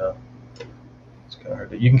down, It's kind of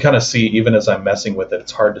hard you can kind of see, even as I'm messing with it,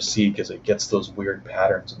 it's hard to see because it gets those weird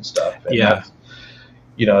patterns and stuff. And yeah.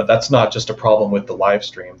 That's not just a problem with the live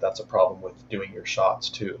stream, that's a problem with doing your shots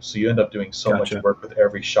too. So you end up doing so much work with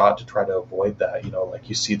every shot to try to avoid that, like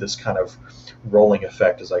you see this kind of rolling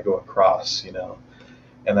effect as I go across,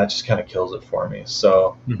 and that just kind of kills it for me.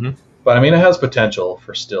 So, but I mean, it has potential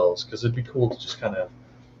for stills because it'd be cool to just kind of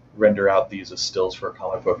render out these as stills for a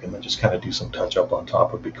comic book and then just kind of do some touch up on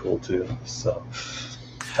top would be cool too. So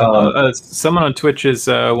someone on Twitch is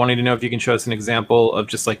wanting to know if you can show us an example of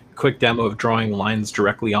just like a quick demo of drawing lines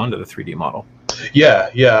directly onto the 3D model. Yeah,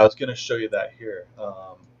 I was going to show you that here.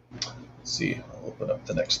 Let's see, I'll open up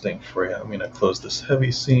the next thing for you. I'm going to close this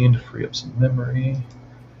heavy scene to free up some memory.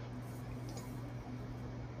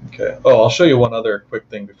 Okay. Oh, I'll show you one other quick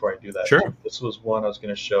thing before I do that. Sure. This was one I was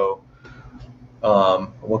going to show. I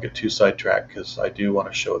won't get too sidetracked because I do want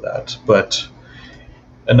to show that. But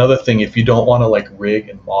another thing, if you don't want to like rig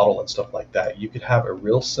and model and stuff like that, you could have a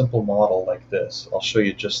real simple model like this. I'll show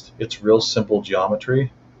you it's real simple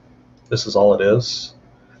geometry. This is all it is.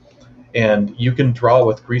 And you can draw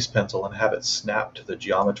with grease pencil and have it snap to the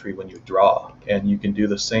geometry when you draw. And you can do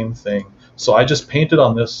the same thing. So I just painted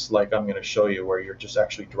on this like I'm going to show you, where you're just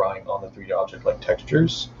actually drawing on the 3D object like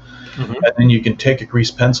textures. And then you can take a grease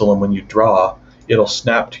pencil and when you draw, it'll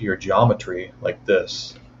snap to your geometry like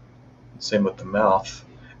this. Same with the mouth.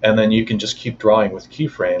 And then you can just keep drawing with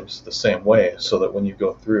keyframes the same way, so that when you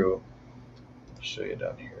go through, I'll show you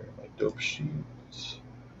down here, my dope sheets,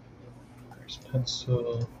 grease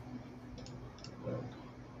pencil.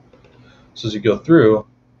 So as you go through,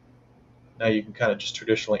 now you can kind of just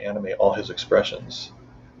traditionally animate all his expressions.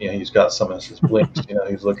 He's got some of his blinks,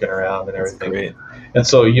 he's looking around and everything. Great. And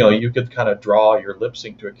so, you could kind of draw your lip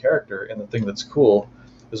sync to a character, and the thing that's cool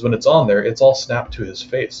is when it's on there, it's all snapped to his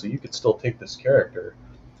face. So you could still take this character.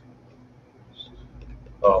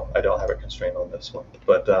 Oh, I don't have a constraint on this one,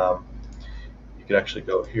 but you could actually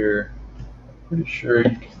go here. I'm pretty sure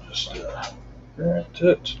you can just grant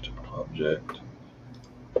it to object.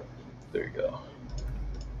 There you go.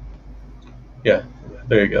 Yeah,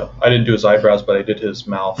 there you go. I didn't do his eyebrows, but I did his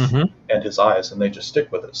mouth and his eyes, and they just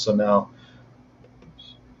stick with it. So now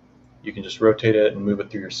you can just rotate it and move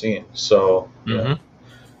it through your scene. So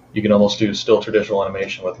you can almost do still traditional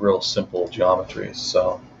animation with real simple geometry.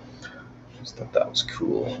 So I just thought that was a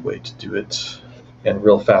cool way to do it, and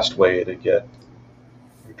real fast way to get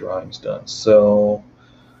your drawings done. So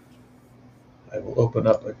I will open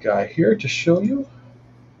up a guy here to show you.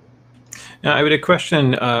 Now, I had a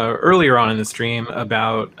question earlier on in the stream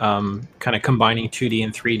about kind of combining 2D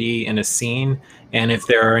and 3D in a scene, and if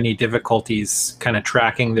there are any difficulties kind of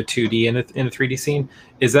tracking the 2D in a 3D scene.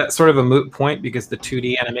 Is that sort of a moot point because the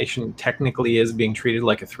 2D animation technically is being treated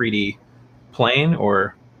like a 3D plane,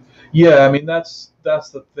 or? Yeah, I mean, that's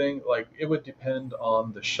the thing. Like, it would depend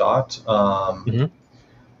on the shot.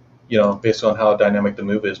 Based on how dynamic the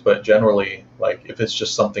move is. But generally, like if it's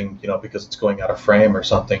just something, because it's going out of frame or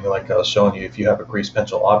something, like I was showing you, if you have a grease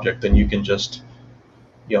pencil object, then you can just,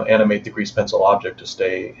 animate the grease pencil object to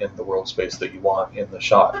stay in the world space that you want in the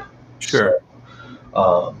shot. Sure.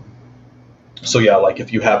 So yeah, like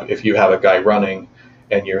if you have a guy running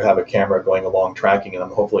and you have a camera going along tracking him,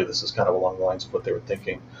 hopefully this is kind of along the lines of what they were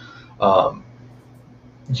thinking.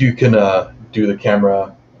 You can do the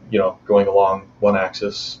camera, going along one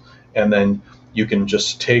axis, and then you can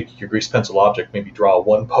just take your grease pencil object, maybe draw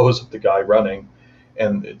one pose of the guy running,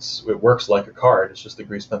 and it works like a card. It's just the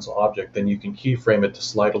grease pencil object. Then you can keyframe it to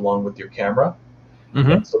slide along with your camera,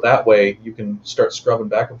 Mm-hmm. And so that way you can start scrubbing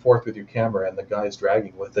back and forth with your camera and the guy's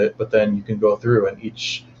dragging with it, but then you can go through and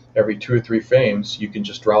every 2 or 3 frames, you can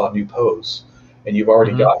just draw a new pose. And you've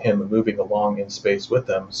already Mm-hmm. got him moving along in space with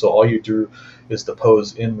them. So all you do is the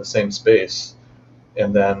pose in the same space,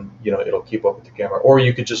 and then it'll keep up with the camera. Or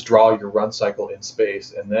you could just draw your run cycle in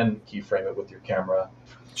space and then keyframe it with your camera.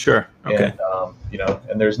 Sure. Okay. And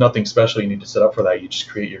and there's nothing special you need to set up for that. You just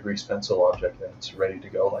create your grease pencil object and it's ready to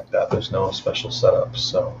go like that. There's no special setup.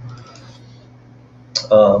 So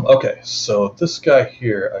okay, so this guy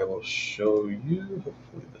here I will show you.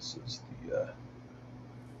 Hopefully this is the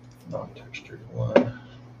non-textured one.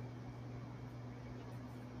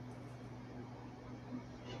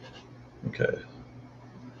 Okay.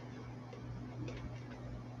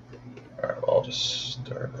 All right, well, I'll just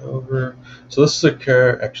start over. So this is a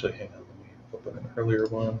character. Actually, hang on. Let me open an earlier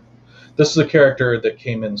one. This is a character that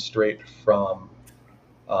came in straight from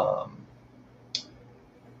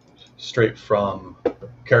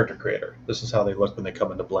Character Creator. This is how they look when they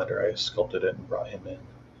come into Blender. I sculpted it and brought him in.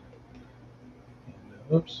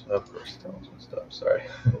 And, oops, of course, that one's messed up. Sorry.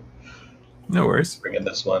 No worries. Bring in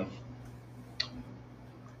this one.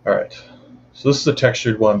 All right. So this is a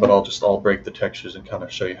textured one, but I'll break the textures and kind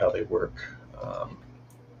of show you how they work.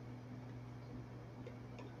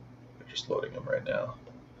 They're just loading them right now.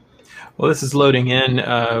 Well, this is loading in.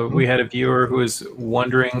 We had a viewer who was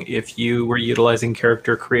wondering if you were utilizing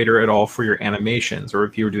Character Creator at all for your animations, or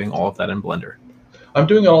if you were doing all of that in Blender. I'm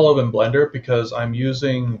doing all of it in Blender because I'm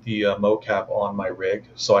using the mocap on my rig,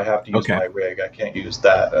 so I have to use my rig. I can't use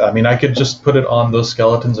that. I mean, I could just put it on those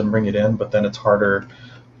skeletons and bring it in, but then it's harder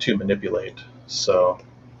to manipulate. So,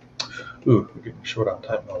 ooh, we're getting short on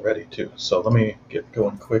time already too. So let me get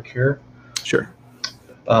going quick here. Sure.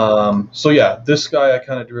 So yeah, this guy I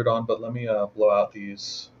kind of drew it on, but let me blow out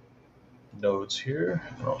these nodes here,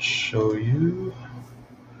 and I'll show you.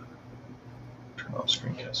 Turn on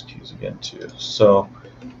screencast keys again too. So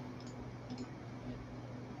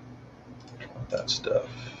that stuff.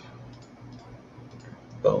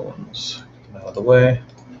 Bones. Get them out of the way.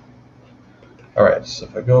 All right, so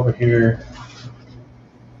if I go over here,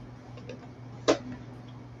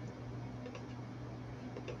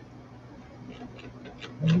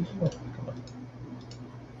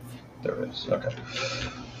 there it is. Okay.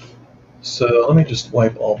 So let me just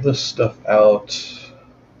wipe all this stuff out.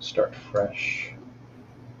 Start fresh.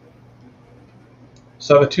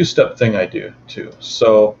 So I have a 2-step thing I do too.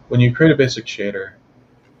 So when you create a basic shader,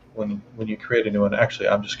 when you create a new one, actually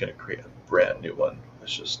I'm just going to create a brand new one.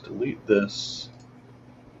 Let's just delete this,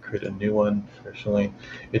 create a new one traditionally.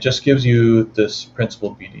 It just gives you this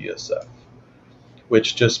principled BDSF,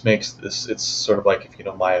 which just makes this, it's sort of like, if you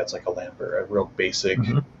know Maya, it's like a Lambert, a real basic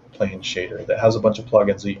plain shader that has a bunch of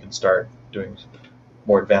plugins that you can start doing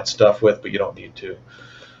more advanced stuff with, but you don't need to.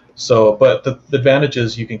 So, but the advantage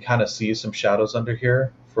is you can kind of see some shadows under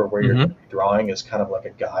here for where you're going to be drawing is kind of like a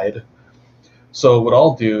guide. So what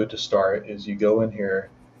I'll do to start is you go in here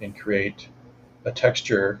and create a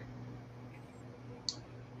texture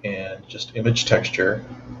and just image texture,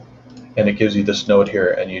 and it gives you this node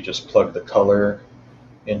here, and you just plug the color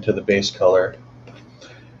into the base color.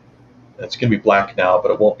 It's going to be black now, but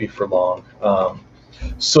it won't be for long.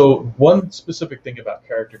 So one specific thing about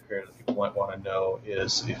Character Creator that people might want to know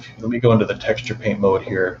is, let me go into the texture paint mode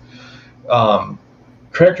here.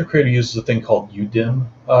 Character Creator uses a thing called UDIM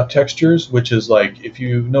textures, which is like, if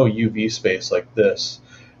you know UV space like this,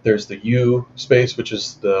 there's the U space, which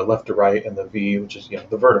is the left to right, and the V, which is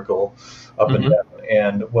the vertical up and down.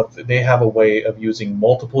 And they have a way of using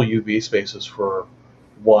multiple UV spaces for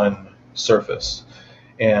one surface.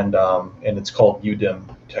 And it's called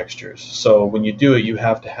UDIM textures. So when you do it, you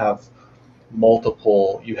have to have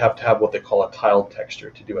multiple, you have to have what they call a tiled texture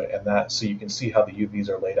to do it. And that, so you can see how the UVs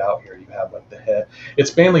are laid out here. You have like the head.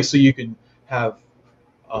 It's mainly so you can have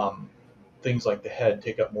things like the head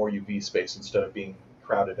take up more UV space instead of being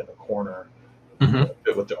crowded in a corner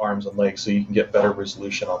with the arms and legs, so you can get better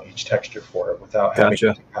resolution on each texture for it without having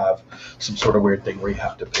to have some sort of weird thing where you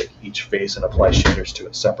have to pick each face and apply shaders to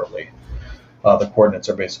it separately. The coordinates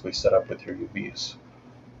are basically set up with your UVs.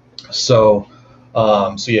 So,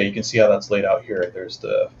 yeah, you can see how that's laid out here. There's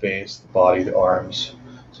the face, the body, the arms.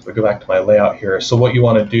 So if I go back to my layout here, so what you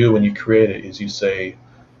want to do when you create it is you say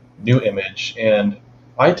new image, and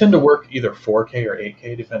I tend to work either 4K or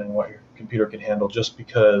 8K depending on what your computer can handle, just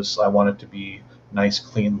because I want it to be nice,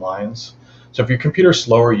 clean lines. So if your computer's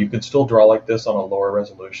slower, you could still draw like this on a lower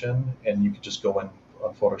resolution, and you could just go in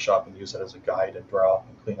on Photoshop and use it as a guide and draw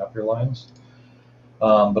and clean up your lines.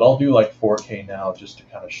 But I'll do like 4K now just to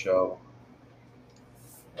kind of show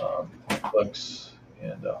clicks,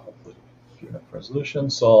 and hopefully give enough resolution.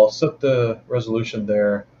 So I'll set the resolution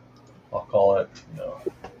there. I'll call it,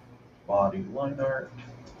 body line art.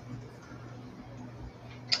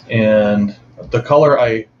 And the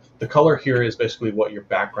color here is basically what your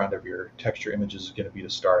background of your texture images is going to be to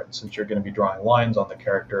start. And since you're going to be drawing lines on the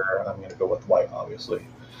character, I'm going to go with white, obviously.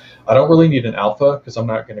 I don't really need an alpha because I'm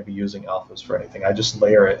not going to be using alphas for anything. I just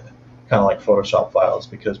layer it kind of like Photoshop files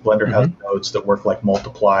because Blender has nodes that work like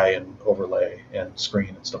multiply and overlay and screen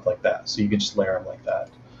and stuff like that. So you can just layer them like that.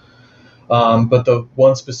 But the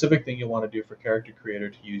one specific thing you want to do for Character Creator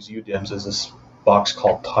to use UDIMs is this box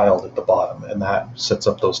called tiled at the bottom, and that sets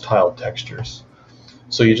up those tiled textures.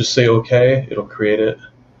 So you just say OK, it'll create it.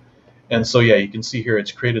 And so yeah, you can see here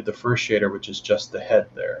it's created the first shader, which is just the head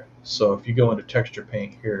there. So if you go into Texture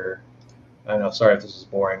Paint here, I know, sorry if this is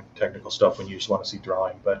boring technical stuff when you just want to see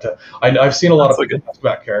drawing, but I've seen a lot of people ask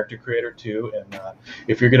about Character Creator too, and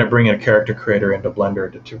if you're going to bring a Character Creator into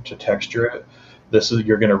Blender to texture it,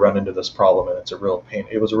 you're going to run into this problem, and it's a real pain.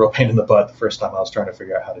 It was a real pain in the butt the first time I was trying to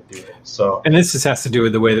figure out how to do it. So, and this just has to do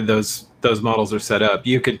with the way that those models are set up.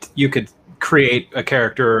 You could create a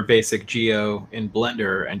character or basic geo in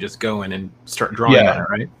Blender and just go in and start drawing on it,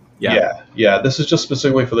 right? Yeah. This is just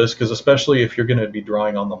specifically for this because especially if you're going to be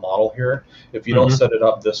drawing on the model here, if you don't set it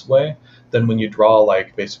up this way, then when you draw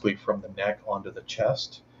like basically from the neck onto the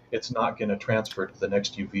chest, it's not going to transfer to the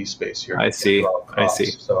next UV space here. I see.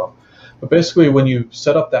 So, but basically when you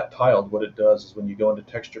set up that tiled, what it does is when you go into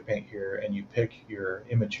Texture Paint here and you pick your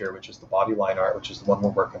image here, which is the body line art, which is the one we're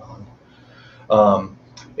working on,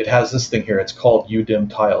 it has this thing here. It's called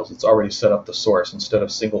UDIM tiles. It's already set up the source instead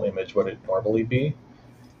of single image, what it normally be.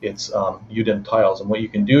 It's UDIM tiles, and what you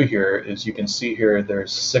can do here is you can see here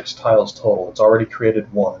there's 6 tiles total. It's already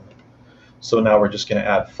created 1, so now we're just going to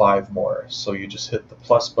add 5 more. So you just hit the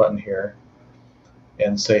plus button here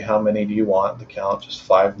and say how many do you want, the count, just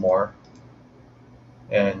 5 more.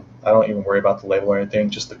 And I don't even worry about the label or anything,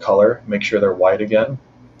 just the color. Make sure they're white again.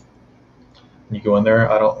 And you go in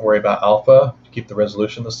there, I don't worry about alpha, keep the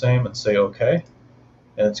resolution the same and say OK.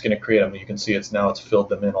 And it's going to create them. You can see it's filled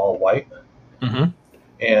them in all white.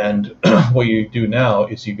 And what you do now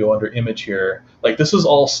is you go under image here. Like this is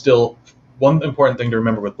all still, one important thing to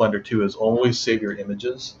remember with Blender too is always save your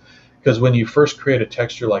images. Because when you first create a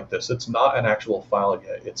texture like this, it's not an actual file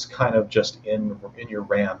yet. It's kind of just in your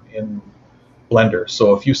RAM, in Blender.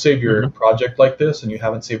 So if you save your project like this and you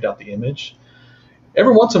haven't saved out the image,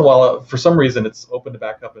 every once in a while, for some reason, it's open to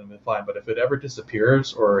back up and it's fine. But if it ever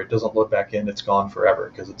disappears or it doesn't load back in, it's gone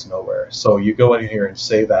forever because it's nowhere. So you go in here and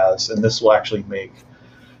save as, and this will actually make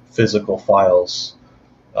physical files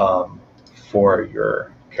for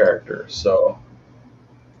your character. So,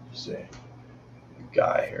 let's see,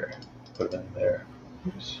 guy here, put him in there,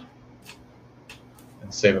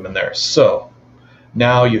 and save him in there. So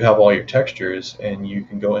now you have all your textures, and you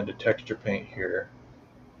can go into Texture Paint here,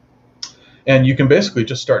 and you can basically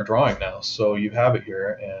just start drawing now. So you have it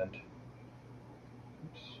here, and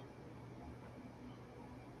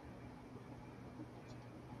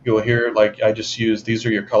go here, like I just used, these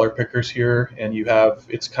are your color pickers here, and you have,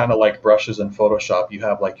 it's kind of like brushes in Photoshop. You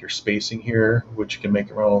have like your spacing here, which you can make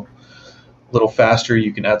it a little faster.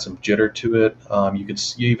 You can add some jitter to it.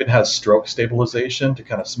 You even have stroke stabilization to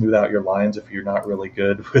kind of smooth out your lines if you're not really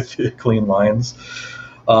good with clean lines.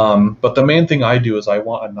 But the main thing I do is I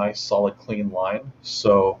want a nice solid clean line.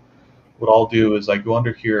 So what I'll do is I go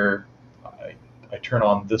under here, I turn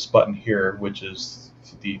on this button here, which is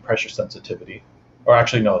the pressure sensitivity. Or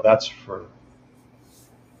actually, no, that's for,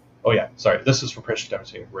 oh yeah, sorry, this is for pressure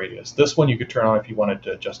sensitivity radius. This one you could turn on if you wanted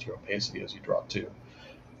to adjust your opacity as you draw too.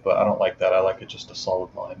 But I don't like that. I like it just a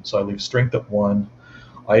solid line. So I leave strength at 1.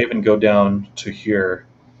 I even go down to here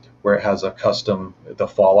where it has a custom, the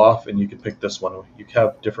fall off, and you can pick this one. You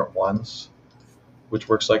have different ones, which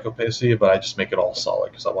works like opacity, but I just make it all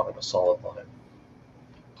solid because I wanted a solid line.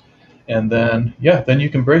 And then, yeah, then you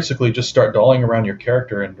can basically just start dolling around your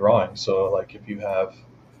character and drawing. So like if you have,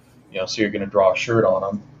 so you're going to draw a shirt on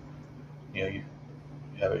them, you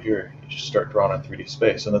have it here. You just start drawing in 3D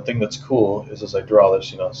space. And the thing that's cool is as I draw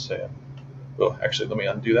this, say, well, actually, let me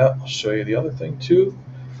undo that. I'll show you the other thing too.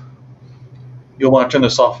 You'll want to turn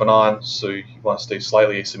this off and on, so you want to stay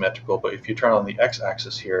slightly asymmetrical. But if you turn on the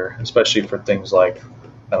x-axis here, especially for things like,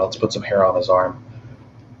 let's put some hair on his arm.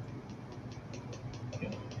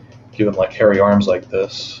 Give him like hairy arms like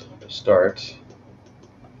this to start.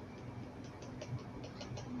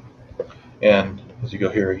 And as you go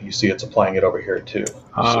here, you see it's applying it over here too.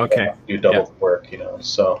 Oh, so okay. Do double work,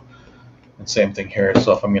 So, and same thing here.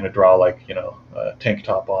 So if I'm going to draw like, a tank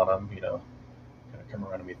top on him, come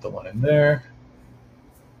around and meet the line there.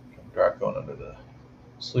 Dark going under the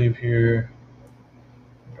sleeve here,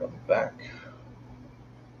 draw the back.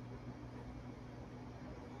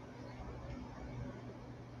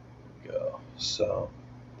 Go. So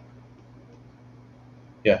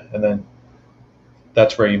yeah, and then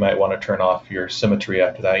that's where you might want to turn off your symmetry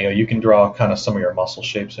after that. You can draw kind of some of your muscle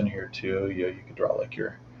shapes in here too. You can draw like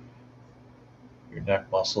your neck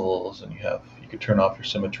muscles, and you could turn off your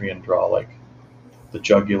symmetry and draw like the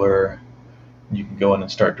jugular. You can go in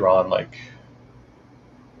and start drawing like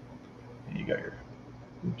you got your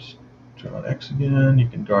oops, turn on X again. You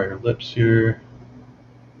can draw your lips here.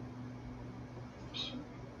 Oops.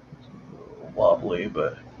 It's a little wobbly,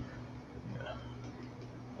 but yeah.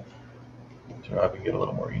 So I can get a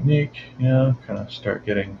little more unique. Yeah, kind of start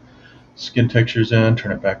getting skin textures in.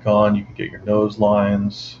 Turn it back on. You can get your nose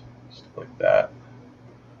lines, stuff like that,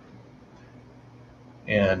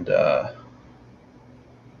 and you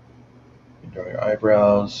can draw your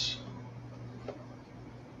eyebrows.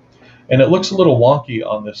 And it looks a little wonky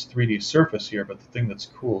on this 3D surface here, but the thing that's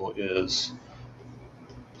cool is,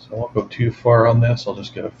 so I won't go too far on this, I'll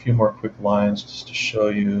just get a few more quick lines just to show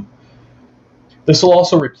you. This will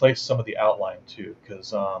also replace some of the outline too,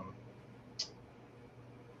 because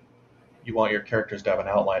you want your characters to have an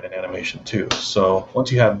outline in animation too. So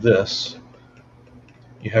once you have this,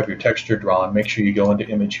 you have your texture drawn, make sure you go into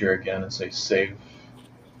image here again and say save,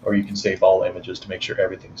 or you can save all images to make sure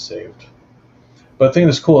everything's saved. But the thing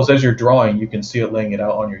that's cool is as you're drawing, you can see it laying it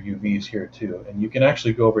out on your UVs here too. And you can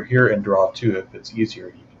actually go over here and draw too if it's easier.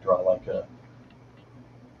 You can draw like a,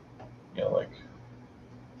 like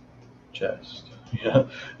chest, and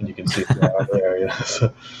you can see it right there,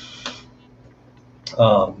 So,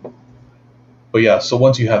 but yeah, so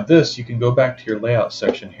once you have this, you can go back to your layout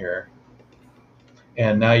section here.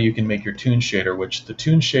 And now you can make your toon shader, which the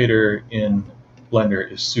toon shader in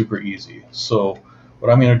Blender is super easy. So what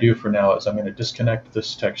I'm going to do for now is I'm going to disconnect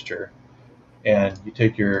this texture, and you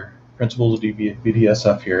take your principles of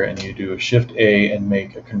VDSF here and you do a Shift A and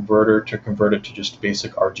make a converter to convert it to just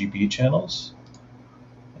basic RGB channels,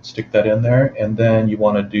 and stick that in there. And then you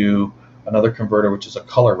want to do another converter, which is a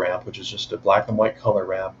color ramp, which is just a black and white color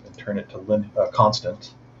ramp, and turn it to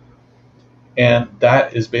constant. And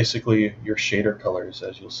that is basically your shader colors,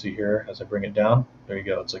 as you'll see here as I bring it down. There you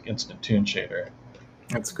go. It's like instant toon shader.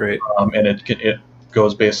 That's great. And it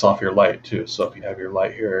goes based off your light too. So if you have your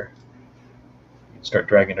light here, you can start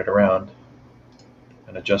dragging it around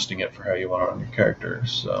and adjusting it for how you want it on your characters.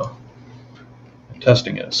 So, and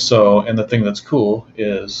testing it. So, and the thing that's cool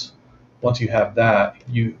is once you have that,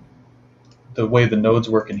 the way the nodes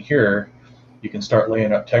work in here, you can start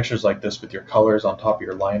laying up textures like this with your colors on top of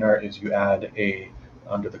your line art. Is you add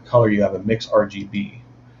under the color, you have a mix RGB,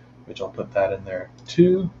 which I'll put that in there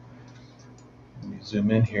too. Let me zoom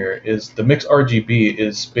in here. Is the mix RGB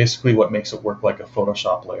is basically what makes it work like a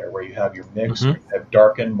Photoshop layer, where you have your mix, you have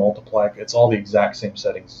darken, multiply. It's all the exact same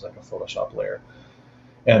settings as like a Photoshop layer.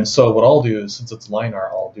 And so what I'll do is, since it's line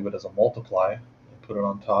art, I'll do it as a multiply and put it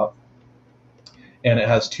on top. And it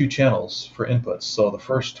has two channels for inputs. So the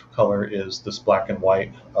first color is this black and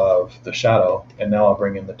white of the shadow, and now I'll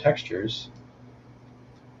bring in the textures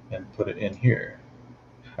and put it in here.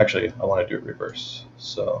 Actually, I want to do it reverse.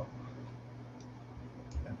 So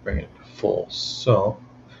bring it full. So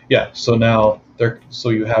yeah, so now so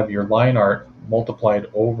you have your line art multiplied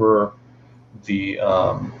over the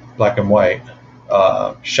black and white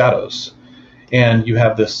shadows, and you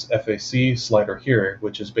have this FAC slider here,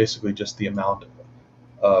 which is basically just the amount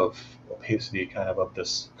of opacity kind of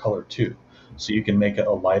this color too. So you can make it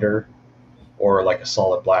a lighter or like a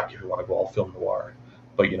solid black if you want to go all film noir,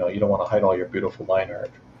 but you don't want to hide all your beautiful line art.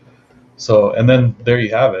 So, and then there you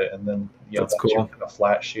have it, and then that's cool. Your kind of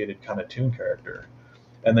flat shaded kind of toon character.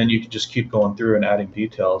 And then you can just keep going through and adding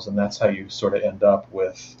details, and that's how you sort of end up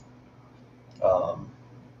with sorry,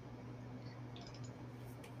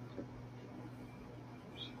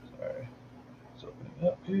 it's opening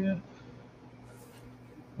up here.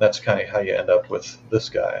 That's kind of how you end up with this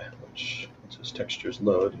guy, which once his textures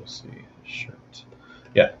load, you'll see his shirt.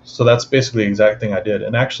 Yeah, so that's basically the exact thing I did.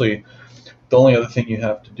 And actually, the only other thing you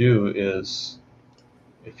have to do is,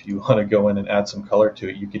 if you want to go in and add some color to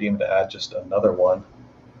it, you could even add just another one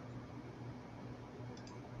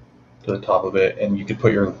to the top of it, and you could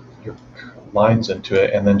put your lines into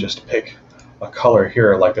it, and then just pick a color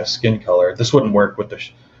here, like a skin color. This wouldn't work with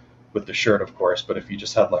the shirt, of course, but if you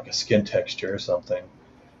just had like a skin texture or something,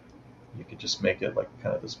 you could just make it like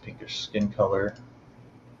kind of this pinkish skin color,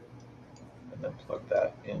 and then plug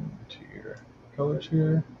that into your colors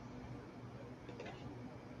here.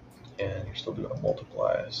 And you're still doing a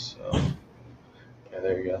multiply, so yeah,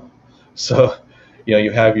 there you go. So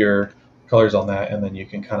you have your colors on that, and then you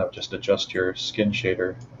can kind of just adjust your skin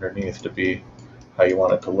shader underneath to be how you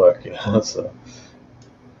want it to look. You know, so,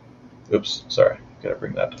 oops, sorry, gotta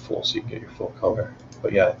bring that to full so you can get your full color.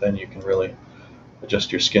 But yeah, then you can really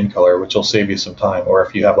adjust your skin color, which will save you some time. Or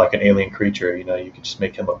if you have like an alien creature, you know, you can just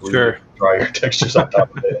make him a blue, Sure. draw your textures on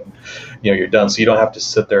top of it, and you know, you're done. So you don't have to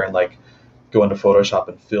sit there and like go into Photoshop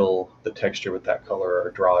and fill the texture with that color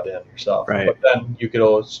or draw it in yourself. Right. But then you could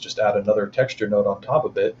always just add another texture node on top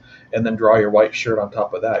of it, and then draw your white shirt on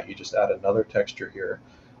top of that. You just add another texture here,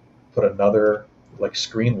 put another like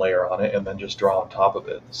screen layer on it, and then just draw on top of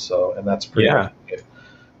it. So, and that's pretty much it.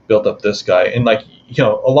 Built up this guy. And like, you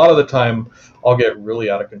know, a lot of the time I'll get really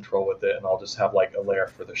out of control with it, and I'll just have like a layer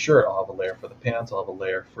for the shirt, I'll have a layer for the pants, I'll have a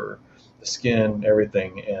layer for the skin,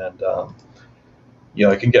 everything. And you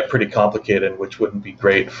know, it can get pretty complicated, which wouldn't be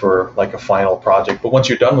great for like a final project. But once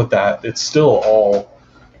you're done with that, it's still all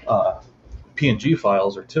PNG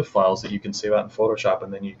files or TIFF files that you can save out in Photoshop,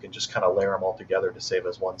 and then you can just kind of layer them all together to save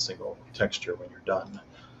as one single texture when you're done.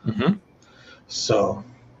 Mm-hmm. So,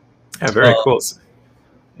 yeah, very cool.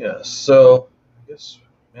 Yeah, so I guess,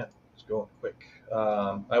 man, it's going quick.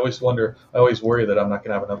 I always worry that I'm not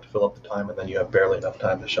going to have enough to fill up the time, and then you have barely enough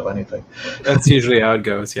time to show anything. That's usually how it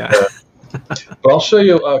goes, yeah. But I'll show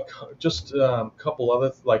you just a couple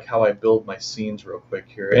other, like how I build my scenes real quick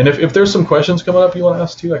here. And if there's some questions coming up you want to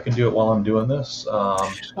ask too, I can do it while I'm doing this.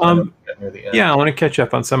 Near the end. Yeah, I want to catch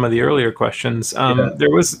up on some of the earlier questions. There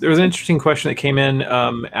was an interesting question that came in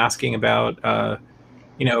asking about,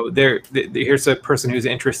 you know, here's a person who's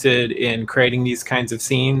interested in creating these kinds of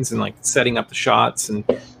scenes and like setting up the shots and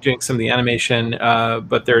doing some of the animation,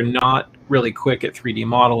 but they're not really quick at 3D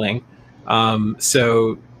modeling.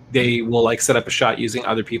 So they will like set up a shot using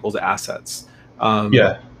other people's assets.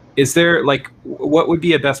 Is there like, what would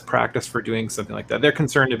be a best practice for doing something like that? They're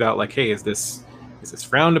concerned about like, hey, is this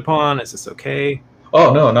frowned upon? Is this okay?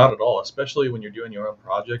 Oh, no, not at all. Especially when you're doing your own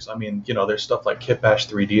projects. I mean, you know, there's stuff like Kitbash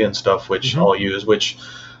 3D and stuff, which I'll use, which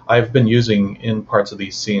I've been using in parts of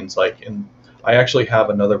these scenes. Like, I actually have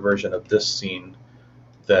another version of this scene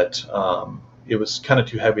that it was kind of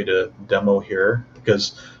too heavy to demo here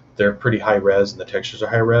because they're pretty high res and the textures are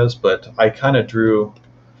high res, but I kind of drew,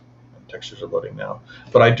 textures are loading now,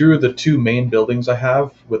 but I drew the two main buildings I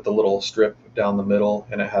have with the little strip down the middle,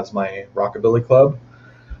 and it has my Rockabilly Club.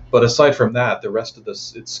 But aside from that, the rest of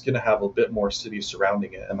this, it's going to have a bit more city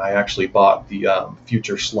surrounding it. And I actually bought the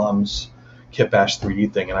Future Slums Kitbash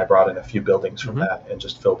 3D thing, and I brought in a few buildings from that and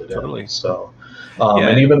just filled it in. So,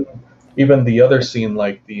 and even the other scene,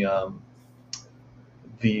 like the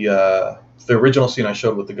original scene I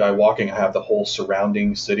showed with the guy walking, I have the whole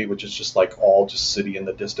surrounding city, which is just like all just city in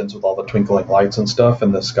the distance with all the twinkling lights and stuff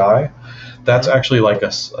in the sky. That's actually like a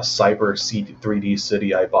cyber 3D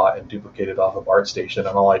city I bought and duplicated off of ArtStation,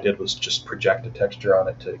 and all I did was just project a texture on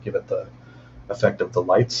it to give it the effect of the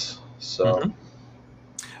lights. So.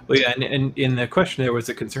 Well, yeah, and in the question there was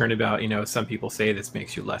a concern about, you know, some people say this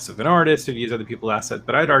makes you less of an artist if you use other people's assets,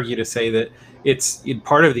 but I'd argue to say that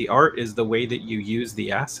part of the art is the way that you use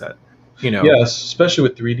the asset. You know, yes, especially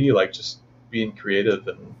with 3D, like just being creative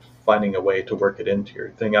and finding a way to work it into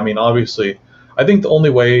your thing. I mean, obviously, I think the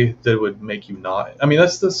only way that would make you not, I mean,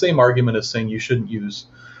 that's the same argument as saying you shouldn't use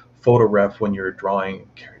PhotoRef when you're drawing,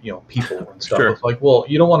 you know, people and stuff. It's like, well,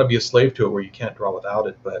 you don't want to be a slave to it where you can't draw without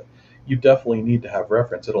it, but you definitely need to have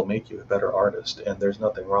reference. It'll make you a better artist, and there's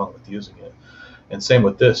nothing wrong with using it. And same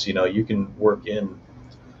with this, you know, you can work in,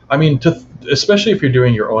 I mean, especially if you're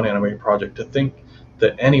doing your own animated project, to think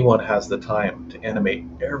that anyone has the time to animate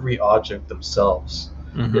every object themselves.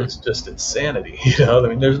 It's just insanity, you know. I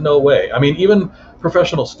mean, there's no way. I mean, even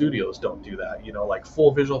professional studios don't do that. You know, like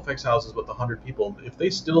full visual effects houses with 100 people, if they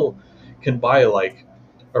still can buy like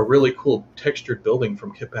a really cool textured building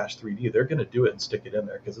from Kitbash 3D, they're going to do it and stick it in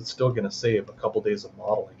there because it's still going to save a couple days of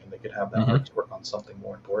modeling, and they could have that artist work on something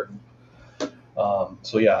more important.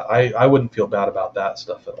 So yeah, I wouldn't feel bad about that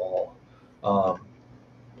stuff at all.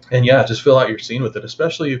 And yeah, just fill out your scene with it,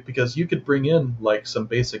 especially because you could bring in like some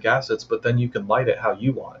basic assets, but then you can light it how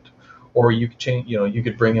you want. Or you could change, you know, you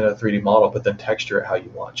could bring in a 3D model, but then texture it how you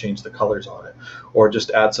want, change the colors on it, or just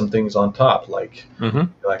add some things on top. Like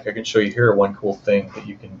I can show you here one cool thing that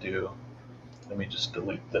you can do. Let me just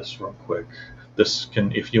delete this real quick. This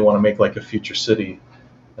can, if you want to make like a future city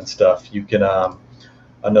and stuff, you can,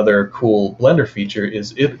 another cool Blender feature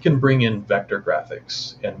is it can bring in vector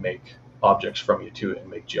graphics and make objects from you to it and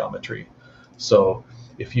make geometry. So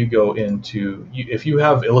if you go into, if you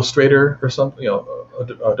have Illustrator or something, you know,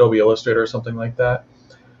 Adobe Illustrator or something like that,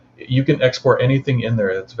 you can export anything in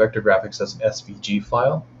there that's vector graphics as an SVG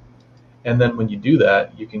file. And then when you do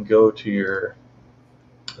that, you can go to your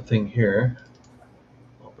thing here.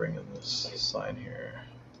 I'll bring in this sign here.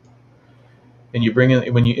 And you bring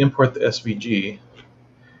in, when you import the SVG,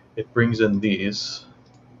 it brings in these.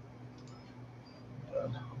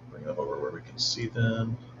 I'll bring them over where we can see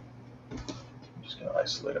them. I'm just going to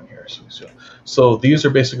isolate them here. So these are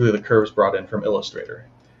basically the curves brought in from Illustrator.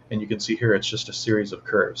 And you can see here it's just a series of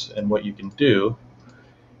curves. And what you can do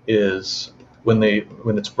is when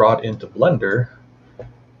it's brought into Blender,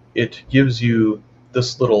 it gives you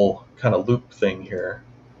this little kind of loop thing here,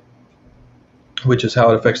 which is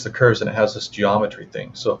how it affects the curves, and it has this geometry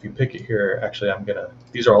thing. So if you pick it here, actually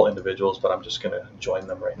these are all individuals, but I'm just gonna join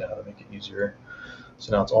them right now to make it easier.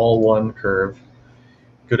 So now it's all one curve.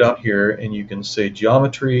 Go down here and you can say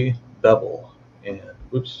geometry, bevel, and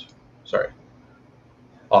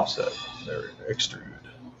offset, there, extrude.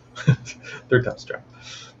 Third time's charm.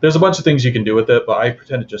 There's a bunch of things you can do with it, but I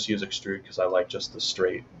pretend to just use extrude because I like just the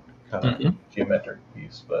straight kind of geometric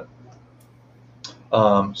piece. But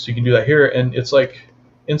so you can do that here, and it's like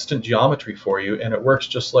instant geometry for you, and it works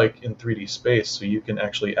just like in 3D space. So you can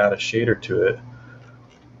actually add a shader to it.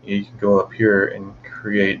 You can go up here and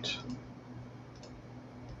create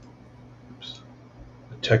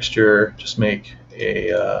a texture. Just make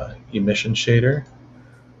a emission shader,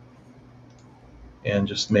 and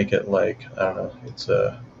just make it like, I don't know, it's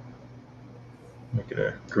make it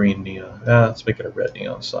a green neon. Let's make it a red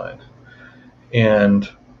neon sign. And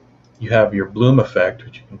you have your bloom effect,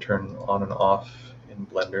 which you can turn on and off in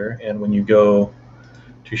Blender. And when you go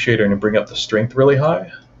to shader and bring up the strength really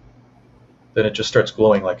high, then it just starts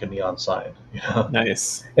glowing like a neon sign.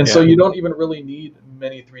 Nice. And so you don't even really need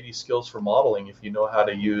many 3D skills for modeling if you know how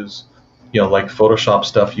to use, like Photoshop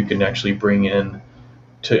stuff. You can actually bring in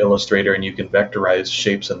to Illustrator, and you can vectorize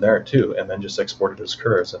shapes in there too, and then just export it as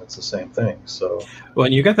curves, and it's the same thing. So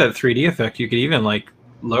when you got that 3D effect, you could even like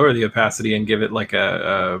lower the opacity and give it like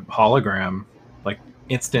a hologram, like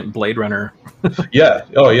instant Blade Runner. Yeah.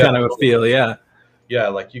 Oh yeah. Kind of a feel. Yeah. Yeah.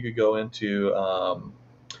 Like you could go into,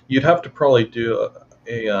 you'd have to probably do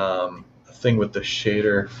a thing with the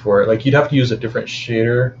shader for, like, you'd have to use a different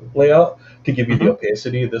shader layout to give you the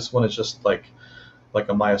opacity. This one is just like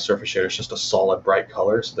a Maya surface shader. It's just a solid bright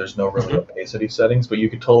color, so there's no really opacity settings, but you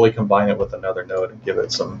could totally combine it with another node and give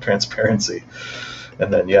it some transparency.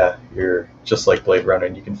 And then, yeah, you're just like Blade Runner,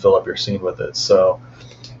 and you can fill up your scene with it. So,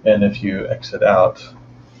 and if you exit out,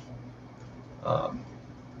 so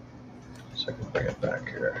I can bring it back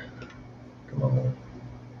here. Come on.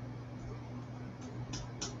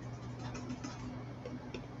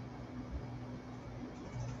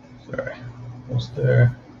 Sorry, almost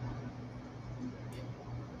there.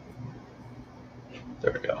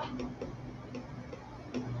 There we go.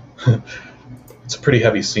 It's a pretty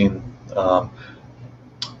heavy scene.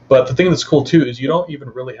 But the thing that's cool too is you don't even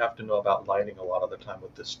really have to know about lighting a lot of the time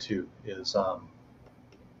with this too. It's been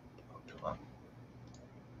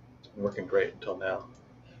working great until now.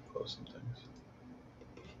 Close some things.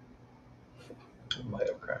 It might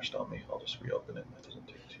have crashed on me. I'll just reopen it. That doesn't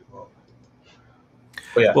take too long.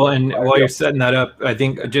 But yeah. Well, and while you're setting that up, I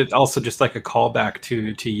think just like a callback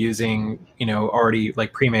to using already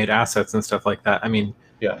like pre-made assets and stuff like that. I mean,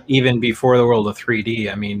 yeah. Even before the world of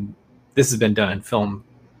 3D, I mean, this has been done in film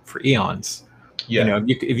for eons. Yeah.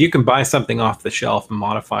 If you can buy something off the shelf and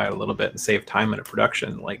modify it a little bit and save time in a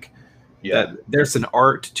production, like there's an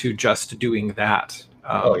art to just doing that.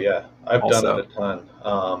 Oh yeah, I've done it a ton.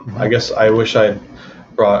 I guess I wish I'd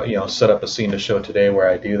brought, set up a scene to show today where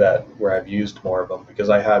I do that, where I've used more of them, because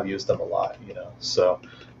I have used them a lot, So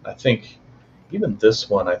I think even this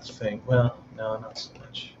one, well, no, not so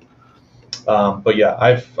much. But yeah,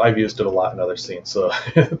 I've used it a lot in other scenes, so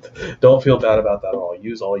don't feel bad about that at all.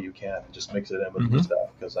 Use all you can and just mix it in with your stuff,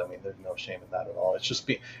 because I mean, there's no shame in that at all. It's just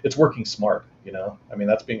it's working smart, I mean,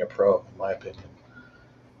 that's being a pro, in my opinion.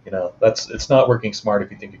 It's not working smart if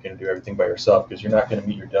you think you're going to do everything by yourself, because you're not going to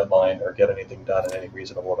meet your deadline or get anything done in any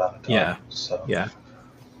reasonable amount of time. Yeah. So yeah.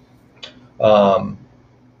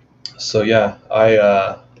 So yeah,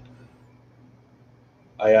 I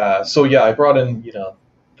brought in,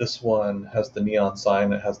 this one has the neon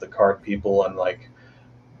sign, it has the card people, and like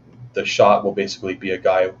the shot will basically be a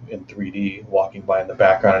guy in 3D walking by in the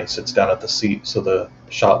background, and he sits down at the seat, so the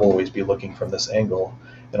shot will always be looking from this angle.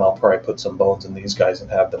 And I'll probably put some bones in these guys and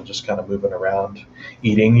have them just kind of moving around,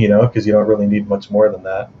 eating, because you don't really need much more than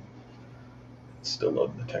that. It's still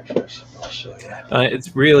loading the textures. I'll show you.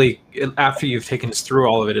 It's really, after you've taken us through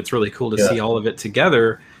all of it, it's really cool to see all of it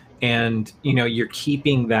together. And, you're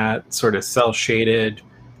keeping that sort of cel-shaded,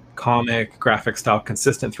 comic, graphic style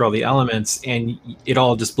consistent through all the elements, and it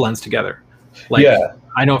all just blends together. Like,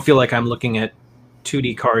 I don't feel like I'm looking at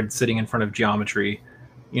 2D cards sitting in front of geometry.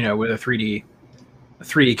 with a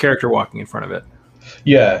 3D character walking in front of it.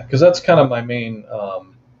 Yeah, because that's kind of my main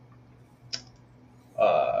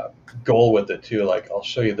goal with it too. Like, I'll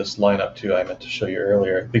show you this lineup too. I meant to show you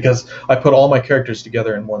earlier because I put all my characters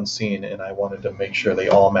together in one scene, and I wanted to make sure they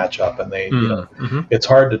all match up. And they, it's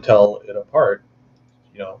hard to tell it apart.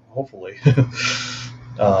 Hopefully. We're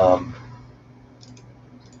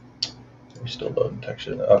still loading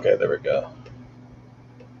texture. Okay, there we go.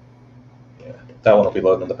 Yeah, that one will be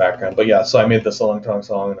loading in the background. But yeah, so I made this Long Tong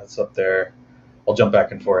song, and it's up there. I'll jump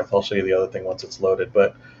back and forth. I'll show you the other thing once it's loaded.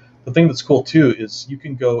 But the thing that's cool too is you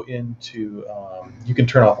can go into, you can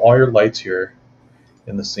turn off all your lights here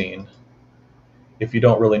in the scene. If you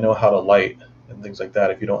don't really know how to light and things like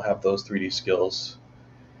that, if you don't have those 3D skills,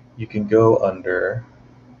 you can go under,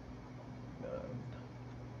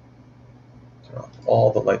 turn off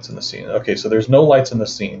all the lights in the scene. Okay, so there's no lights in the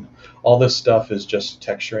scene. All this stuff is just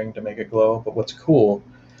texturing to make it glow. But what's cool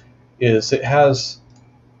is it has,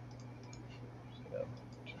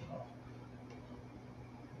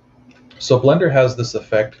 so Blender has this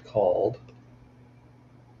effect called,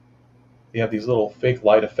 you have these little fake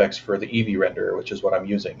light effects for the Eevee renderer, which is what I'm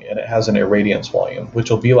using, and it has an irradiance volume, which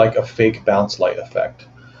will be like a fake bounce light effect.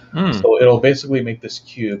 So it'll basically make this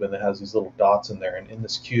cube, and it has these little dots in there, and in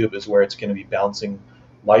this cube is where it's going to be bouncing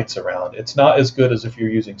lights around. It's not as good as if you're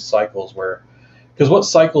using Cycles, because what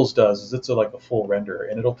Cycles does is it's like a full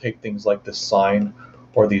renderer, and it'll take things like this sign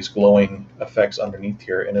or these glowing effects underneath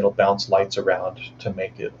here, and it'll bounce lights around to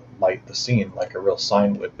make it light the scene like a real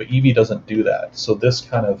sign would. But Eevee doesn't do that. So this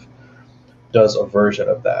kind of does a version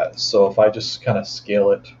of that. So if I just kind of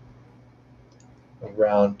scale it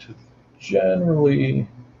around to generally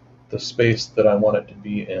the space that I want it to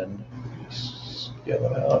be in, scale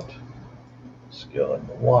it out, scale it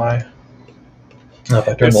to Y. Now if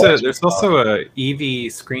I turn There's also a Eevee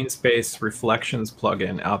screen space reflections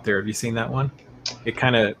plugin out there. Have you seen that one? It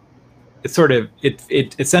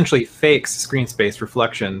essentially fakes screen space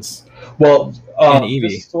reflections. Well, in Eevee.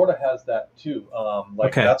 This sort of has that too.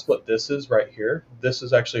 That's what this is right here. This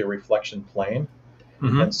is actually a reflection plane.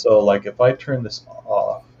 And so like if I turn this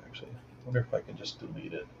off, actually, I wonder if I can just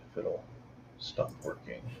delete it, if it'll stop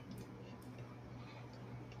working.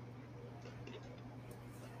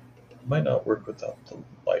 It might not work without the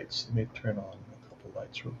lights. Let me turn on a couple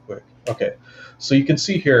lights real quick. Okay, so you can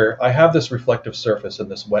see here, I have this reflective surface in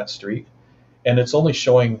this wet street, and it's only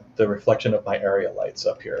showing the reflection of my area lights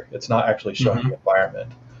up here. It's not actually showing the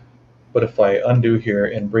environment. But if I undo here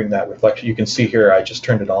and bring that reflection, you can see here I just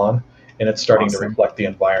turned it on, and it's starting to reflect the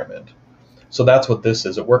environment. So that's what this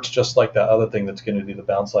is. It works just like that other thing that's going to do the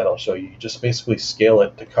bounce light I'll show you. You just basically scale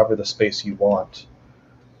it to cover the space you want,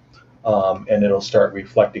 and it'll start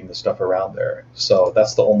reflecting the stuff around there. So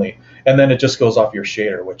that's the only, and then it just goes off your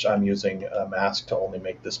shader, which I'm using a mask to only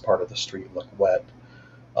make this part of the street look wet.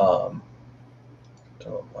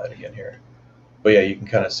 Turn on the light again here. But yeah, you can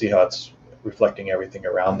kind of see how it's reflecting everything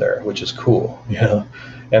around there, which is cool, And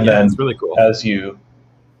then it's really cool. As you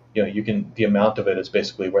can, the amount of it is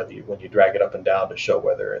basically when you drag it up and down to show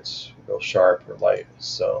whether it's real sharp or light.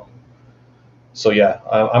 So yeah,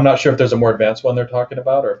 I'm not sure if there's a more advanced one they're talking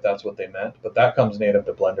about or if that's what they meant, but that comes native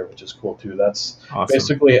to Blender, which is cool too. That's awesome.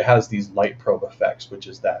 Basically it has these light probe effects, which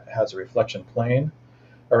is that it has a reflection plane,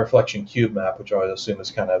 a reflection cube map, which I would assume is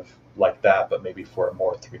kind of like that, but maybe for a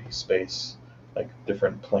more 3D space, like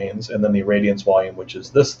different planes, and then the irradiance volume, which is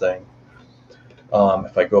this thing.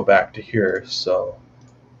 If I go back to here, so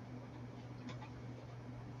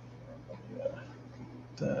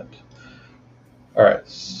that. All right,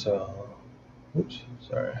 so, oops,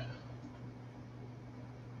 sorry.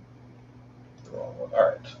 Wrong one. All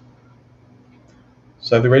right.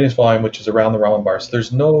 So I have the radiance volume, which is around the round bar. So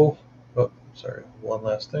there's no, sorry, one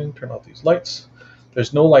last thing, turn off these lights.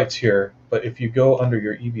 There's no lights here, but if you go under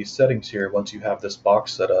your Eevee settings here, once you have this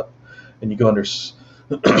box set up, and you go under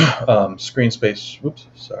screen space, whoops,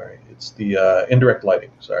 sorry, it's the indirect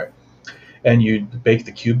lighting, sorry, and you bake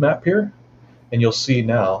the cube map here, and you'll see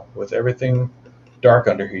now, with everything dark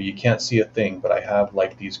under here, you can't see a thing, but I have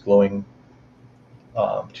like these glowing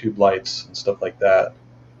tube lights and stuff like that.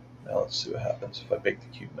 Now let's see what happens if I bake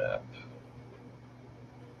the cube map.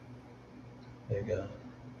 There you go.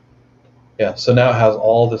 Yeah, so now it has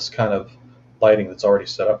all this kind of lighting that's already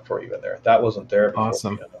set up for you in there. That wasn't there before.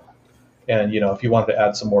 Awesome. And if you wanted to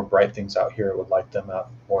add some more bright things out here, it would light them out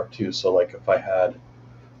more too. So like if I had,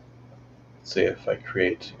 let's say if I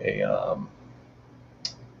create a, I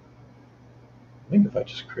think if I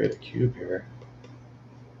just create a cube here,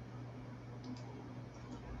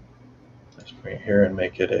 just bring it here and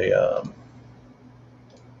make it a,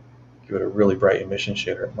 give it a really bright emission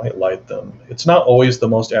shader, it might light them. It's not always the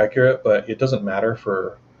most accurate, but it doesn't matter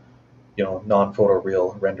for, you know, non-photo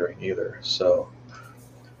real rendering either. So,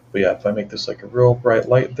 but yeah, if I make this like a real bright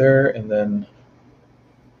light there, and then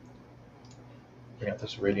bring out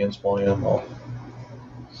this radiance volume, I'll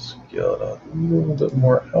scale it a little bit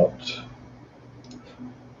more out,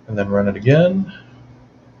 and then run it again.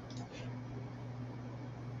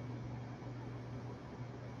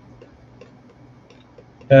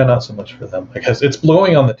 Yeah, not so much for them. I guess it's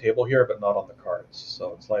blowing on the table here, but not on the cards,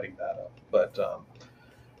 so it's lighting that up. But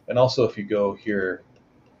and also if you go here,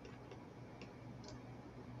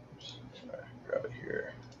 oops, grab it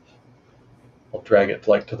here. I'll drag it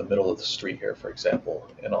like to the middle of the street here, for example,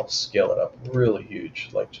 and I'll scale it up really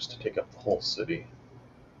huge, like just to take up the whole city,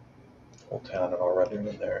 whole town, and I'll render it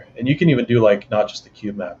in there. And you can even do like not just the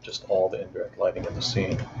cube map, just all the indirect lighting in the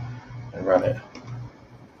scene, and run it.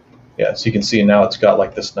 Yeah, so you can see now it's got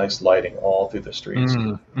like this nice lighting all through the streets.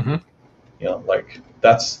 Mm-hmm. You know, like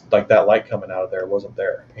that's like that light coming out of there wasn't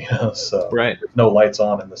there. You know, so Right. there's no lights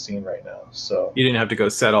on in the scene right now. So you didn't have to go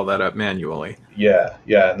set all that up manually. Yeah,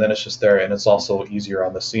 and then it's just there, and it's also easier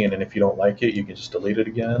on the scene. And if you don't like it, you can just delete it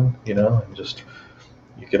again. You know, and just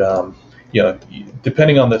you could you know,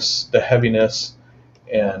 depending on the heaviness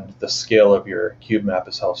and the scale of your cube map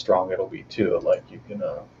is how strong it'll be too. Like you can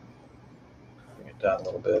bring it down a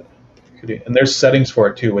little bit. And there's settings for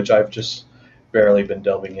it too, which I've just barely been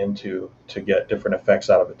delving into to get different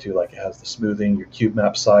effects out of it too. Like it has the smoothing, your cube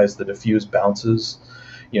map size, the diffuse bounces.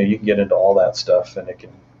 You know, you can get into all that stuff, and it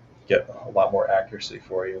can get a lot more accuracy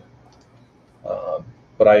for you.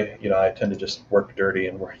 But I tend to just work dirty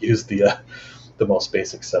and use the most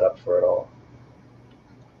basic setup for it all.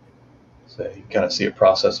 So you can kind of see it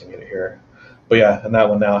processing it here. But yeah, and that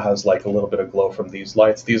one now has like a little bit of glow from these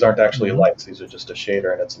lights. These aren't actually lights; these are just a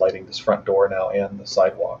shader, and it's lighting this front door now and the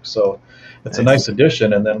sidewalk. So it's a nice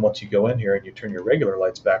addition. And then once you go in here and you turn your regular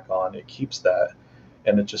lights back on, it keeps that,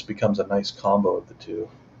 and it just becomes a nice combo of the two.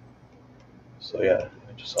 So yeah,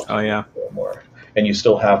 it just helps a little more. And you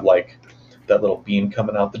still have like that little beam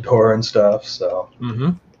coming out the door and stuff. So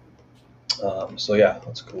so yeah,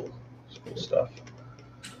 that's cool. That's cool stuff.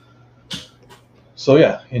 So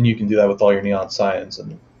yeah, and you can do that with all your neon signs,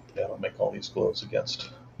 and it'll make all these glows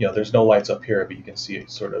against, you know, there's no lights up here, but you can see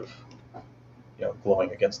it sort of, you know,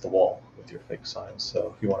 glowing against the wall with your fake signs.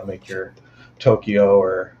 So if you want to make your Tokyo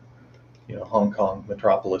or, you know, Hong Kong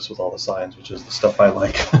metropolis with all the signs, which is the stuff I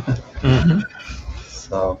like.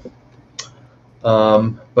 So,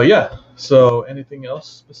 but yeah, so anything else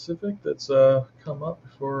specific that's come up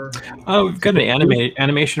before? Oh, we've got an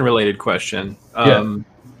animation related question.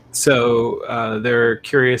 So they're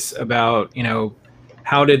curious about, you know,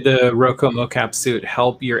 how did the Roku mocap suit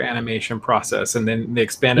help your animation process? And then they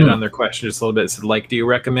expanded on their question just a little bit. Said, like, do you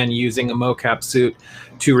recommend using a mocap suit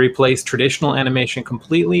to replace traditional animation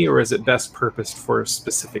completely, or is it best purposed for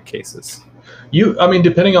specific cases? I mean,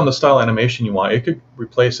 depending on the style animation you want, it could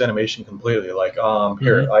replace animation completely. Like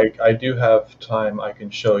here, I do have time. I can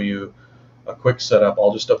show you a quick setup.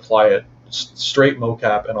 I'll just apply it straight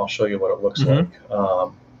mocap, and I'll show you what it looks like.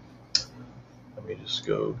 Let me just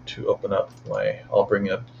go to open up I'll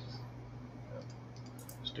bring up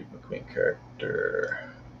Steve McQueen character.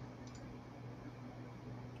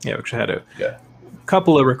 Yeah, which I had a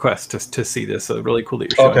couple of requests to see this. So really cool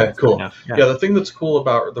that you're showing Okay, cool. Right now. Yeah, the thing that's cool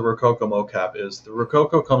about the Rococo mocap is the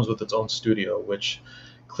Rococo comes with its own studio, which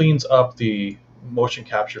cleans up the motion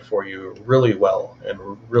capture for you really well and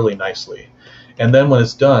really nicely. And then when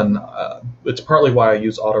it's done, it's partly why I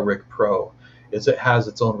use AutoRig Pro, is it has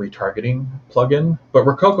its own retargeting plugin, but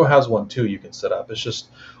Rococo has one too you can set up. It's just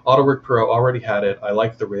AutoRig Pro already had it. I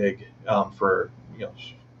like the rig for, you know,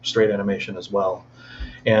 straight animation as well.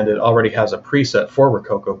 And it already has a preset for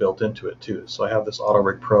Rococo built into it too. So I have this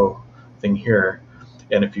AutoRig Pro thing here,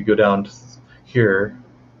 and if you go down here,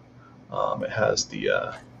 it has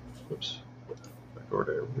the oops, go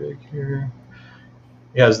to rig here.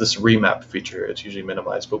 It has this remap feature. It's usually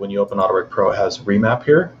minimized, but when you open AutoRig Pro, it has remap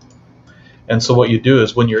here. And so what you do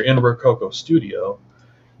is when you're in Rococo Studio,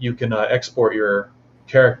 you can export your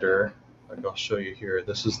character. Like I'll show you here.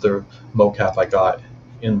 This is the mocap I got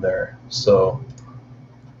in there. So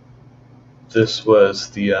this was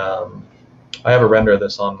the, I have a render of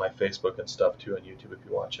this on my Facebook and stuff too on YouTube if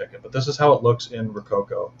you want to check it. But this is how it looks in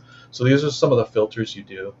Rococo. So these are some of the filters you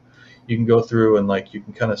do. You can go through and like you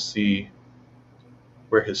can kind of see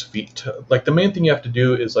where his feet, like the main thing you have to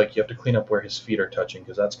do is like you have to clean up where his feet are touching,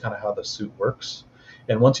 because that's kind of how the suit works.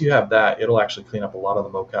 And once you have that, it'll actually clean up a lot of the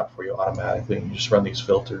mocap for you automatically. And you just run these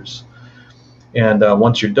filters. And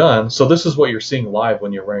once you're done, so this is what you're seeing live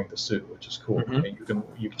when you're wearing the suit, which is cool. Mm-hmm. And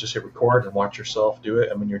you can just hit record and watch yourself do it.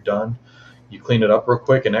 And when you're done, you clean it up real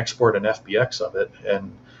quick and export an FBX of it,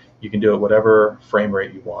 and you can do it whatever frame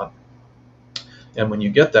rate you want. And when you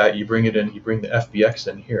get that, you bring it in. You bring the FBX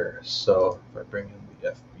in here. So if I bring in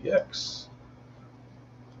the FBX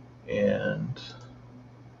and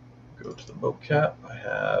go to the mocap, I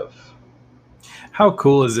have. How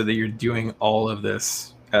cool is it that you're doing all of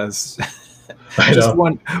this as I just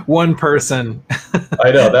know. one person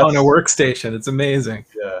I know, that's, on a workstation? It's amazing.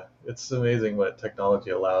 Yeah, it's amazing what technology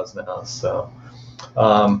allows now. So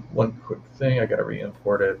one quick thing, I got to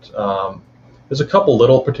re-import it. There's a couple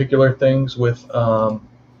little particular things with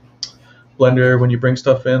Blender when you bring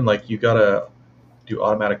stuff in, like you got to do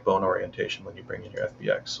automatic bone orientation when you bring in your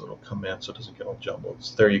FBX, so it'll come in so it doesn't get all jumbled.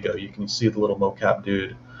 So there you go. You can see the little mocap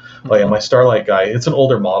dude. Oh yeah, my Starlight guy, it's an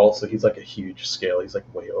older model, so he's like a huge scale. He's like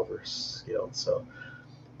way over scaled. So,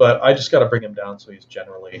 but I just got to bring him down so he's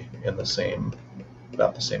generally in the same,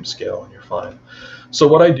 about the same scale, and you're fine. So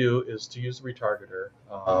what I do is to use the retargeter.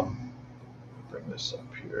 Bring this up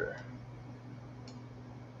here.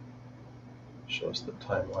 Show us the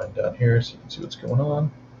timeline down here so you can see what's going on.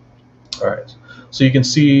 All right, so you can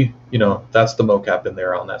see, that's the mocap in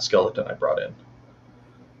there on that skeleton I brought in.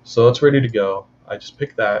 So it's ready to go. I just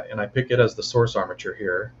pick that, and I pick it as the source armature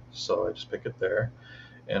here. So I just pick it there.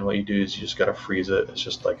 And what you do is you just got to freeze it. It's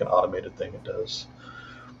just like an automated thing it does.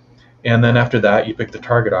 And then after that, you pick the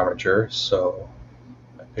target armature. So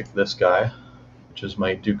I pick this guy, which is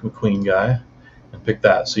my Duke McQueen guy, and pick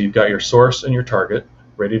that. So you've got your source and your target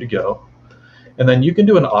ready to go. And then you can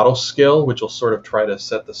do an auto scale, which will sort of try to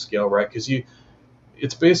set the scale right, because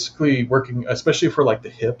it's basically working, especially for like the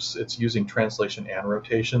hips, it's using translation and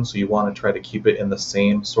rotation. So you want to try to keep it in the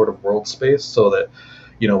same sort of world space so that,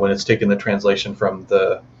 when it's taking the translation from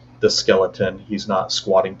the skeleton, he's not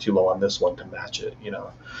squatting too low on this one to match it,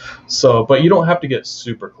 So, but you don't have to get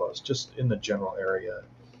super close, just in the general area.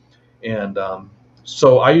 And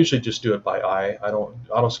so I usually just do it by eye.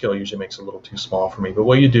 Auto scale usually makes it a little too small for me. But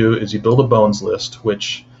what you do is you build a bones list,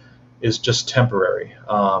 which is just temporary.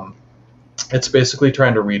 It's basically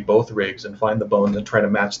trying to read both rigs and find the bones and try to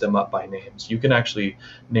match them up by names. You can actually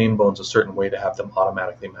name bones a certain way to have them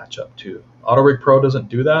automatically match up too. AutoRig Pro doesn't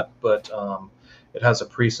do that, but it has a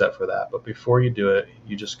preset for that. But before you do it,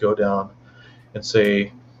 you just go down and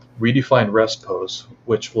say redefine rest pose,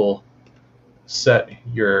 which will set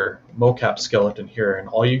your mocap skeleton here. And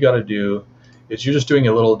all you got to do is you're just doing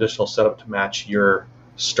a little additional setup to match your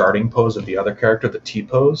starting pose of the other character, the T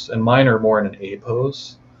pose, and mine are more in an A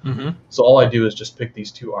pose. Mm-hmm. So all I do is just pick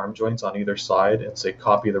these two arm joints on either side and say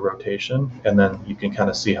copy the rotation, and then you can kind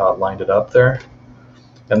of see how it lined it up there.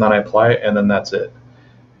 And then I apply it, and then that's it.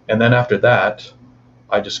 And then after that,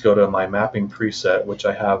 I just go to my mapping preset, which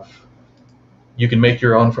I have. You can make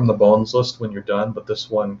your own from the bones list when you're done, but this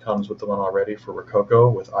one comes with the one already for Rococo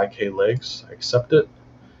with IK legs. I accept it.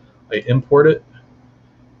 I import it,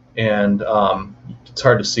 and it's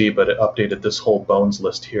hard to see, but it updated this whole bones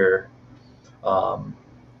list here.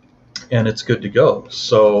 And it's good to go.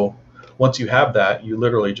 So once you have that, you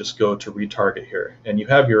literally just go to retarget here, and you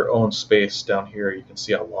have your own space down here. You can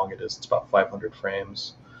see how long it is. It's about 500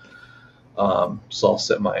 frames. So I'll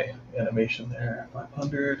set my animation there,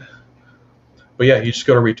 500. But yeah, you just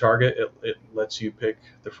go to retarget. It lets you pick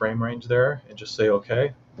the frame range there and just say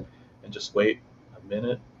okay, and just wait a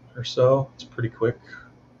minute or so. It's pretty quick.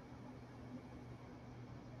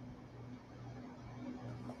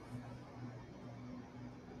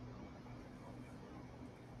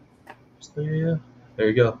 There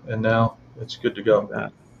you go, and now it's good to go.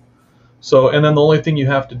 So, and then the only thing you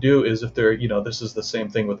have to do is if they're, this is the same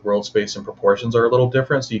thing with world space and proportions are a little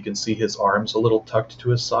different, so you can see his arms a little tucked to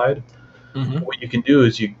his side. Mm-hmm. What you can do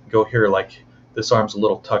is you go here, like this arm's a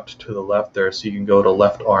little tucked to the left there, so you can go to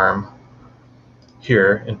left arm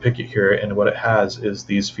here and pick it here, and what it has is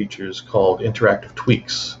these features called interactive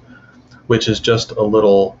tweaks, which is just a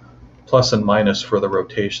little plus and minus for the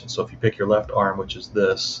rotation. So if you pick your left arm, which is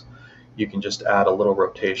this, you can just add a little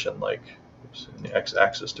rotation, like in the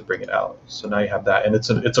x-axis, to bring it out. So now you have that, and it's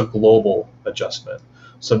a global adjustment.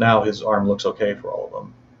 So now his arm looks okay for all of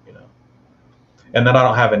them, And then I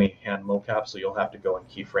don't have any hand mocap, so you'll have to go and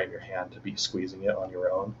keyframe your hand to be squeezing it on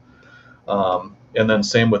your own. And then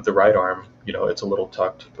same with the right arm, it's a little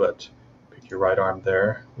tucked, but pick your right arm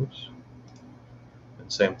there. Oops.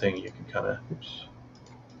 And same thing, you can kind of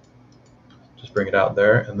just bring it out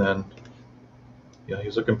there, and then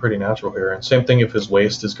he's looking pretty natural here. And same thing if his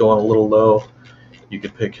waist is going a little low, you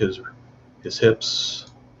could pick his hips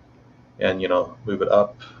and move it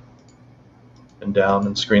up. and down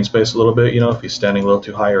in screen space a little bit. You know, if he's standing a little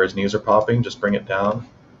too high or his knees are popping, just bring it down,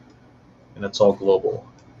 and it's all global.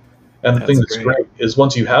 And the thing that's great is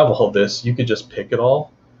once you have all this, you could just pick it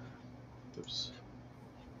all. Oops.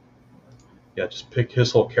 Yeah, just pick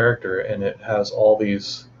his whole character, and it has all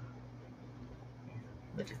these.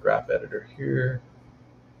 Make a graph editor here.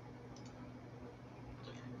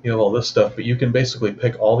 You have all this stuff, but you can basically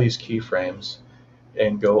pick all these keyframes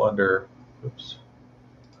and go under, oops,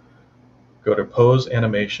 go to pose,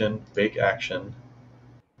 animation, bake action,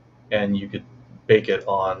 and you could bake it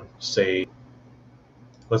on, say,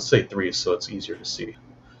 let's say 3, so it's easier to see.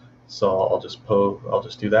 So I'll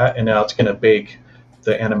just do that, and now it's going to bake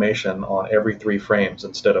the animation on every 3 frames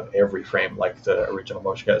instead of every frame like the original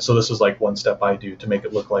motion capture. So this is like one step I do to make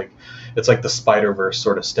it look like it's like the Spider-Verse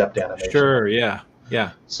sort of stepped animation. Sure, yeah,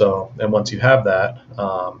 yeah. So, and once you have that,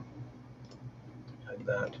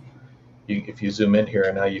 if you zoom in here,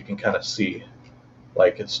 and now you can kind of see,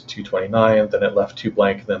 like it's 229, then it left 2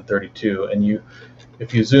 blank, then 32, and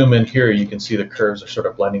if you zoom in here, you can see the curves are sort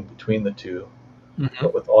of blending between the two,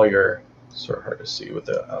 but with all your, sort of hard to see with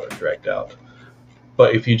the outer dragged out.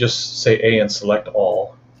 But if you just say A and select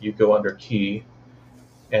all, you go under key,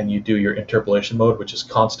 and you do your interpolation mode, which is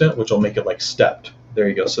constant, which will make it like stepped. There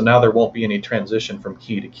you go. So now there won't be any transition from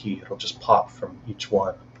key to key. It'll just pop from each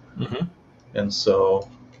one. And so,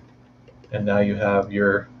 and now you have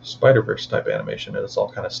your Spider-Verse type animation, and it's all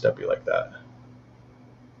kind of steppy like that.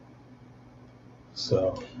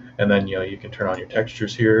 So, and then, you know, you can turn on your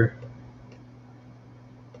textures here.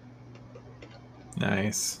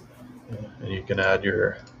 Nice. And you can add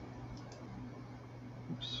your,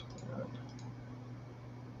 oops,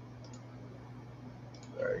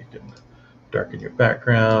 there, you can darken your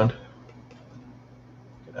background.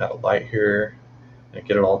 You can add a light here and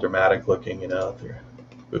get it all dramatic looking, you know.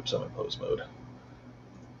 Oops, I'm in pose mode.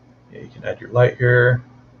 Yeah, you can add your light here,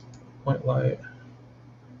 point light.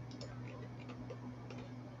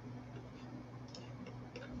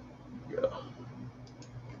 Go.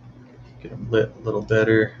 Get them lit a little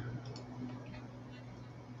better.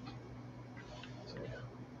 So,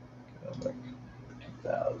 like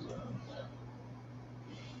 2000.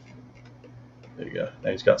 There you go.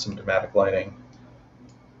 Now he's got some dramatic lighting.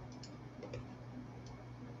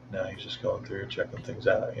 Now he's just going through checking things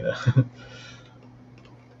out, you know.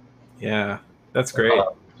 Yeah, that's great.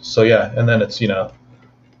 So yeah, and then it's, you know,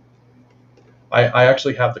 I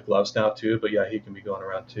actually have the gloves now too, but yeah, he can be going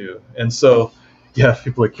around too. And so, yeah, if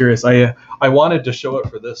people are curious, I wanted to show it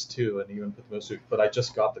for this too, and even put the suit, but I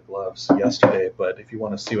just got the gloves yesterday. But if you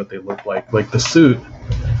want to see what they look like the suit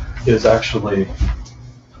is actually.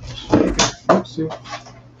 See?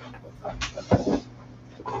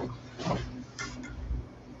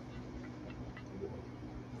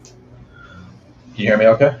 Can you hear me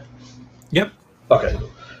okay? Yep. Okay.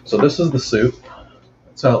 So this is the suit.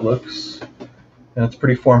 That's how it looks. And it's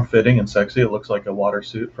pretty form-fitting and sexy. It looks like a water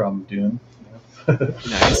suit from Dune.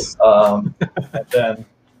 Nice. And then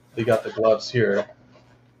they got the gloves here,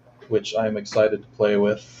 which I'm excited to play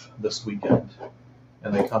with this weekend.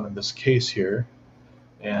 And they come in this case here.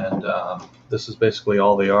 And this is basically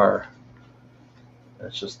all they are.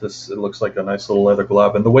 It's just this, it looks like a nice little leather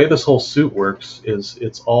glove. And the way this whole suit works is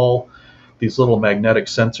it's all these little magnetic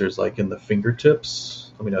sensors like in the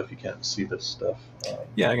fingertips. Let me know if you can't see this stuff.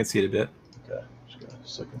 Yeah, I can see it a bit. Okay,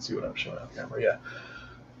 so I can see what I'm showing on camera. Yeah.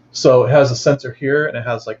 So it has a sensor here, and it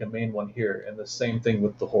has like a main one here. And the same thing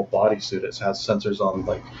with the whole bodysuit. It has sensors on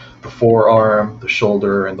like the forearm, the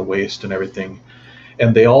shoulder, and the waist and everything.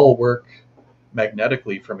 And they all work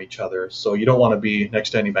magnetically from each other, so you don't want to be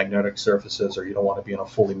next to any magnetic surfaces, or you don't want to be in a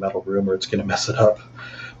fully metal room, or it's going to mess it up.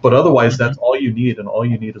 But otherwise, that's all you need, and all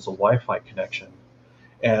you need is a Wi-Fi connection.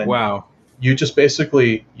 And wow, you just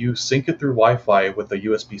basically you sync it through Wi-Fi with a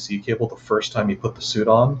USB-C cable the first time you put the suit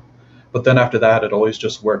on, but then after that, it always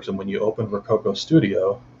just works. And when you open Rococo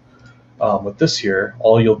Studio with this here,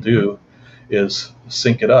 all you'll do is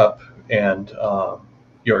sync it up, and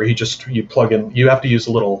you plug in. You have to use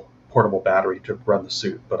a little portable battery to run the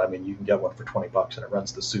suit, but I mean, you can get one for $20 and it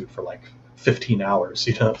runs the suit for like 15 hours,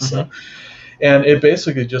 you know. So, and it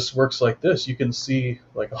basically just works like this. You can see,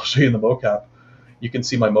 like, I'll show you in the mocap. You can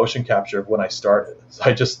see my motion capture of when I started. So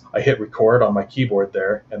I hit record on my keyboard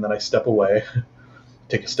there, and then I step away,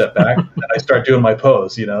 take a step back, and I start doing my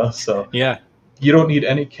pose, you know. So yeah, you don't need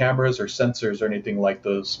any cameras or sensors or anything like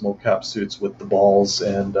those mocap suits with the balls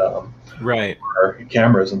and right, or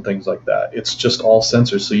cameras and things like that. It's just all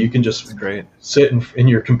sensors, so you can just sit in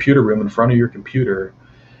your computer room in front of your computer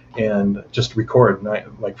and just record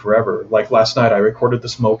like forever. Like last night, I recorded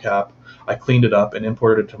this mocap, I cleaned it up and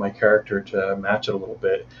imported it to my character to match it a little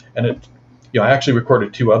bit, and I actually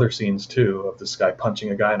recorded 2 other scenes too of this guy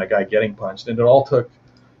punching a guy and a guy getting punched, and it all took,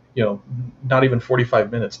 not even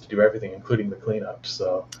 45 minutes to do everything, including the cleanup.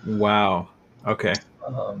 So Wow. Okay.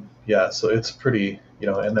 yeah, so it's pretty,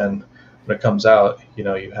 and then when it comes out, you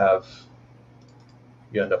end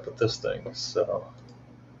up with this thing. So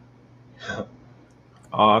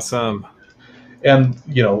Awesome. and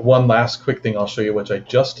one last quick thing I'll show you, which I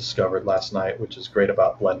just discovered last night, which is great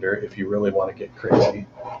about Blender if you really want to get crazy,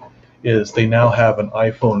 is they now have an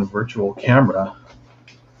iPhone virtual camera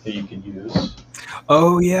that you can use.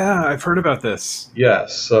 Oh yeah, I've heard about this. Yeah,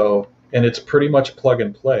 so, and it's pretty much plug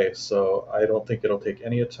and play, so I don't think it'll take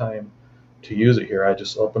any time to use it here. I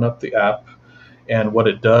just open up the app, and what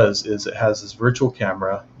it does is it has this virtual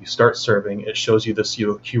camera. You start serving, it shows you this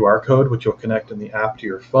QR code, which you'll connect in the app to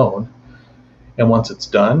your phone. And once it's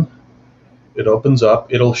done, it opens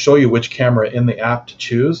up. It'll show you which camera in the app to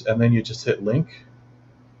choose, and then you just hit link.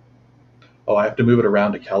 Oh, I have to move it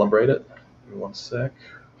around to calibrate it. Give me one sec.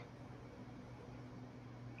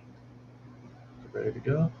 Ready to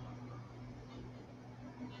go.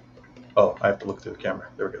 Oh, I have to look through the camera.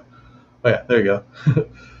 There we go. Oh yeah, there you go.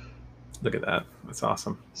 Look at that. That's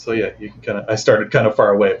awesome. So yeah, you can I started kind of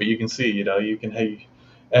far away, but you can see,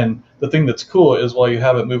 and the thing that's cool is while you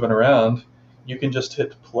have it moving around, you can just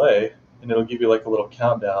hit play, and it'll give you like a little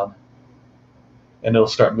countdown, and it'll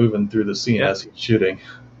start moving through the scene as he's shooting.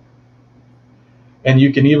 And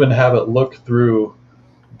you can even have it look through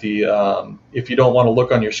the, if you don't want to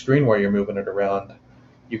look on your screen while you're moving it around,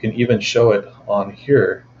 you can even show it on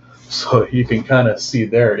here. So you can kind of see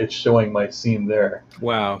there, it's showing my scene there.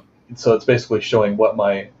 Wow. So it's basically showing what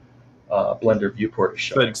my Blender viewport is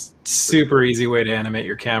showing. But super easy way to animate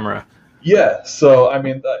your camera. Yeah, so I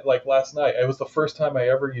mean, like last night, it was the first time I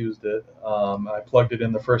ever used it. I plugged it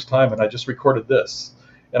in the first time, and I just recorded this.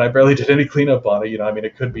 And I barely did any cleanup on it. I mean,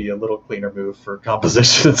 it could be a little cleaner move for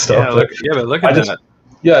composition and stuff. But look at that.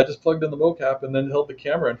 Yeah, I just plugged in the mocap and then held the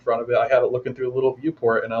camera in front of it. I had it looking through a little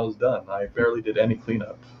viewport, and I was done. I barely did any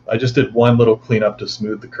cleanup. I just did one little cleanup to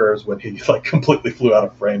smooth the curves when he completely flew out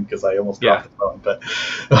of frame because I almost dropped the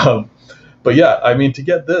phone. But yeah, I mean, to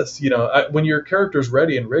get this, when your character's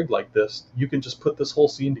ready and rigged like this, you can just put this whole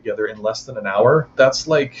scene together in less than an hour. That's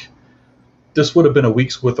this would have been a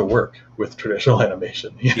week's worth of work with traditional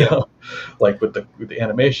animation, like with the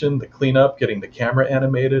animation, the cleanup, getting the camera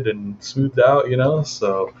animated and smoothed out,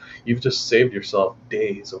 so you've just saved yourself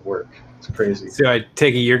days of work. It's crazy. So I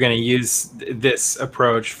take it you're going to use this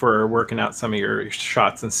approach for working out some of your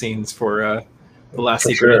shots and scenes for the last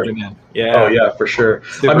Secret Agent Man. Yeah. Oh yeah, for sure.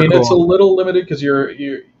 Super cool. It's a little limited because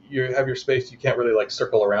you have your space. You can't really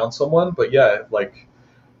circle around someone, but yeah,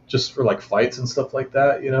 just for fights and stuff like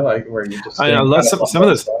that, where you just. I love some of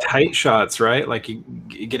those tight shots, right? Like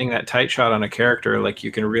getting that tight shot on a character,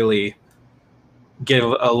 you can really give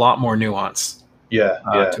a lot more nuance.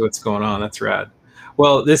 To what's going on. That's rad.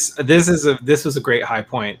 Well, this was a great high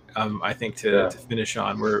point. I think to finish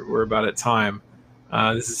on. We're about at time.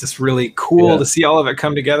 This is just really cool to see all of it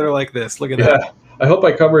come together like this. Look at that. I hope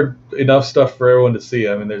I covered enough stuff for everyone to see.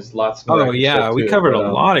 I mean, there's lots more. Oh yeah, we covered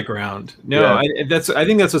a lot of ground. No, I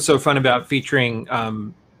think that's what's so fun about featuring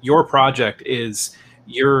your project is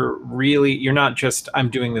you're not just I'm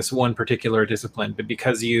doing this one particular discipline, but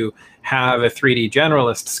because you have a 3D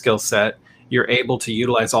generalist skill set, you're able to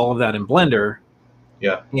utilize all of that in Blender.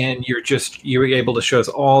 Yeah. And you're able to show us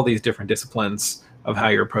all these different disciplines of how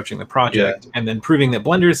you're approaching the project, and then proving that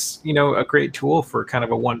Blender's a great tool for kind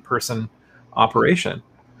of a one-person operation.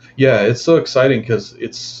 Yeah, it's so exciting because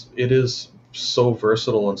it is so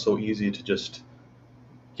versatile and so easy to just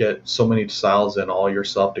get so many styles in all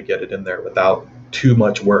yourself to get it in there without too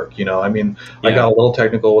much work. I mean, I got a little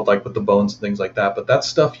technical with the bones and things like that, but that's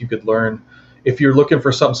stuff you could learn. If you're looking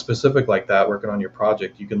for something specific like that, working on your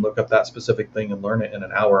project, you can look up that specific thing and learn it in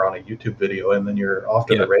an hour on a YouTube video, and then you're off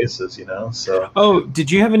to the races, So. Oh,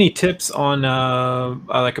 did you have any tips on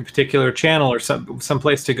a particular channel or some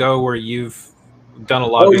place to go where you've done a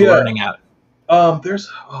lot of learning at? There's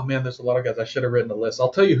a lot of guys. I should have written a list.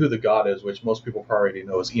 I'll tell you who the god is, which most people probably already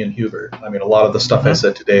know is Ian Hubert. I mean, a lot of the stuff I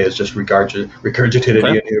said today is just regurgitated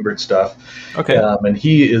Ian Hubert stuff. Okay. And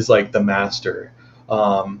he is the master.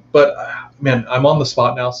 But man, I'm on the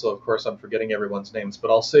spot now, so of course I'm forgetting everyone's names. But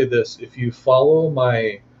I'll say this: if you follow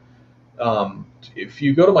if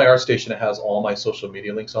you go to my ArtStation, it has all my social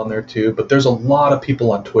media links on there too. But there's a lot of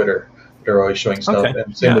people on Twitter that are always showing stuff,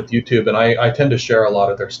 and same with YouTube. And I tend to share a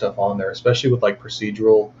lot of their stuff on there, especially with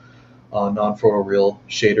procedural, non-photoreal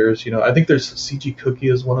shaders. I think there's CG Cookie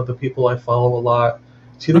is one of the people I follow a lot.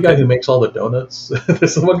 Is he the guy who makes all the donuts?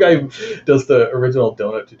 There's one guy who does the original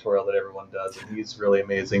donut tutorial that everyone does, and he's really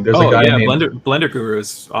amazing. There's a guy named Blender Guru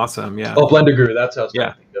is awesome. Yeah. Oh, Blender Guru. That's what I was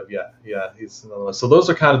trying to think of. Yeah. He's another one. So those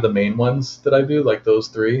are kind of the main ones that I do, like those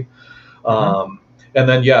three. And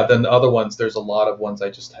then then the other ones. There's a lot of ones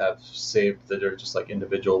I just have saved that are just like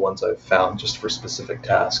individual ones I've found just for specific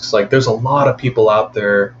tasks. Like there's a lot of people out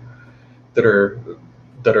there that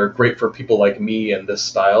are great for people like me and this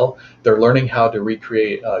style. They're learning how to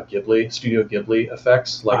recreate Studio Ghibli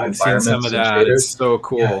effects, like I've seen some of that. It's so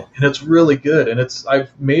cool. Yeah, and it's really good. And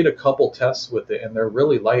I've made a couple tests with it, and they're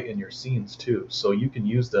really light in your scenes too. So you can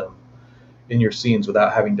use them in your scenes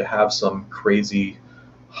without having to have some crazy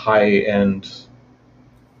high-end,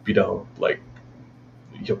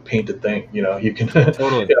 painted thing. You can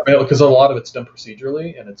totally, because a lot of it's done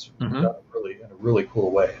procedurally, and it's done really in a really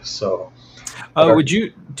cool way. So.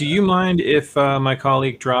 Do you mind if my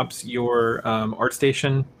colleague drops your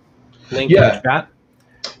ArtStation link in the chat?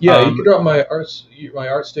 Yeah, you can drop my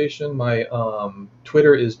ArtStation. My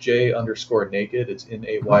Twitter is J_naked. It's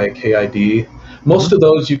NAYKID. Most of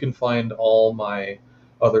those you can find all my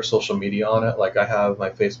other social media on it. Like I have my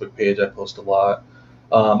Facebook page. I post a lot.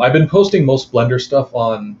 I've been posting most Blender stuff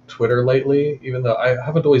on Twitter lately, even though I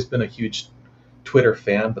haven't always been a huge Twitter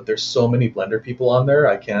fan, but there's so many Blender people on there,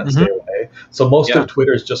 I can't stay away. So most of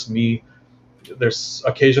Twitter is just me. There's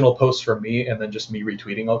occasional posts from me, and then just me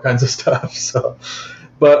retweeting all kinds of stuff. So,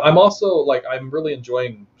 but I'm also I'm really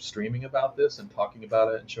enjoying streaming about this and talking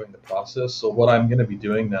about it and showing the process. So what I'm going to be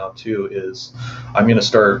doing now too is I'm going to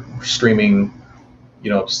start streaming,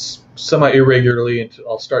 semi-irregularly, and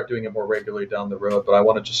I'll start doing it more regularly down the road. But I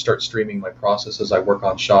want to just start streaming my process as I work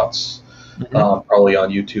on shots. Probably on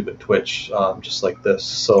YouTube and Twitch, just like this.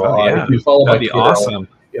 So if you follow my Twitter, awesome.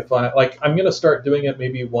 I'm going to start doing it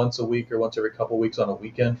maybe once a week or once every couple weeks on a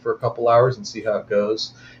weekend for a couple hours and see how it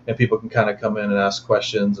goes. And people can kind of come in and ask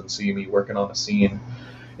questions and see me working on a scene.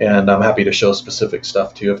 And I'm happy to show specific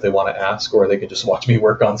stuff too if they want to ask, or they can just watch me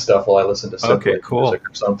work on stuff while I listen to music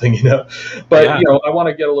or something, But I want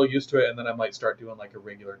to get a little used to it, and then I might start doing like a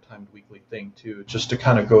regular timed weekly thing too, just to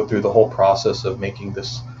kind of go through the whole process of making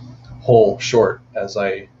this whole short as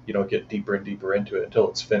I get deeper and deeper into it until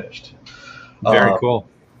it's finished. Very cool.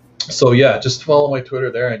 So just follow my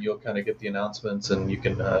Twitter there, and you'll kind of get the announcements, and you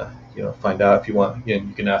can find out if you want. You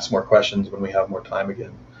can ask more questions when we have more time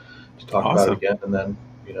again to talk about it again, and then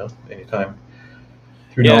anytime.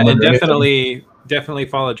 And definitely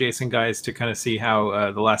follow Jason, guys, to kind of see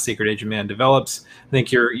how The Last Secret Agent Man develops. I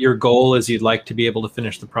think your goal is you'd like to be able to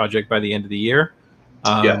finish the project by the end of the year.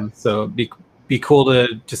 So be cool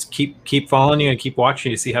to just keep following you and keep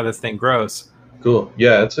watching to see how this thing grows. Cool.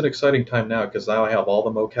 Yeah, it's an exciting time now because now I have all the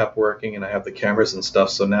mocap working and I have the cameras and stuff.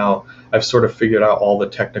 So now I've sort of figured out all the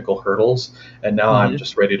technical hurdles, and now I'm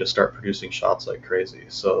just ready to start producing shots like crazy.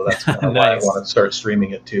 So that's kind of why I want to start streaming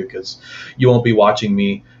it too, because you won't be watching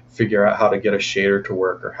me figure out how to get a shader to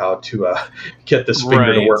work or how to get this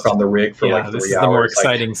finger to work on the rig for like 3 hours. This is the more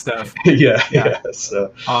exciting stuff.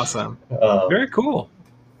 So awesome. Very cool.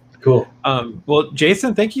 Cool. Well,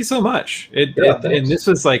 Jason, thank you so much. And this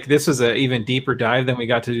was an even deeper dive than we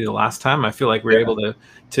got to do the last time. I feel like we were able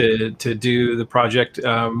to do the project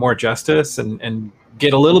more justice and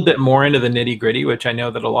get a little bit more into the nitty gritty, which I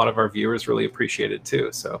know that a lot of our viewers really appreciated too.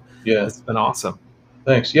 So it's been awesome.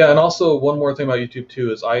 Thanks. Yeah, and also one more thing about YouTube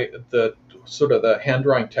too is the hand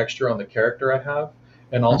drawing texture on the character I have,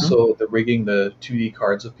 and also the rigging the 2D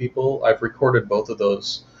cards of people. I've recorded both of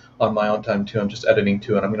those on my own time too. I'm just editing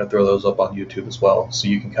too, and I'm going to throw those up on YouTube as well, so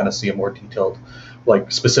you can kind of see a more detailed,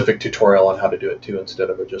 specific tutorial on how to do it too,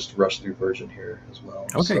 instead of a just rush through version here as well.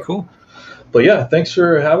 Okay, cool. But yeah, thanks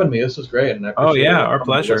for having me. This was great, and I appreciate our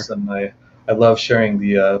pleasure. And I love sharing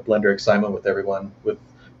the Blender excitement with everyone, with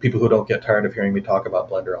people who don't get tired of hearing me talk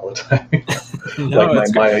about Blender all the time. My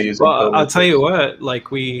Maya using. Well, I'll tell you what,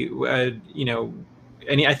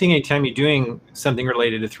 I think anytime you're doing something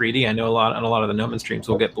related to 3D, I know a lot of the Gnomon streams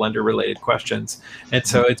will get Blender related questions. And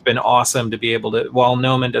so it's been awesome to be able to, while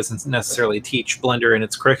Gnomon doesn't necessarily teach Blender in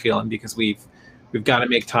its curriculum, because we've got to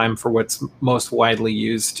make time for what's most widely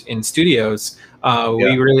used in studios,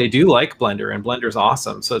 we really do like Blender, and Blender's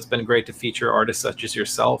awesome. So it's been great to feature artists such as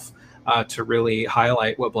yourself to really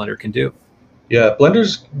highlight what Blender can do. Yeah,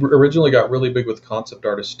 Blender's originally got really big with concept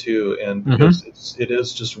artists too, and because it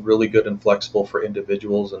is just really good and flexible for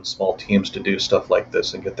individuals and small teams to do stuff like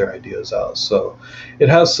this and get their ideas out. So it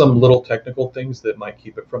has some little technical things that might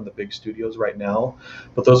keep it from the big studios right now,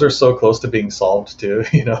 but those are so close to being solved too,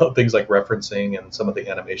 things like referencing and some of the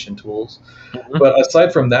animation tools. But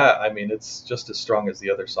aside from that, I mean, it's just as strong as the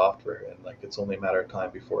other software, and like it's only a matter of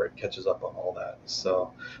time before it catches up on all that.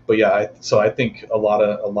 So, but yeah, I think a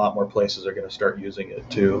lot more places are going to start using it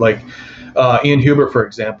too. Like Ian Hubert, for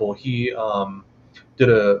example, he did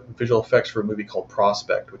a visual effects for a movie called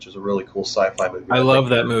Prospect, which is a really cool sci-fi movie. I love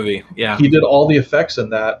that movie. Yeah, he did all the effects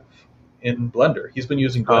in that in Blender. He's been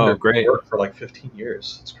using Blender great. for work for like 15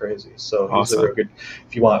 years. It's crazy. So he's awesome. a real good.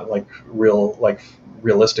 If you want like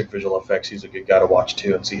realistic visual effects, he's a good guy to watch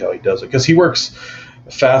too and see how he does it, because he works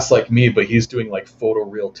fast like me, but he's doing like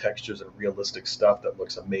photoreal textures and realistic stuff that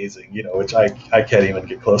looks amazing, which I can't even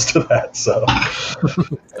get close to that. So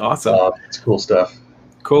awesome. It's cool stuff.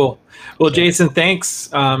 Cool. Well, Jason, thanks,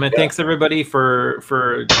 and thanks everybody for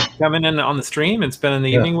coming in on the stream and spending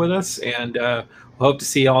the evening with us, and hope to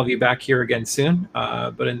see all of you back here again soon.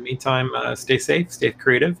 But in the meantime, stay safe, stay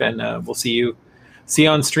creative, and we'll see you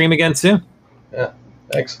on stream again soon. Yeah.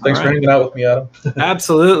 Thanks for hanging out with me, Adam.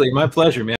 Absolutely. My pleasure, man.